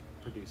bap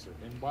producer.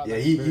 And wow, Yeah,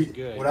 that's very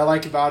good. What I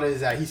like about it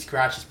is that he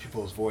scratches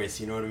people's voice.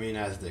 You know what I mean,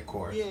 as the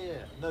core.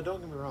 Yeah. No,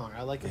 don't get me wrong.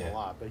 I like him a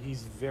lot, but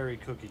he's very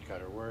cookie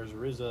cutter. Whereas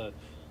RZA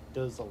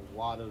does a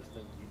lot of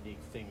unique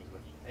things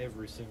with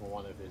every single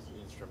one of his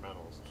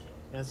instrumentals.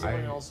 And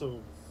something also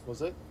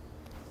was it?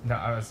 No,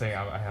 I was saying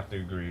I have to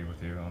agree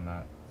with you on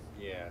that.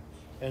 Yeah,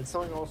 and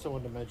something I also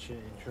wanted to mention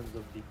in terms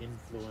of the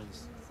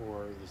influence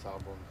for this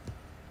album.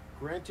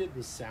 granted,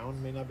 the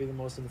sound may not be the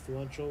most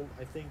influential.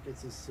 I think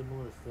it's a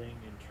similar thing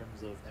in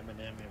terms of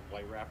Eminem and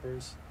white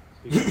rappers.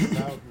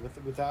 Because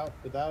without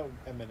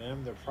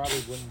Eminem, there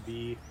probably wouldn't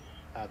be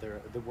there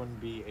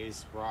wouldn't be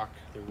Ace Rock,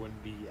 there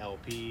wouldn't be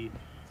LP,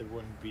 there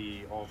wouldn't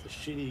be all the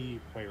shitty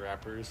white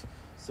rappers.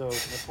 So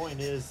the point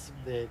is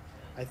that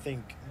I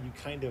think you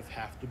kind of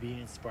have to be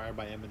inspired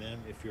by Eminem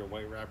if you're a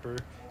white rapper,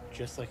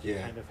 just like you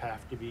kind of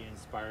have to be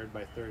inspired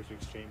by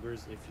 36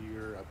 Chambers if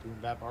you're a boom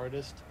bap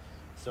artist.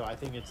 So I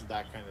think it's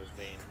that kind of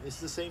vein.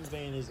 It's the same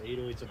vein as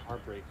 808s and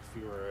Heartbreak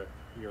if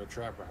you're a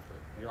trap rapper.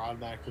 You're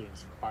automatically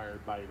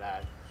inspired by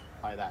that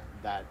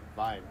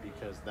vibe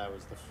because that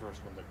was the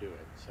first one to do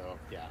it. So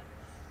yeah.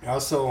 I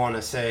also want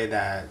to say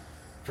that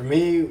for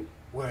me,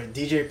 what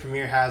DJ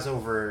Premier has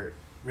over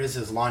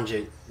RZA's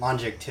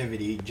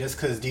longevity, just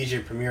because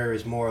DJ Premier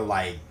is more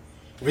like,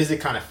 RZA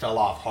kind of fell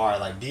off hard.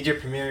 Like DJ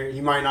Premier,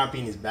 he might not be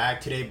in his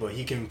bag today, but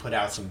he can put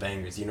out some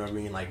bangers. You know what I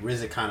mean? Like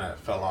RZA kind of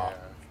fell off.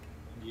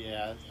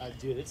 Yeah,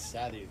 dude, it's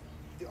sad.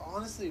 Dude,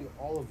 honestly,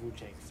 all of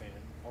Wu-Tang fan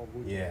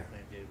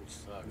did, which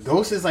sucks.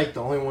 Ghost is like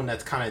the only one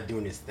that's kind of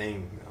doing his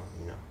thing.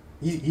 You know,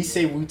 he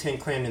say Wu-Tang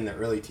Clan in the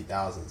early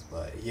 2000s,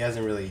 but he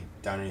hasn't really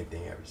done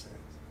anything ever since.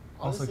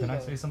 Also, can I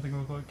say something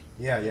real quick?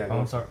 Yeah.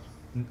 Oh,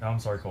 I'm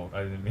sorry, Cole.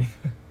 I didn't mean.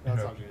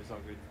 That's all good. It's all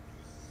good.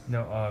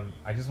 No,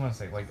 I just want to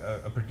say, like,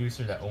 a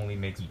producer that only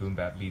makes boom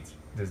bap beats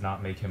does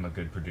not make him a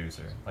good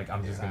producer. Like,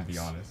 I'm just gonna be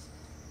honest.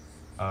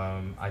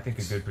 I think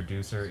a good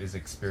producer is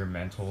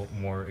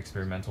more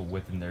experimental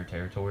within their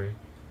territory.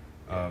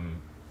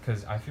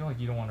 Because I feel like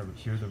you don't want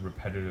to hear the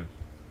repetitive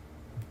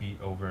beat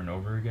over and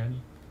over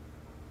again.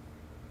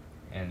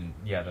 And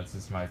yeah, that's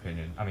just my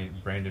opinion. I mean,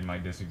 Brandon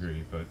might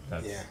disagree, but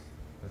that's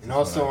and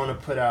also want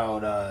to put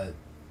out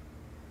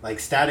like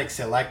Static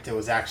Selecta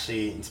was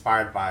actually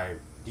inspired by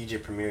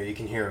DJ Premier. You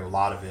can hear a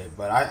lot of it,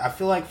 but I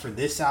feel like for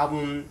this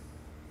album,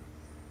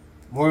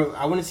 more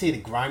I wouldn't say the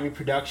grimy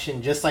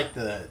production, just like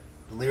the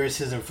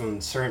lyricism from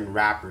certain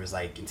rappers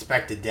like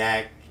Inspector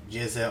Deck,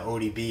 Jizza,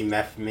 ODB,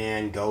 Meth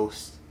Man,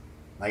 Ghost.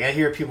 Like I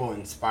hear people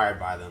inspired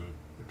by them.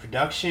 The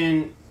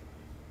production,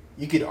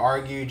 you could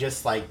argue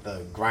just like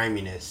the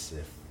griminess,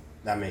 if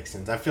that makes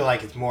sense. I feel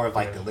like it's more of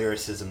like the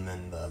lyricism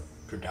than the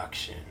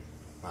production.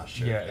 Not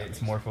sure. Yeah,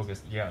 it's more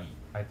focused. Yeah,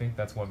 I think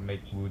that's what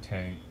makes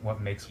Wu-Tang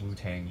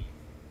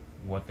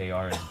what they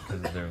are is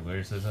because of their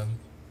lyricism.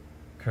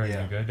 Kurt, you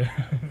good?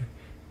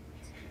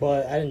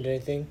 But I didn't do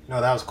anything.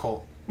 No, that was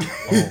Colt. Oh,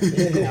 no,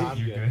 I'm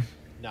You good.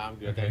 No, I'm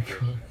good. Okay,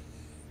 cool.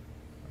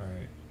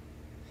 Alright.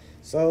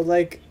 So,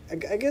 like,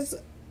 I guess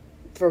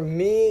for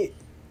me,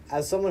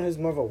 as someone who's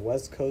more of a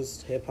West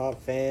Coast hip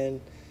hop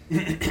fan,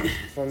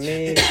 for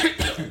me,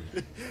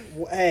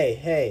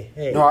 hey.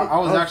 No, I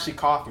was actually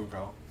coughing,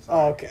 bro. Sorry.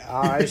 Oh, okay.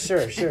 All right,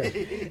 sure.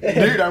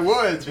 Dude, I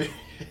was.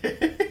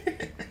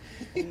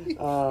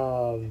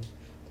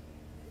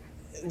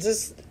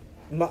 Just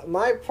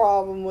my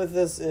problem with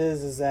this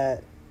is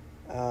that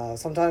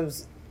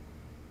sometimes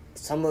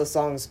some of the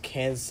songs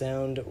can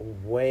sound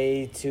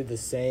way too the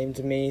same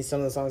to me. Some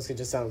of the songs could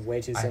just sound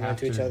way too similar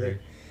to each other.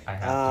 I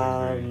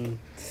have to agree.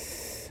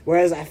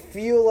 Whereas I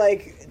feel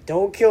like,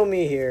 don't kill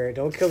me here,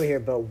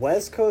 but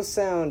West Coast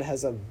sound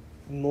has a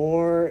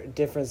more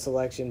different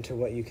selection to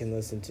what you can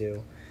listen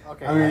to.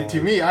 Okay. I mean,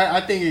 to me, I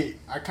think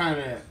I kind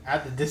of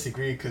have to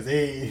disagree because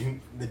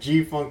the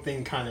G-Funk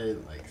thing kind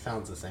of like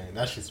sounds the same.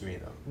 That's just me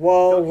though.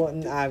 Well,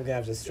 I'm gonna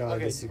have to strongly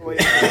disagree.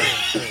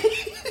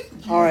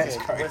 All right.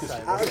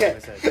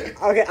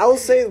 Okay. I will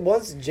say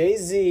once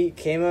Jay-Z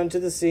came onto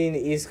the scene, the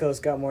East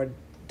Coast got more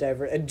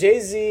diverse.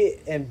 Jay-Z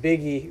and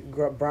Biggie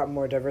brought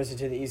more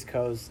diversity to the East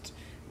Coast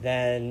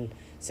than,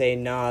 say,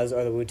 Nas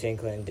or the Wu-Tang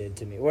Clan did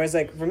to me. Whereas,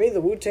 like, for me, the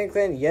Wu-Tang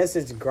Clan, yes,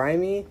 it's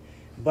grimy,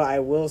 but I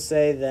will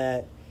say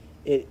that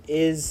it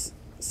is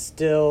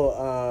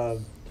still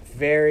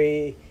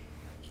very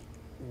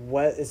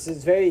it's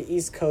very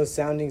East Coast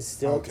sounding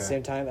still at the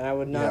same time, and I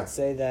would not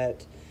say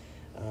that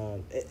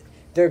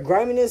their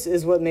griminess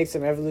is what makes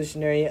them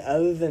revolutionary.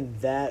 Other than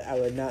that, I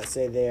would not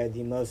say they are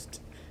the most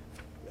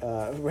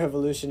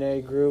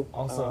revolutionary group.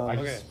 Also,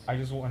 I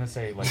just want to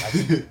say, like,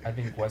 I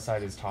think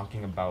Westside is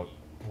talking about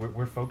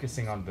we're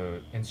focusing on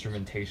the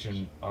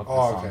instrumentation of the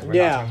songs. We're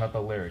not talking about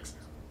the lyrics.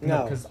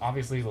 No, because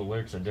obviously the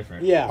lyrics are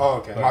different. Yeah. Oh,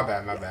 okay. My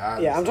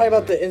bad. Yeah, I'm talking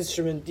about the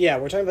instrument. Yeah,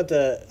 I'm talking about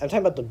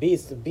the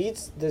beats. The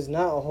beats. There's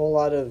not a whole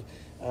lot of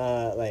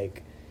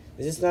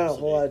there's just not a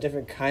whole lot of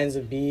different kinds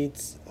of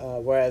beats.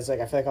 Whereas,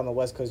 like, I feel like on the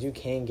West Coast, you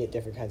can get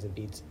different kinds of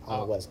beats on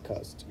the West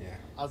Coast. Yeah.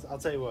 I'll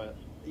tell you what.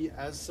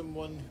 As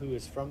someone who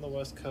is from the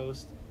West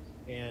Coast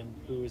and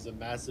who is a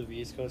massive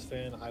East Coast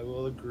fan, I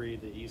will agree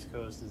the East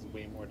Coast is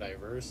way more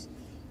diverse.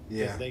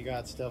 Yeah. Because they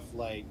got stuff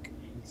like,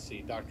 let's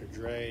see, Dr.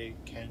 Dre,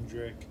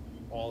 Kendrick,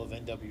 all of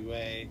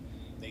NWA.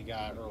 They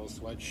got Earl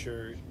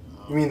Sweatshirt.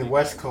 You mean the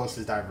West Coast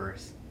is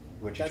diverse?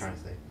 What you're trying to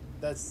say?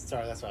 That's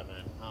what I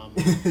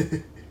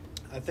meant.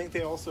 I think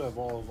they also have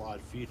all of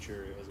Odd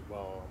Future as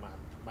well. I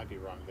might be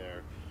wrong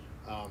there.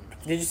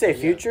 Did you say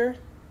Future?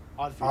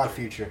 Odd Future. Odd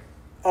Future.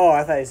 Oh,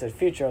 I thought you said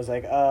Future. Oh, I thought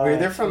you said Future. I was like, Wait,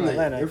 they're from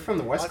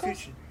the West Coast? Atlanta. Odd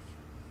Future.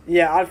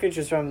 Yeah, Odd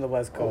Future's from the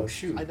West Oh Coast.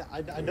 shoot.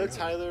 I know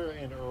Tyler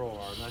and Earl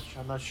are.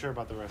 I'm not sure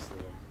about the rest of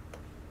them.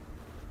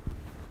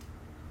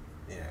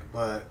 Yeah,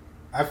 but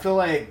I feel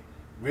like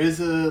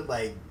RZA,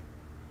 like,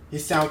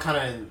 his sound kind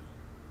of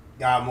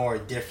got more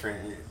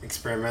different,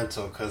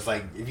 experimental. Cause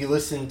like if you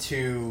listen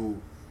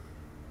to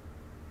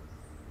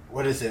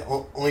what is it?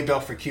 Only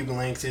Belt for Cuban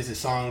Links. There's a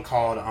song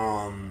called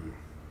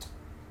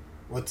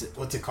what's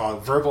it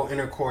called? Verbal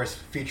Intercourse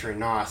featuring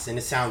Nas, and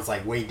it sounds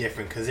like way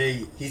different because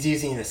he's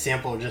using a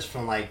sample just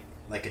from like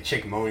a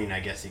chick moaning, I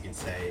guess you can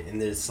say.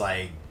 And there's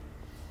like,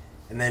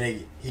 and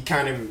then he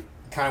kind of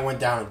went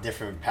down a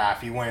different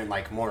path. He went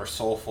like more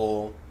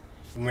soulful,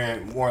 he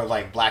went more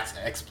like black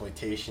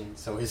exploitation.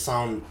 So his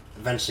sound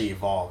eventually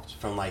evolved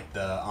from like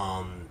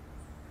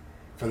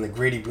from the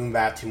gritty boom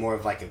bap to more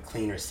of like a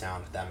cleaner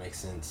sound, if that makes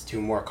sense, to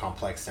a more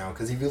complex sound.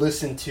 Because if you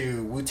listen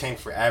to Wu-Tang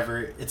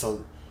Forever, it's a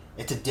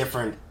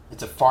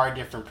far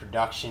different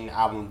production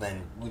album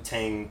than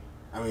Wu-Tang.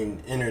 I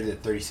mean, Enter the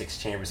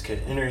 36 Chambers. Because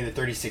Enter the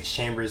 36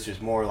 Chambers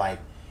was more like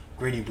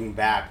gritty boom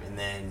bap, and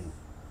then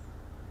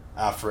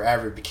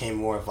Forever became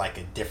more of like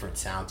a different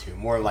sound to it,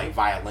 more like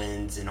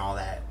violins and all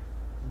that.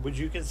 Would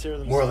you consider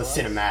them more of the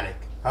sellouts? cinematic,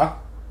 huh?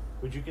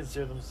 Would you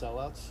consider them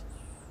sellouts?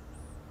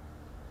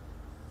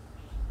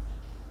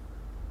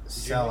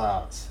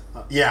 Sellouts.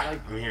 Yeah,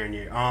 Like- I'm hearing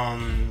you. I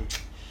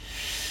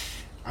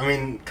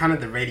mean, kind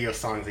of the radio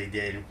songs they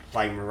did,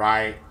 like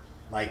Mariah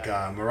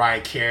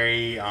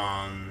Carey,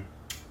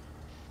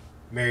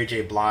 Mary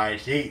J.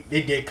 Blige. They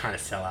did kind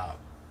of sell out,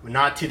 but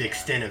not to the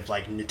extent of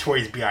like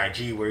Notorious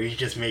B.I.G., where he's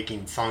just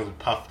making songs with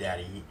Puff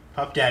Daddy.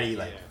 Puff Daddy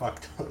like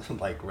fucked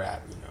like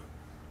rap, you know.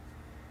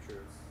 True.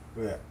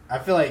 But I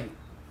feel like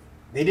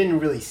they didn't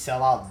really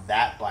sell out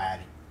that bad,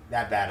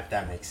 if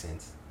that makes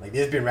sense. Like,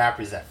 there's been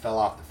rappers that fell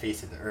off the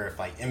face of the earth.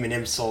 Like,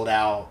 Eminem sold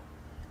out.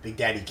 Big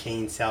Daddy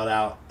Kane sold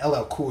out.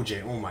 LL Cool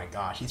J, oh my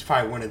gosh. He's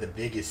probably one of the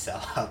biggest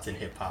sellouts in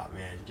hip-hop,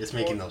 man. Just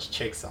making those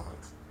chick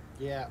songs.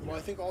 Yeah, well, I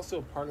think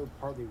also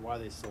partly why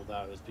they sold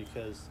out is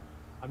because,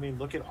 I mean,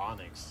 look at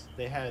Onyx.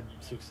 They had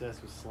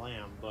success with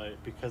Slam,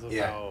 but because of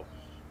how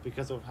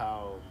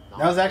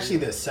That was actually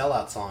the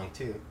sellout song,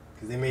 too.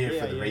 Because they made it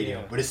for the radio.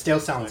 Yeah. But it still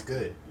sounds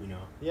Exactly. good, you know.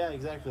 Yeah,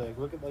 exactly.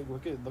 Look at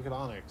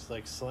Onyx.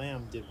 Like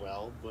Slam did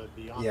well, but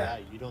beyond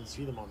that, you don't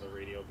see them on the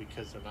radio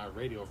because they're not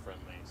radio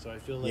friendly. So I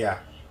feel like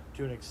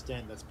to an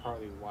extent, that's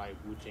partly why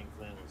Wu-Tang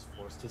Clan was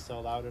forced to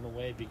sell out in a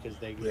way, because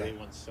they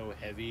went so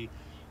heavy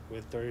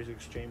with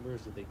 36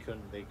 Chambers that they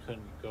couldn't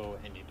go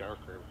any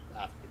darker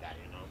after that,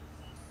 you know.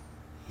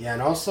 Yeah,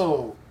 and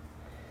also,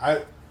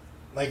 there's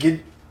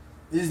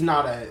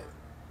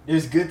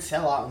good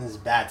sellout and there's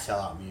bad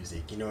sellout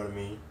music. You know what I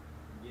mean?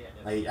 Yeah.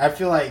 Like, I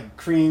feel like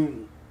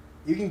Cream,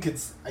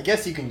 I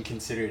guess you can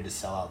consider it a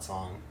sellout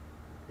song,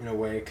 in a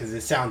way, because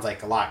it sounds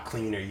like a lot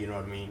cleaner. You know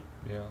what I mean?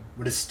 Yeah.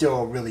 But it's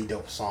still a really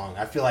dope song.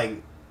 I feel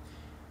like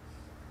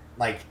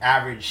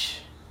average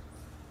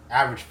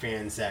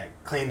fans that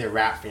claim they're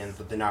rap fans,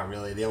 but they're not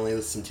really. They only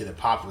listen to the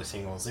popular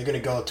singles. They're gonna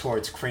go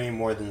towards Cream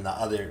more than the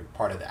other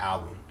part of the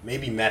album.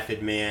 Maybe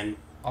Method Man.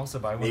 Also,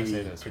 but I want to Maybe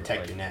say this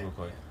Protect Your Neck. real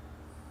quick.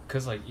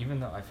 Because, like, even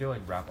though I feel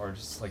like rap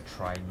artists, like,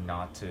 try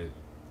not to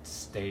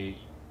stay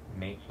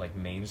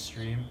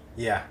mainstream,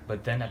 Yeah.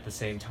 but then at the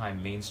same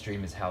time,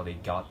 mainstream is how they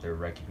got their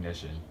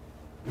recognition.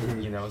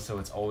 Mhm. You know, so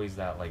it's always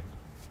that, like,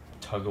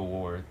 tug of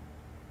war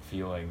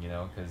feeling, you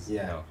know,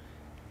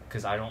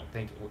 because I don't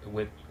think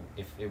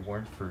if it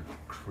weren't for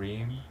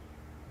Cream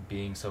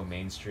being so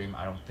mainstream,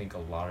 I don't think a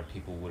lot of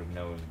people would have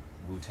known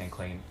Wu-Tang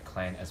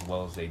Clan as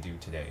well as they do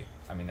today.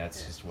 I mean,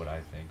 that's just what I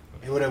think.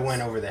 But It would have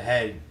went over the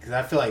head, because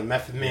I feel like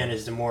Method Man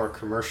is the more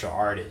commercial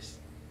artist,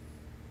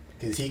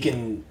 because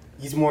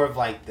he's more of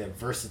like the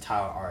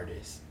versatile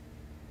artist.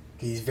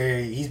 He's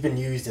been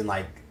used in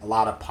like a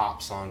lot of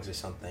pop songs or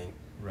something,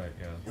 right,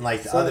 yeah. and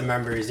like the other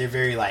members, they're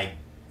very like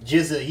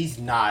Jizza. He's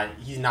not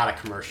a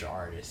commercial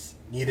artist.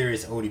 Neither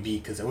is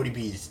ODB, because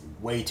ODB is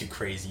way too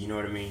crazy. You know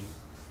what I mean?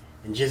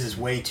 And Jizza's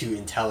way too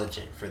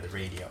intelligent for the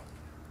radio.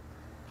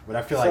 But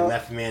I feel like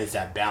Method Man is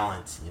that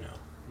balance, you know.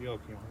 Yeah.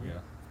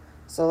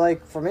 So,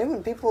 like, for me,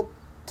 when people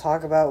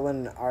talk about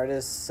when an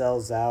artist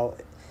sells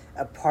out,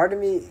 a part of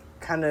me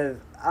kind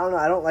of, I don't know,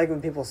 I don't like when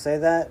people say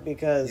that,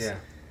 because,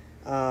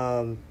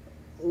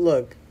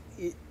 look,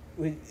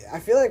 I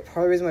feel like part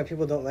of the reason why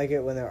people don't like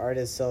it when their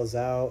artist sells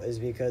out is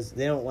because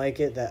they don't like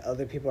it that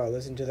other people are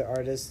listening to their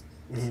artists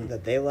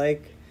that they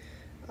like.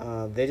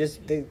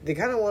 They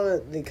kind of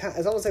want to,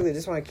 it's almost like they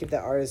just want to keep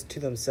that artist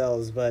to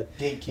themselves, but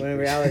when in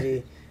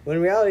reality,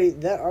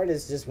 that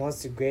artist just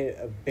wants to create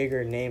a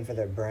bigger name for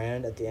their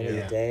brand at the end of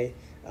the day.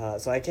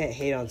 So I can't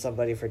hate on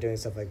somebody for doing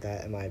stuff like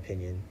that, in my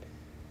opinion.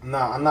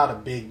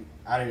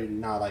 I do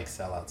not like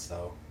sellouts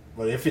though.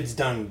 But if it's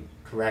done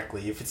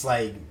correctly, if it's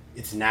like,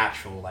 it's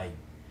natural, like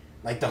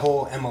the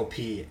whole MOP,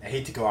 I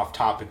hate to go off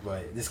topic,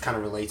 but this kind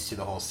of relates to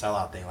the whole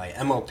sellout thing. Like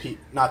MOP,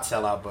 not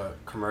sellout, but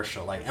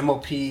commercial. Like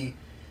MOP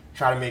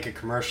try to make a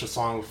commercial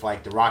song with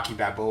like the Rocky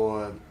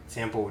Balboa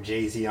sample with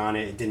Jay-Z on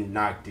it. It did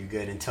not do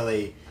good until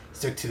they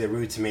stuck to their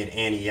roots and made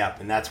Annie Up,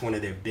 and that's one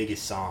of their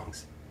biggest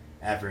songs.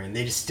 ever, and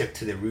they just stuck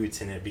to the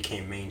roots and it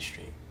became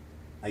mainstream.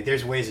 Like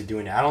there's ways of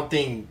doing it. I don't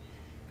think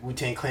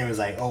Wu-Tang Clan was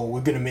like, oh,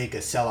 we're gonna make a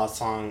sellout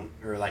song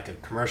or like a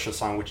commercial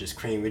song, which is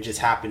Cream. It just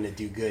happened to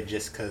do good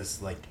just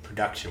because like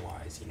production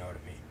wise, you know what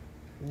I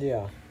mean?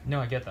 Yeah. No,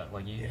 I get that.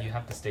 Like you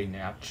have to stay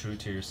true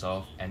to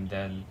yourself and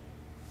then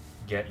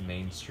get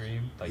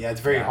mainstream. Like Yeah,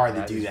 it's very hard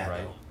to that do is that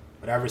right. though.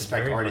 But I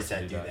respect very artists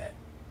hard that to do do that.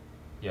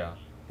 Yeah.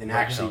 And But,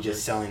 actually you know,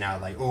 just selling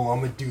out like, oh, I'm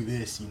gonna do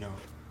this, you know.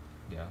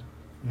 Yeah.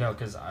 No,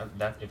 because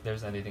that if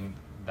there's anything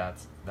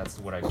that's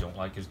what I don't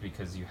like is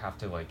because you have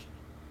to like,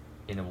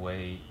 in a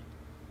way,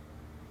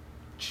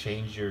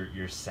 change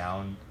your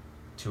sound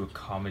to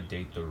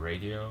accommodate the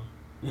radio,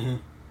 Mm-hmm.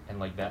 and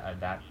like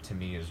that to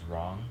me is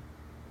wrong.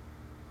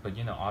 But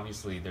you know,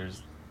 obviously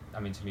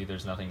to me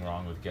there's nothing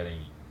wrong with getting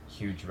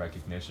huge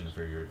recognition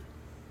for your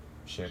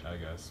shit, I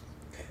guess.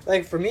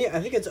 Like, for me, I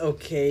think it's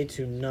okay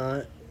to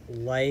not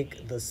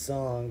like the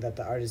song that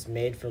the artist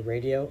made for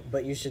radio,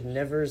 but you should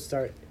never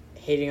start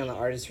hating on the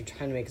artist for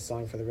trying to make a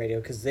song for the radio,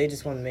 because they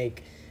just want to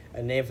make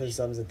a name for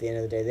themselves at the end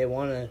of the day. They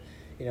want to,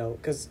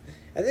 because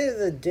at the end of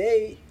the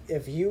day,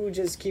 if you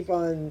just keep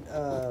on,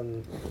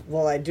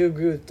 well, I do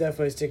agree with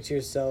definitely stick to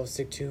yourself,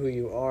 stick to who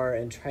you are,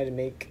 and try to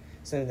make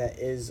something that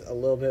is a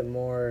little bit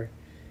more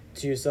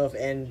to yourself,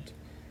 and,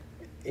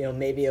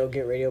 maybe it'll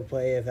get radio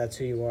play if that's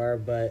who you are,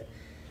 but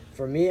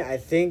for me, I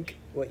think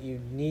what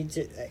you need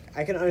to...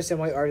 I can understand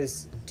why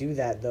artists do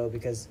that, though,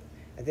 because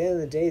at the end of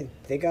the day,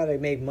 they gotta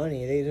make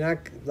money. A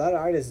lot of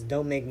artists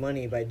don't make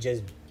money by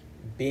just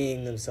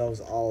being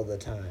themselves all the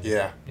time.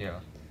 Yeah. Yeah.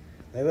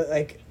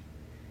 Like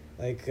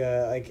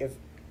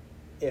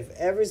if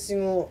every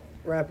single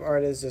rap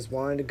artist just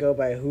wanted to go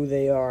by who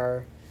they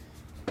are,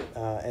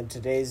 in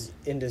today's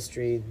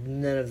industry,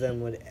 none of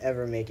them would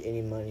ever make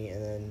any money,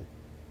 and then,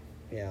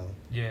 Yeah.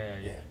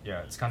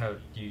 It's kind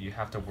of you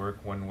have to work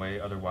one way,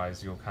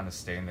 otherwise you'll kind of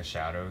stay in the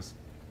shadows.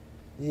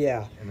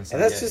 Yeah, In the and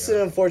sense- that's just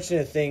an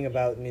unfortunate thing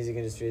about the music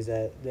industry, is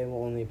that they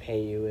will only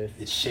pay you if...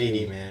 It's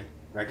shady, man.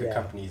 Record Yeah.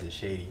 companies are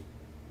shady.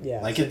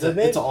 Yeah. Like so it's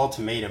an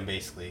ultimatum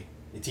basically.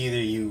 It's either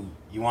you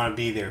want to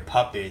be their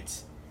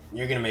puppets, and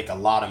you're gonna make a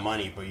lot of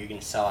money, but you're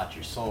gonna sell out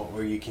your soul,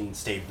 or you can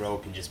stay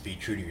broke and just be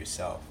true to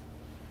yourself.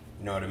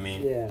 You know what I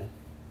mean? Yeah.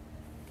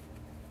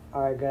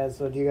 Alright, guys,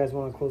 so do you guys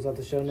want to close out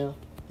the show now?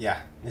 Yeah,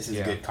 this is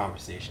Yeah. a good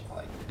conversation. I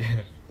like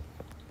it.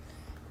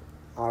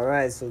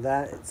 Alright, so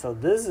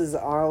this is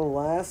our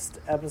last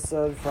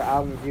episode for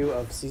album review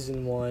of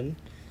season 1.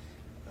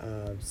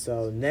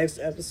 So next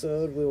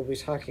episode we will be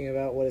talking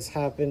about what has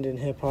happened in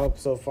hip hop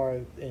so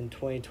far in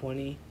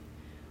 2020.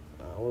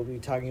 We'll be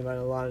talking about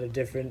a lot of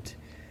different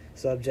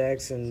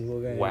subjects, and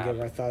we're going to Wow.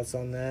 give our thoughts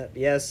on that.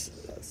 Yes,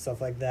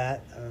 stuff like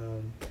that.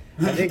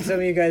 I think some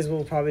of you guys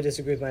will probably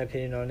disagree with my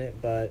opinion on it,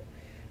 but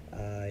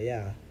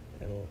yeah.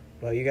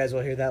 Well, you guys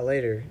will hear that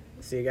later.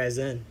 See you guys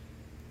then.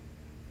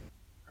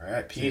 All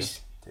right,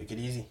 peace. Take it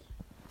easy.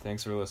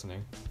 Thanks for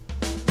listening.